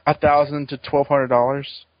between $1,000 to $1,200,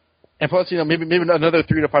 and plus maybe another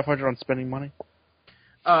 $300 to $500 on spending money.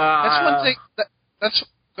 That's one thing.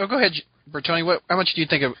 Go ahead, Bertoni. How much do you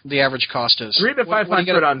think the average cost is? $300 to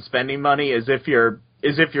 $500 on spending money is if you're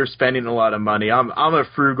spending a lot of money. I'm a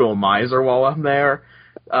frugal miser while I'm there,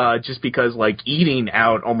 just because like eating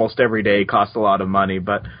out almost every day costs a lot of money.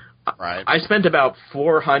 But right. I spent about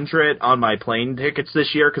 $400 on my plane tickets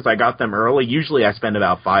this year because I got them early. Usually I spend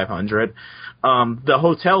about $500. The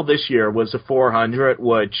hotel this year was a $400,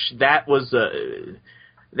 which that was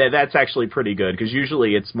that's actually pretty good because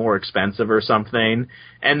usually it's more expensive or something.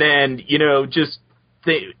 And then,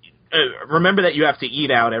 remember that you have to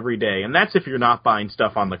eat out every day, and that's if you're not buying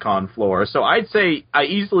stuff on the con floor. So I'd say I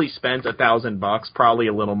easily spent $1,000, probably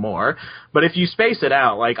a little more. But if you space it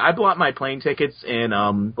out, like I bought my plane tickets in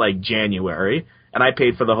like January, and I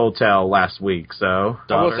paid for the hotel last week. So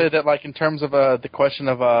I will say that, like, in terms of the question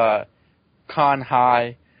of con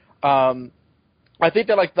high, I think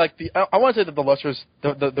that I want to say that the lustrous,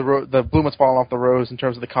 the bloom has fallen off the rose in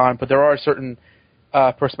terms of the con, but there are certain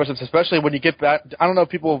perspectives, especially when you get back. I don't know if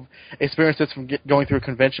people experience this from going through a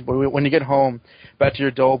convention, but when you get home, back to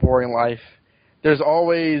your dull, boring life, there's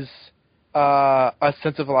always a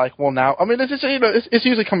sense of like, well, now. I mean, it's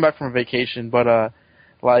usually coming back from a vacation, but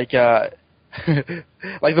like the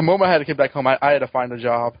moment I had to get back home, I had to find a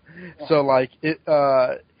job, so like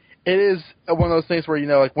it is one of those things where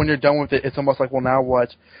like when you're done with it, it's almost like, well, now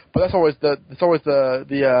what? But that's always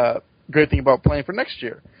the great thing about playing for next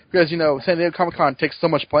year, because San Diego Comic-Con takes so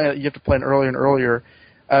much playing that you have to play earlier and earlier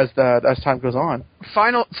as time goes on.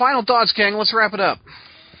 Final thoughts, gang. Let's wrap it up.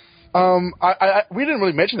 We didn't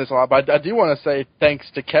really mention this a lot, but I do want to say thanks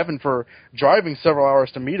to Kevin for driving several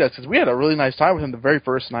hours to meet us, because we had a really nice time with him the very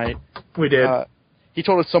first night. We did. He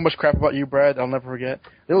told us so much crap about you, Brad, I'll never forget.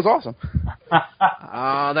 It was awesome.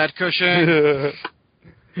 That cushion.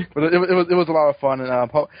 But it was a lot of fun, and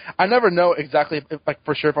I never know exactly,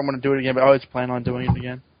 for sure if I'm going to do it again, but I always plan on doing it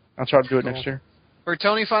again. I'll try to do it next year. For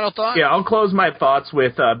Tony, final thought? Yeah, I'll close my thoughts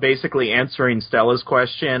with basically answering Stella's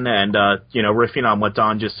question and, riffing on what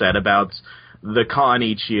Don just said about the con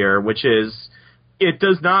each year, which is it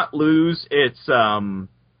does not lose its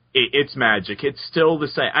magic. It's still the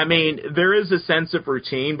same. I mean, there is a sense of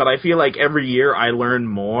routine, but I feel like every year I learn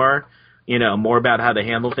more, more about how to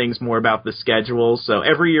handle things, more about the schedule. So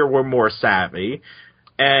every year we're more savvy.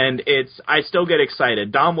 And I still get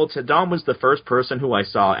excited. Dom was the first person who I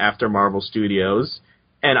saw after Marvel Studios,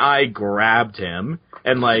 and I grabbed him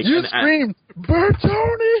and you screamed,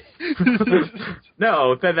 "Bertoni!"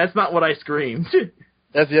 No, that's not what I screamed.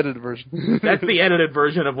 That's the edited version. That's the edited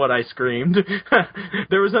version of what I screamed.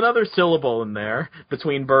 There was another syllable in there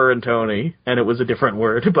between Burr and Tony, and it was a different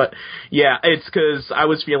word. But, yeah, it's because I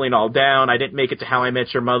was feeling all down. I didn't make it to How I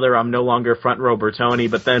Met Your Mother. I'm no longer front row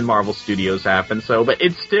Bertoni, but then Marvel Studios happened. But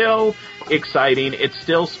it's still exciting. It's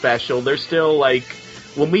still special. There's still,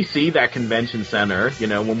 when we see that convention center,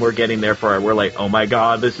 when we're getting there we're like, oh my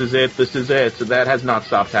God, this is it. So that has not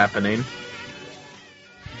stopped happening.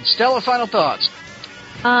 Stella, final thoughts.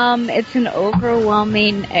 It's an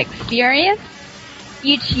overwhelming experience.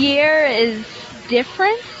 Each year is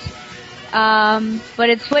different, but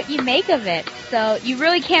it's what you make of it. So you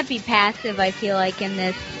really can't be passive, I feel like, in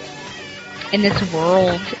this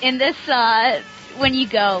world, when you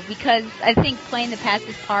go, because I think playing the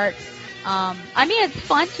passive part, it's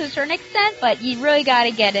fun to a certain extent, but you really got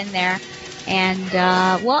to get in there. And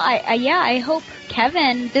I hope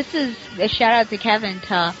Kevin. This is a shout out to Kevin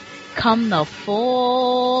to come the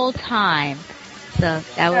full time. So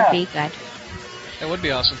that would be good. That would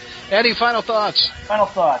be awesome. Eddie, final thoughts. Final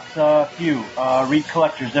thoughts. A few. Read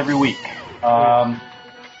Collectors every week.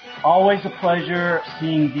 Always a pleasure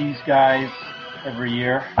seeing these guys every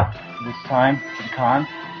year. This time for the con.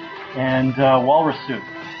 And Walrus Suit.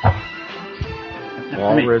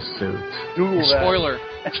 Walrus Suit. Google that. Spoiler.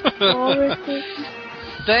 Walrus Suit.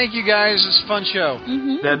 Thank you, guys. It's a fun show.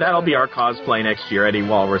 Mm-hmm. That'll be our cosplay next year, Eddie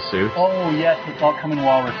Walrus Suit. Oh, yes, it's all coming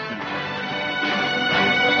Walrus Suit.